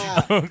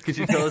 Could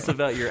you tell us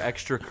about your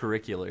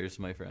extracurriculars,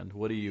 my friend?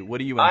 What do you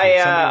into? Somebody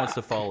wants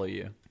to follow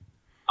you.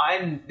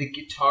 I'm the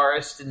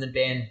guitarist in the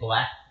band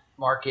Black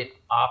Market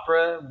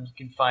Opera. You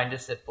can find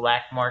us at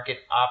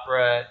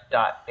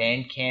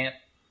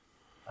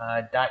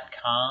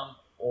blackmarketopera.bandcamp.com,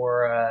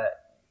 or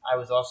I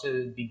was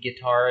also the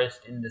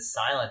guitarist in the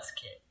Silence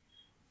Kit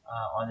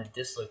on the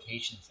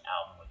Dislocations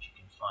album, which you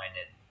can find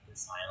at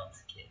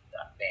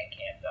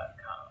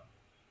thesilencekit.bandcamp.com.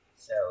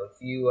 So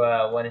if you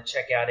want to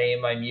check out any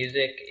of my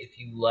music, if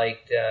you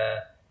liked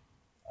The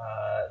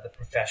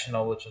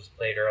Professional, which was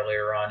played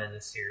earlier on in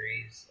the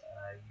series,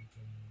 you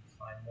can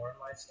find more of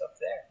my stuff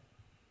there.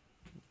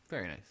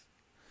 Very nice.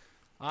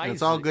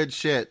 It's all good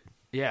shit.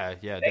 Yeah,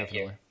 Thank definitely.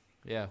 you.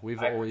 Yeah,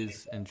 we've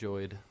always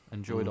enjoyed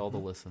all the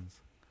listens.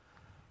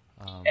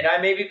 And I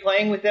may be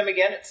playing with them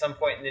again at some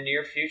point in the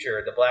near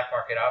future, the Black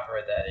Market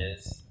Opera, that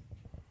is.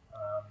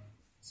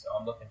 So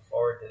I'm looking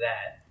forward to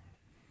that.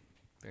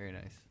 Very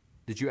nice.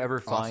 Did you ever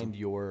find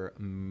your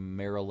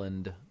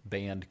Maryland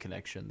band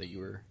connection that you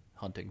were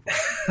hunting for?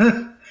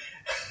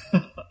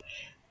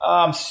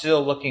 I'm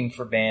still looking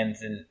for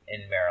bands in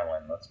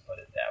Maryland, let's put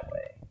it that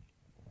way.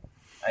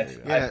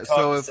 I've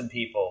talked to some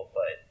people,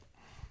 but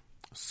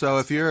so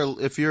if you're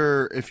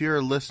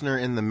a listener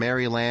in the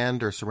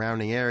Maryland or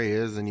surrounding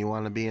areas and you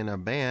want to be in a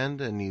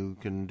band and you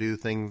can do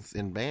things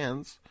in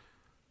bands,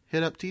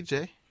 hit up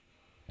TJ.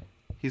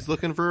 He's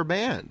looking for a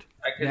band.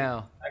 I could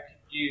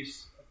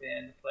use a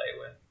band to play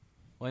with.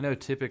 Well, I know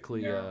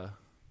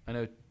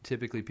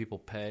typically people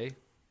pay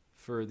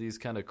for these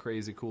kind of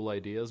crazy cool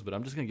ideas, but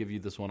I'm just going to give you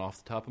this one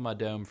off the top of my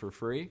dome for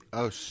free.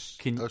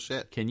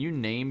 Shit. Can you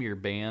name your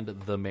band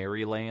the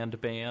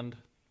Maryland Band,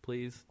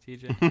 please,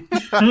 TJ?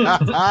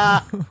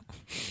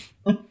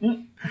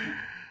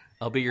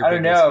 I'll be your I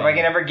don't biggest know fan. if I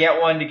can ever get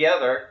one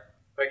together.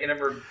 If I can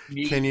ever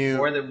meet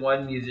more than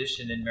one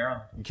musician in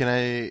Maryland. Can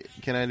I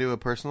do a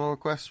personal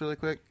request really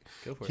quick?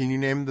 Go for it. Can you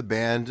name the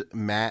band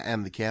Matt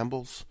and the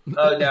Campbells?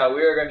 Oh, no,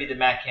 we are going to be the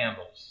Matt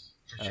Campbells,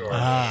 for sure.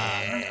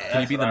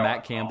 Can you be the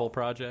Matt Campbell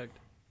Project?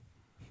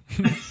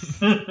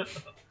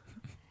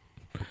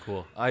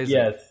 Cool. Isaac.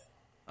 Yes.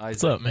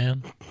 What's up,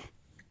 man?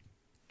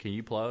 Can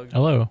you plug?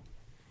 Hello.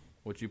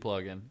 What you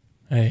plug in?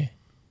 Hey.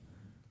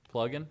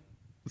 Plug in?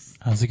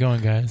 How's it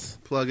going, guys?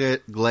 Plug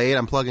it, Glade.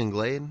 I'm plugging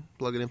Glade.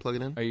 Plug it in.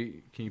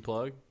 Can you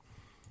plug?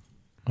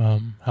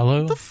 Hello?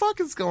 What the fuck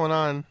is going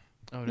on?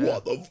 Oh, no.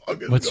 What the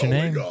fuck is What's your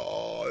going name?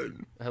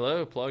 on?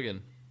 Hello, plug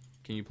in.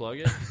 Can you plug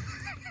it?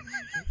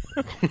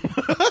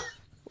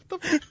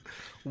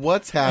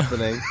 What's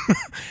happening?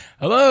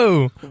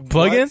 Hello.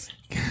 Plug in?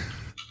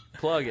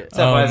 Plug it. What's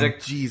up, Isaac?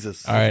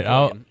 Jesus. All right,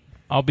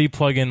 I'll be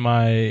plugging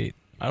my.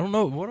 I don't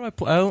know. What do I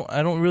plug?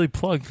 I don't really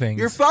plug things.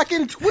 Your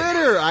fucking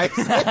Twitter.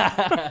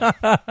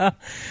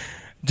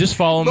 Just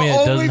follow me.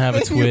 It doesn't have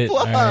a twit.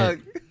 All right.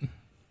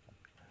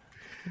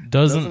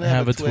 Doesn't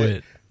have a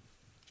twit.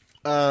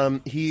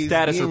 He's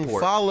Status being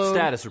report. followed.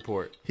 Status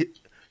report.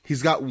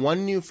 He's got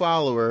one new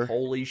follower.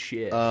 Holy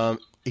shit.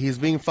 He's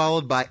being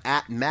followed by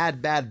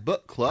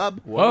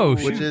 @MadBadBookClub, Whoa,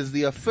 which is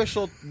the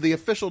official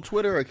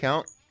Twitter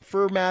account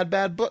for Mad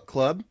Bad Book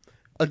Club,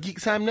 a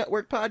Geek Time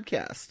Network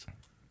podcast.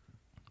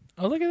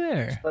 Oh, look at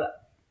there.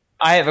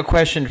 I have a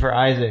question for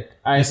Isaac.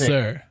 Yes, Isaac,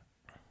 sir.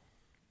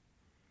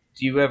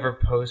 do you ever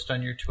post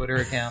on your Twitter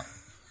account?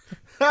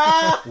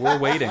 We're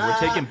waiting. We're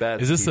taking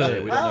bets. Is this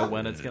TJ. We don't know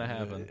when it's going to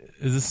happen.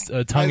 Is this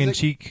a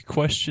tongue-in-cheek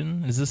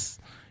question? Is this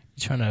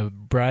you trying to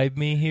bribe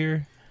me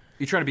here?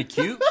 You trying to be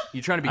cute?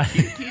 You trying to be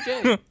cute,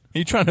 TJ?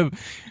 You trying to?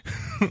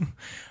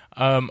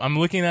 I'm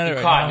looking at it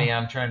right Caught now. me.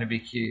 I'm trying to be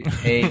cute.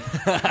 Hey,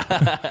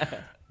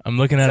 I'm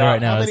looking at it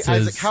right now. It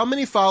says Isaac, how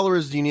many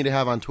followers do you need to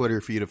have on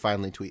Twitter for you to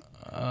finally tweet?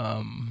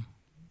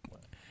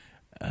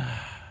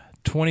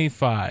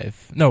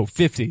 25. No,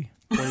 50.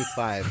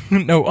 25.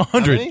 No,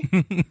 100. How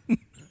many?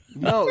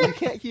 No, you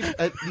can't keep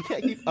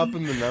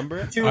upping the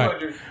number.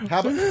 200. How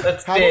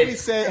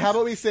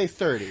about we say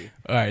 30?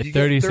 All right, You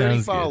 30 get 30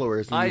 sounds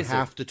followers and Isaac. you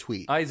have to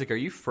tweet. Isaac, are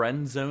you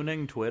friend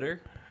zoning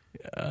Twitter?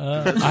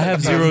 good. I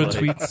have 0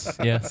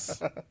 tweets.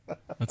 Yes,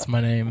 that's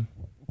my name.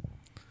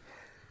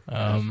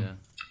 Gotcha.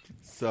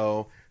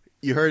 So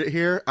you heard it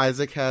here.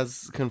 Isaac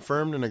has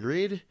confirmed and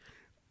agreed.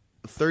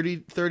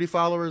 30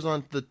 followers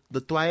on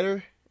the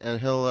Twitter, and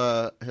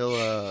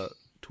he'll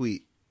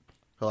tweet.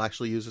 He'll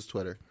actually use his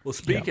Twitter. Well,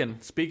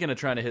 speaking of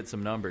trying to hit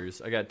some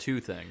numbers, I got two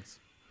things.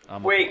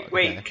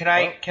 Wait. Can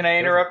I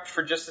interrupt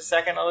for just a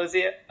second,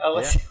 Alicia?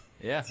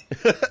 Yeah.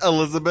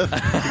 Elizabeth.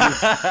 Can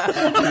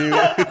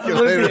I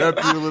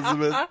interrupt you,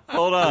 Elizabeth?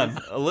 Hold on,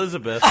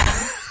 Elizabeth.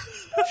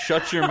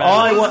 Shut your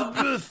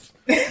mouth.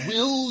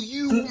 Will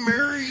you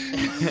marry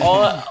me?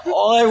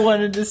 All I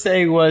wanted to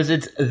say was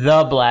it's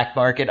the Black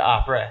Market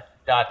Opera.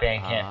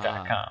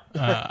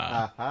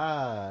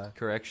 Bandcamp.com.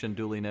 Correction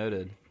duly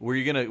noted. Were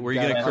you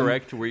gonna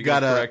correct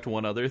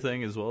one other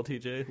thing as well,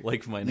 TJ?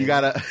 Like my name. You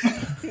gotta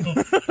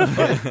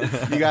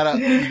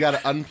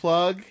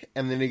unplug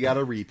and then you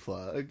gotta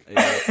replug.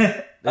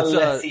 Yeah.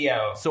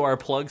 Alessio. So our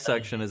plug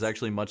section is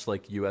actually much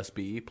like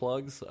USB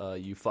plugs.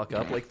 You fuck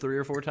up like 3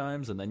 or 4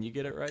 times and then you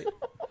get it right.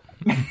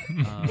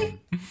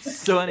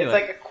 So anyway, it's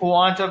like a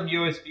quantum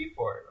USB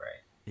port,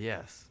 right?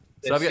 Yes.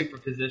 So So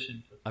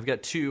superposition. I've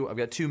got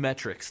two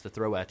metrics to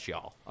throw at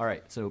y'all. All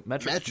right, so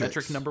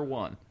metric number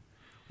 1.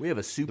 We have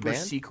a super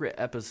secret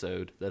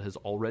episode that has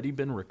already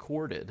been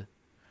recorded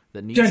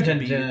that needs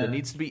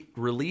to be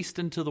released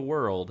into the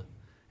world,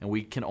 and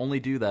we can only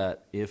do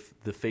that if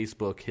the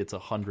Facebook hits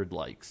 100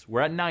 likes.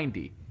 We're at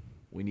 90.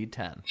 We need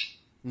 10.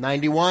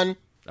 91.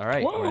 All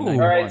right. Whoa. All All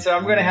right, so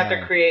I'm going to have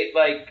to create,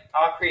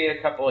 I'll create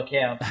a couple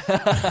accounts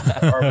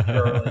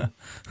arbitrarily.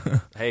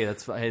 Hey,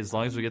 that's fine. Hey, as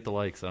long as we get the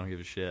likes, I don't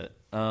give a shit.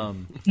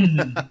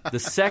 The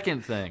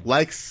second thing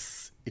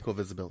Likes equal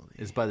visibility.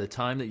 is by the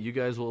time that you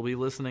guys will be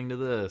listening to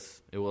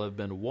this, it will have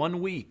been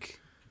 1 week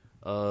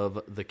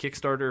of the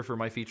Kickstarter for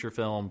my feature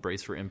film,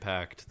 Brace for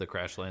Impact, The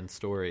Crashland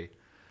Story.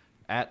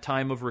 At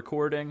time of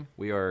recording,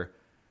 we are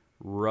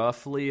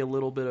roughly a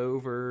little bit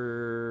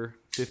over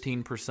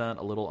 15%,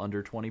 a little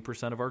under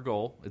 20% of our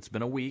goal. It's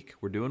been a week.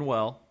 We're doing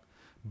well.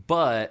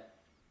 But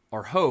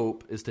our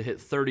hope is to hit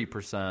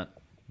 30%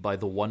 by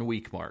the 1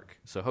 week mark.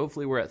 So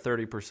hopefully we're at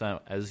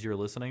 30% as you're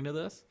listening to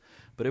this.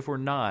 But if we're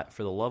not,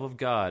 for the love of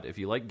God, if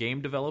you like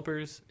game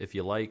developers, if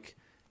you like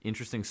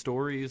interesting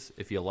stories,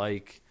 if you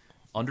like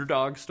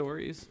underdog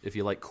stories, if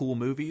you like cool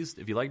movies,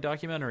 if you like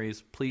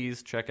documentaries,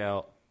 please check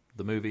out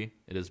the movie.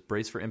 It is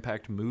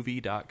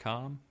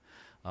braceforimpactmovie.com.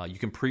 You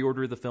can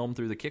pre-order the film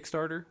through the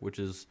Kickstarter, which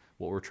is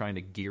what we're trying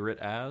to gear it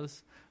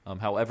as.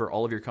 However,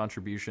 all of your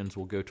contributions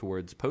will go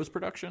towards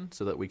post-production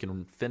so that we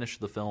can finish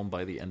the film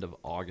by the end of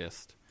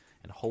August.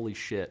 And holy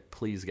shit,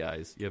 please,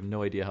 guys, you have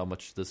no idea how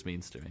much this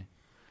means to me.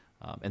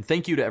 And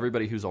thank you to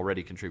everybody who's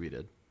already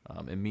contributed.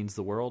 It means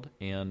the world.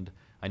 And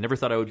I never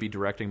thought I would be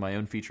directing my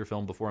own feature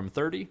film before I'm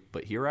 30,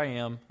 but here I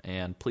am,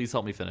 and please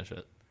help me finish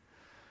it.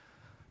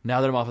 Now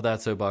that I'm off of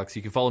that soapbox,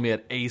 you can follow me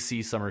at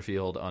AC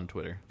Summerfield on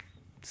Twitter.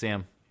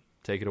 Sam,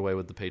 take it away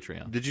with the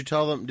Patreon. Did you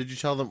tell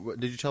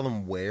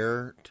them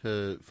where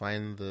to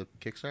find the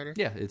Kickstarter?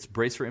 Yeah, it's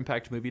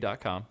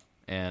braceforimpactmovie.com,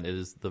 and it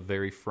is the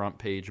very front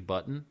page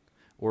button.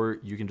 Or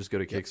you can just go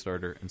to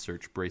Kickstarter and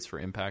search Brace for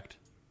Impact,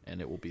 and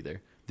it will be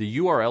there. The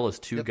URL is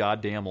too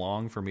goddamn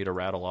long for me to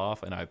rattle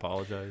off, and I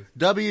apologize.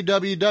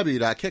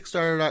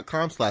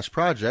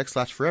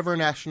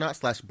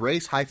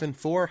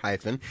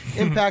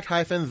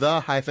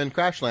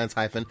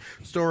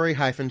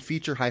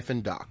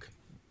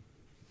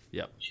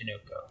 Yep.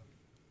 Chinook.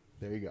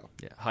 Yeah,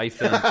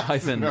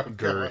 hyphen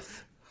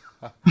girth.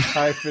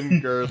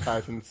 Hyphen girth,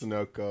 hyphen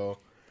Sunoco,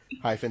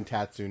 hyphen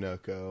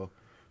Tatsunoko,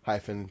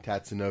 hyphen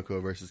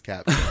Tatsunoko versus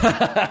Capcom.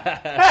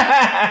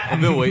 I've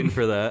been waiting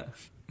for that.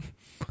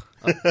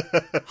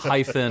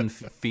 Hyphen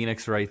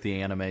Phoenix Wright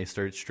the anime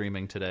starts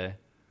streaming today.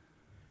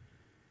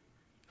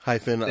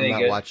 Hyphen I'm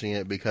not watching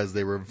it because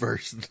they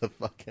reversed the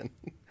fucking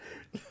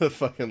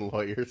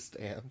lawyer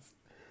stance.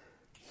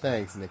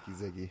 Thanks, Nikki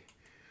Ziggy.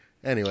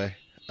 Anyway,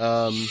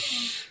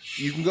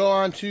 you can go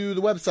on to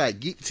the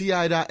website,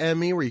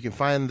 geekti.me, where you can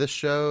find this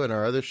show and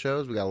our other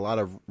shows. We got a lot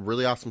of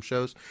really awesome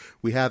shows.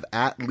 We have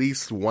at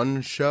least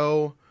one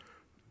show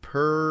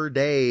per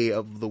day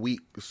of the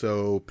week,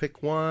 so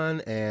pick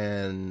one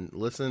and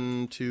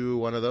listen to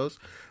one of those.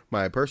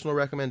 My personal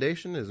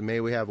recommendation is May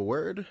We Have a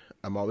Word.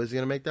 I'm always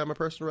going to make that my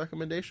personal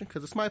recommendation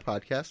because it's my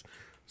podcast.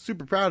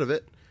 Super proud of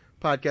it.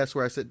 Podcast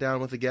where I sit down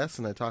with a guest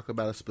and I talk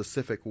about a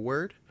specific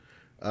word.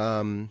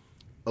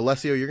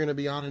 Alessio, you're going to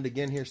be on it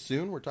again here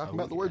soon. We're talking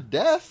about the word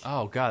death.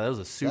 Oh, God, that was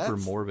a super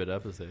morbid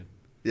episode.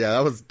 Yeah,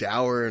 that was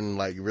dour and,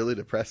 really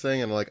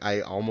depressing. And, I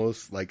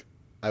almost,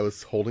 I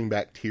was holding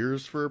back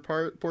tears for a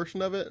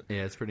portion of it.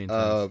 Yeah, it's pretty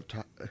intense.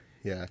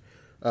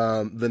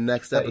 The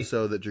next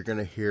episode that you're going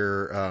to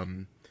hear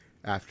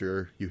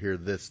after you hear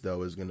this,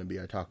 though, is going to be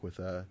I talk with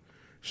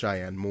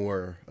Cheyenne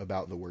Moore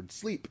about the word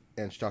sleep.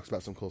 And she talks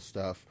about some cool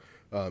stuff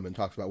and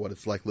talks about what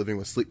it's like living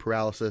with sleep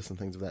paralysis and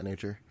things of that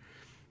nature.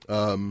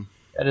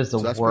 That is the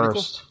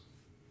worst. Cool.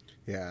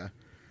 Yeah.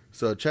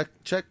 So check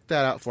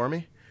that out for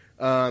me.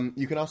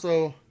 You can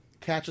also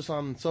catch us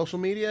on social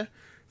media.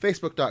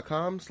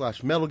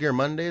 Facebook.com/Metal Gear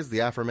Mondays, the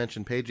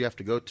aforementioned page you have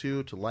to go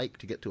to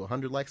get to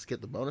 100 likes to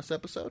get the bonus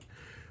episode.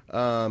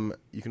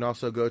 You can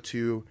also go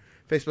to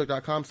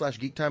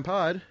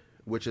Facebook.com/GeekTimePod,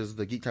 which is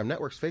the Geek Time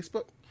Network's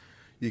Facebook.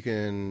 You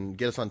can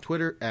get us on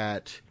Twitter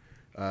at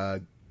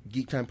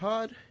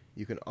GeekTimePod.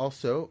 You can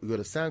also go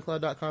to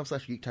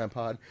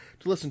SoundCloud.com/GeekTimePod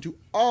to listen to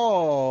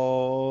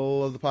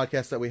all of the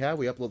podcasts that we have.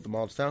 We upload them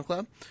all to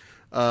SoundCloud.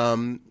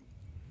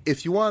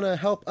 If you want to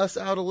help us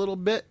out a little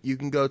bit, you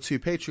can go to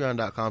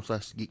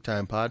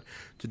Patreon.com/GeekTimePod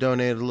to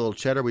donate a little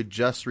cheddar. We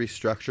just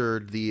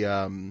restructured the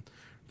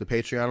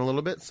Patreon a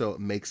little bit, so it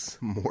makes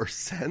more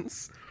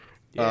sense.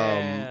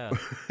 Yeah.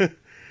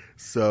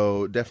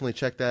 So definitely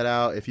check that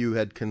out. If you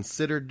had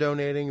considered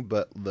donating,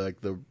 but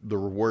like the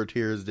reward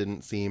tiers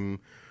didn't seem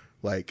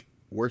like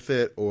worth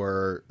it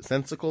or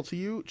sensical to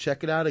you,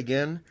 check it out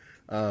again.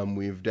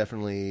 We've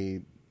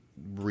definitely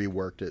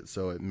reworked it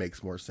so it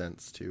makes more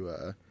sense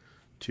to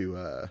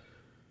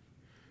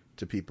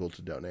people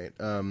to donate.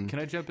 Can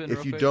I jump in if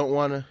real you quick? don't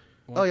want to?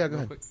 Oh yeah, go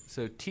ahead. Quick.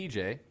 So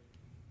TJ,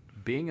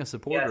 being a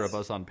supporter Yes. of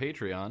us on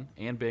Patreon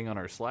and being on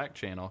our Slack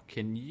channel,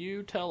 can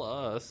you tell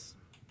us,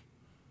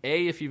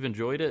 A, if you've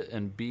enjoyed it,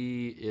 and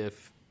B,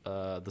 if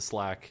the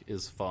Slack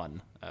is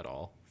fun at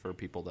all for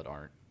people that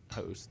aren't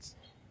hosts?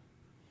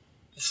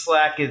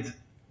 Slack is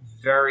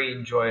very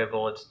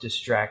enjoyable. It's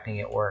distracting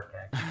at work,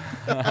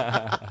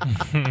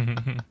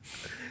 actually.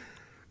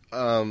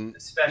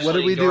 Especially what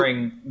did we do?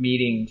 during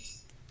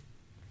meetings.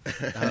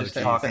 I was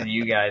talking to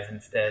you guys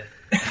instead.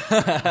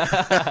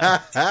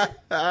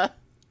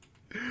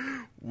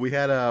 We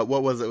had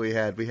what was it? We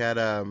had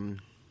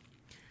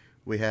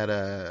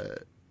a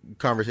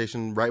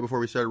conversation right before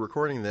we started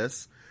recording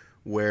this,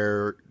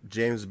 where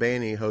James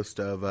Bainey,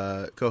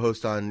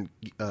 co-host on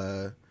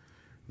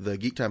the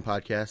Geek Time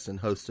podcast and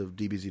host of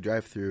DBZ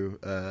Drive-Thru,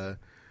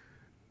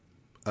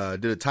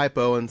 did a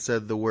typo and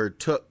said the word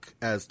 "took"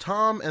 as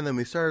Tom, and then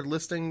we started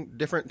listing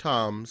different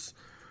Toms,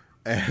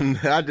 and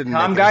that didn't.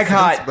 Tom make got any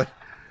sense, caught. but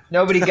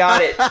Nobody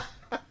got it.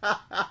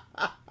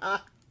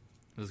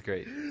 It was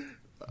great.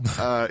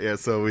 yeah,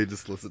 so we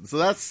just listened. So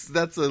that's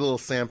a little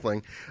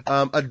sampling.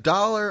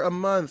 $1 a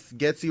month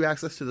gets you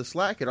access to the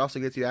Slack. It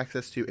also gets you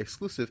access to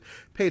exclusive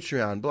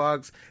Patreon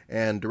blogs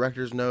and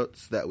director's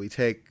notes that we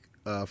take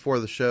for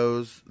the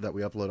shows that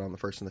we upload on the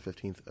 1st and the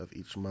 15th of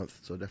each month.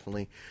 So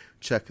definitely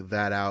check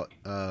that out.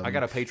 I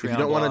got a if you Patreon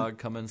don't blog wanna,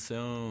 coming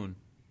soon.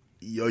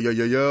 Yo.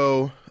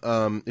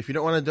 If you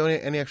don't want to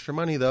donate any extra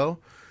money, though,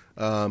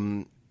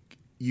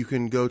 you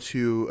can go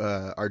to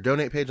our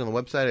donate page on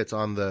the website. It's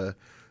on the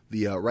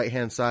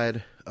right-hand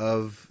side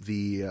of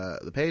the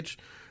page.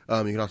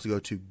 You can also go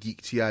to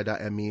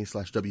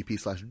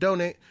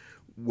geekti.me/wp/donate,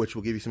 which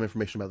will give you some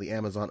information about the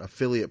Amazon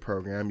affiliate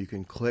program. You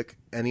can click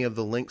any of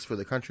the links for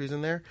the countries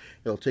in there.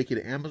 It'll take you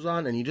to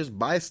Amazon, and you just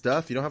buy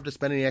stuff. You don't have to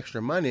spend any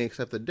extra money,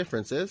 except the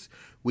difference is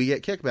we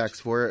get kickbacks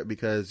for it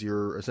because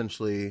you're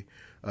essentially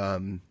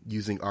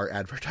using our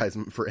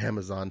advertisement for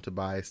Amazon to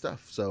buy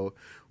stuff. So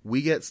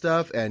we get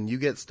stuff, and you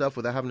get stuff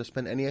without having to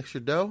spend any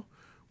extra dough,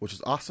 which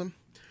is awesome.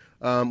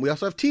 We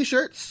also have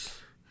T-shirts.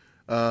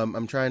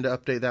 I'm trying to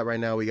update that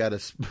right now. We got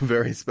a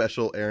very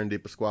special Aaron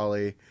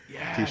DePasquale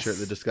T-shirt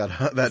that just got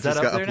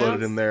uploaded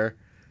now? in there.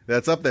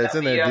 That's up there. It's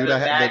in there, dude.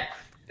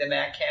 The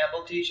Matt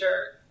Campbell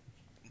T-shirt.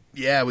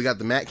 Yeah, we got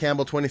the Matt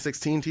Campbell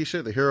 2016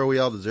 T-shirt, the hero we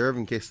all deserve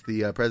in case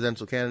the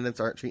presidential candidates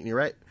aren't treating you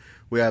right.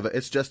 We have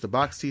It's Just a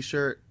Box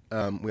T-shirt.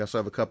 We also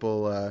have a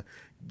couple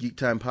Geek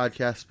Time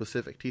podcast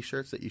specific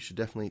T-shirts that you should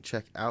definitely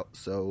check out.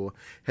 So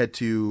head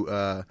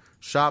to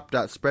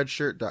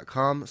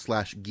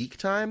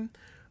shop.spreadshirt.com/geektime.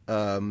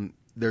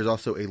 There's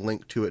also a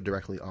link to it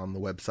directly on the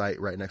website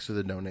right next to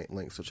the donate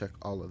link. So check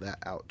all of that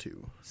out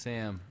too.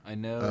 Sam, I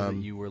know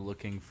that you were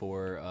looking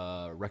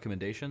for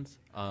recommendations.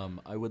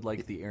 I would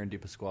like the Aaron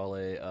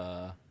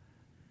DePasquale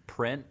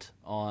print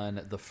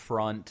on the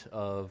front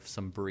of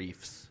some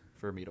briefs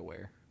for me to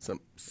wear. Some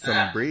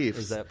briefs.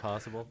 Is that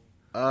possible?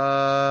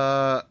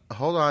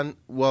 Hold on.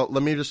 Well,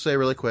 let me just say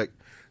really quick.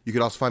 You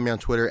can also find me on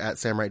Twitter at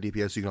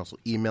SamWrightDPS. You can also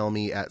email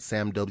me at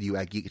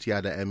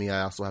samw@geekti.me.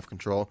 I also have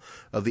control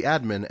of the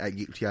admin at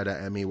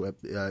geekti.me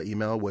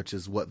email, which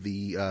is what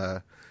the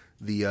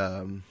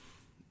thing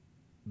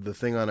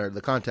on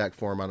the contact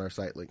form on our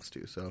site links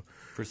to. So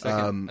For a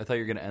second, I thought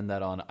you were going to end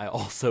that on, I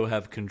also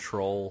have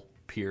control,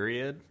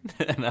 period.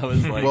 And I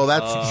was like, well,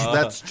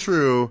 that's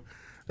true.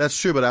 That's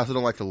true, but I also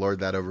don't like to lord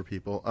that over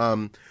people.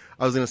 I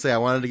was going to say I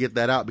wanted to get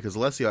that out because,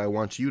 Alessio, I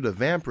want you to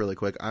vamp really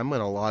quick. I'm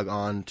going to log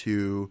on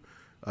to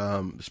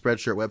the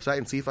Spreadshirt website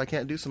and see if I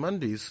can't do some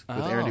undies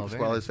with Aaron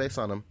DePasquale's face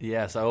on them.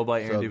 Yes, I will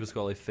buy Aaron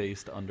DePasquale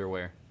faced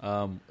underwear.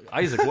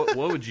 Isaac, what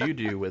would you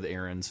do with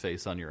Aaron's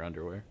face on your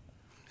underwear?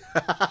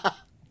 I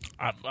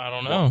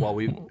don't know.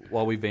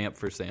 While we vamp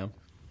for Sam.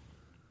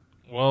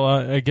 Well,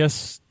 I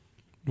guess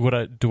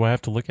do I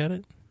have to look at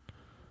it?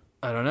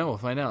 I don't know. We'll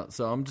find out.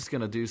 So I'm just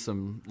going to do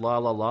some la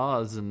la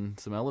la's and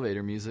some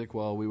elevator music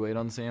while we wait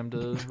on Sam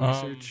to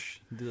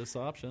research this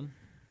option.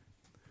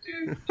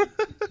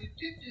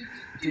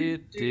 This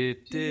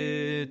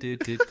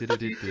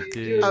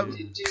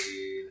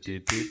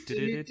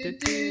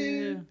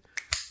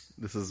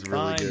is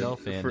really Final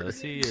good.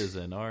 Fantasy is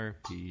an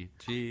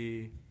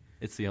RPG.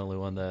 It's the only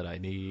one that I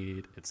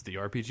need. It's the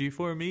RPG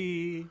for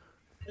me.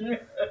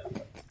 Did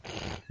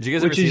you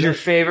guys ever Which see is your that?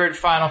 favorite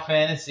Final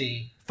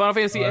Fantasy? Final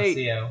Fantasy VIII.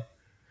 Alessio?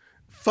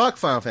 Fuck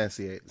Final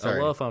Fantasy VIII. Sorry.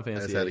 I love Final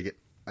Fantasy VIII.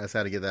 I just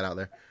had to get that out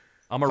there.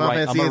 I'm a Final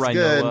Fantasy is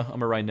good. Rhinoa.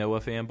 I'm a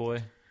Rhinoa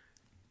fanboy.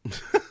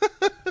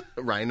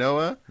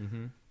 Rhinoa?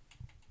 Mm-hmm.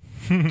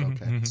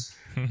 Okay.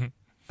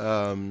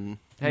 Hey,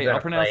 better I'll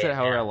pronounce play it it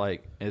however I now.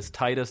 like. It's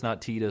Titus,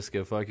 not Titus.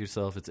 Go fuck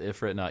yourself. It's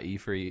Ifrit, not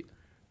Ifrit.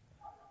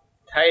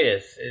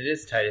 Titus. It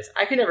is Titus.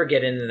 I could never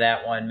get into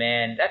that one,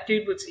 man. That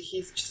dude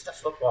he's just a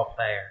football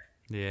player.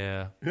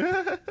 Yeah.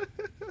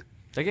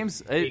 That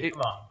game's it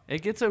Come on.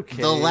 it gets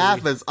okay. The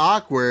laugh is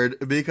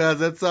awkward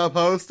because it's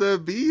supposed to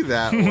be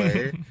that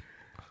way.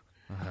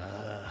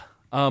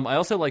 I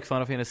also like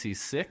Final Fantasy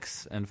VI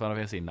and Final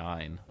Fantasy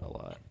IX a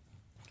lot.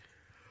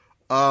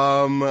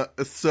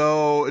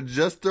 So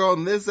just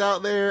throwing this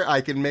out there,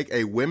 I can make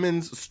a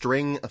women's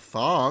string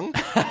thong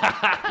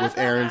with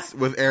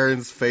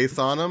Aaron's face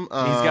on them. He's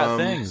got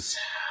things.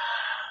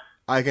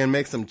 I can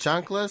make some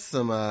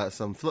chanclas,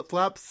 some flip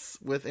flops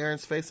with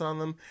Aaron's face on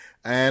them,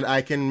 and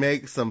I can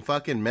make some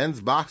fucking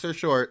men's boxer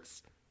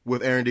shorts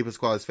with Aaron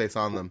DePasquale's face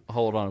on them.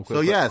 Hold on.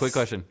 So, yes. Quick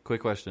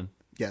question.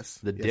 Yes,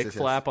 The yes, dick yes,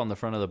 flap on the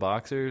front of the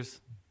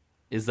boxers,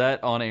 is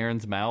that on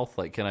Aaron's mouth?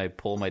 Like, can I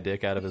pull my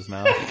dick out of his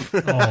mouth?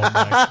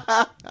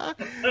 Oh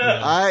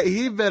my!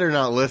 He better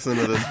not listen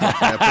to this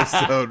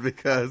episode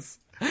because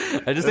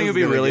I just think it'd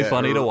be gonna really get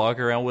funny to walk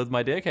around with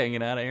my dick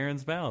hanging out of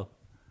Aaron's mouth.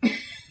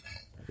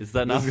 Is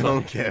that not I funny?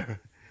 don't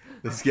care.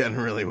 This is getting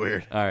really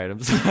weird. All right,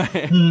 I'm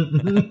sorry.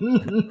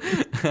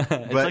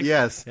 But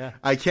yes, yeah.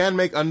 I can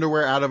make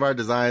underwear out of our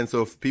design.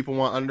 So if people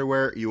want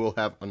underwear, you will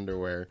have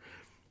underwear.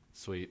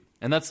 Sweet.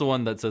 And that's the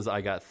one that says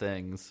 "I got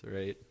things,"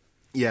 right?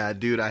 Yeah,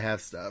 dude, I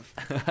have stuff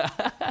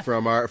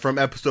from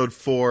episode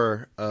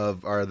 4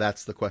 of our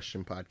That's the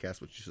Question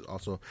podcast, which you should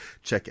also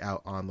check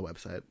out on the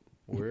website.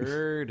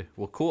 Word.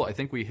 Well, cool. I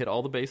think we hit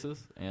all the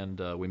bases, and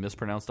we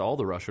mispronounced all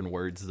the Russian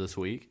words this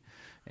week.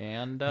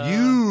 And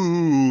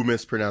You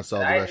mispronounced all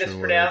the I Russian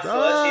words. mispronounced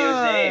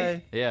Alessio's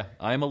name. yeah,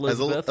 I'm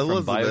Elizabeth,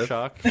 Elizabeth. from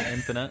Bioshock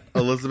Infinite.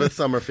 Elizabeth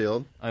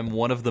Summerfield. I'm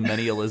one of the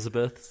many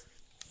Elizabeths.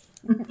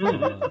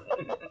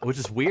 Which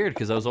is weird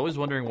because I was always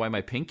wondering why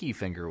my pinky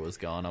finger was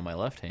gone on my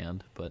left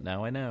hand, but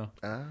now I know.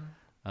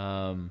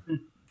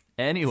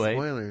 Anyway,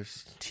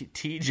 Spoilers.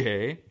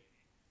 TJ,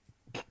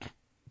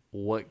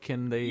 what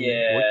can they?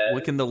 Yeah.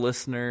 What can the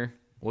listener?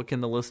 What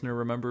can the listener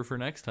remember for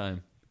next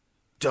time?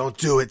 Don't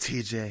do it,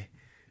 TJ.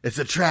 It's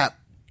a trap.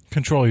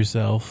 Control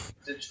yourself.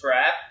 It's a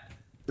trap.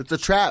 It's a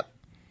trap.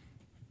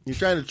 He's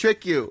trying to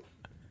trick you.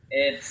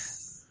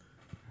 It's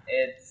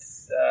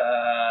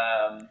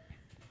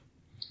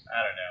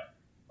I don't know.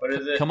 What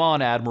is it? Come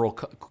on, Admiral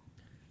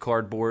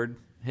Cardboard,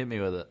 hit me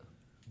with it.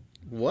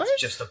 What?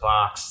 Just a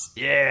box.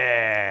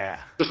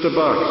 Yeah. Just a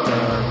box.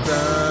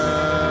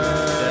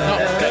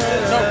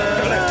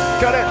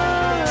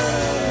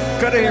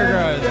 Cut it here,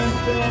 guys.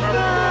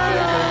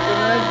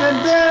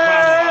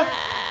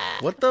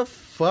 What the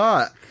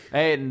fuck?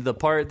 Hey, and the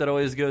part that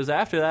always goes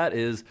after that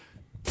is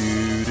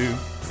doo-doo.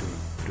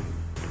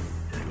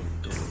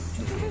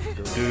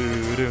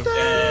 Doo-doo.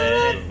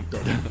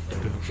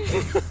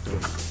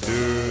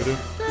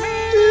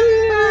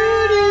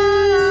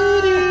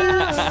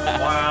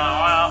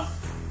 Wow.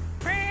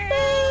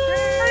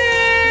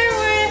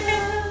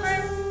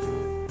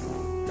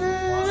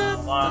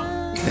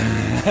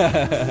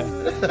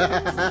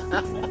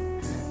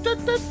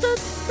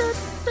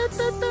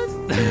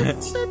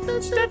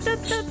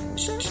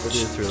 It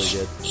is really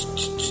good.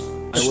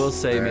 I will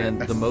say, man,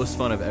 the most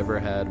fun I've ever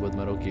had with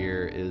Metal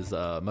Gear is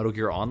Metal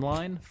Gear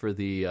Online for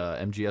the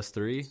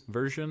MGS3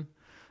 version.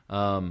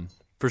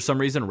 For some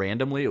reason,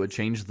 randomly, it would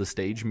change the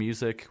stage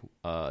music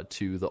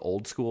to the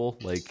old school,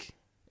 like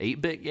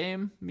 8-bit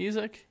game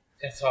music.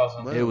 That's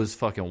awesome. It was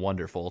fucking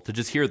wonderful to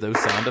just hear those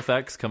sound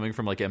effects coming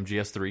from like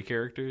MGS3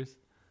 characters.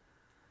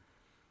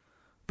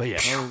 But yeah,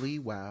 Holy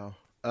wow.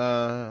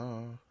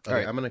 Okay,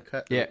 right. I'm going to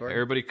cut the yeah. recording.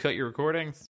 Everybody, cut your recordings.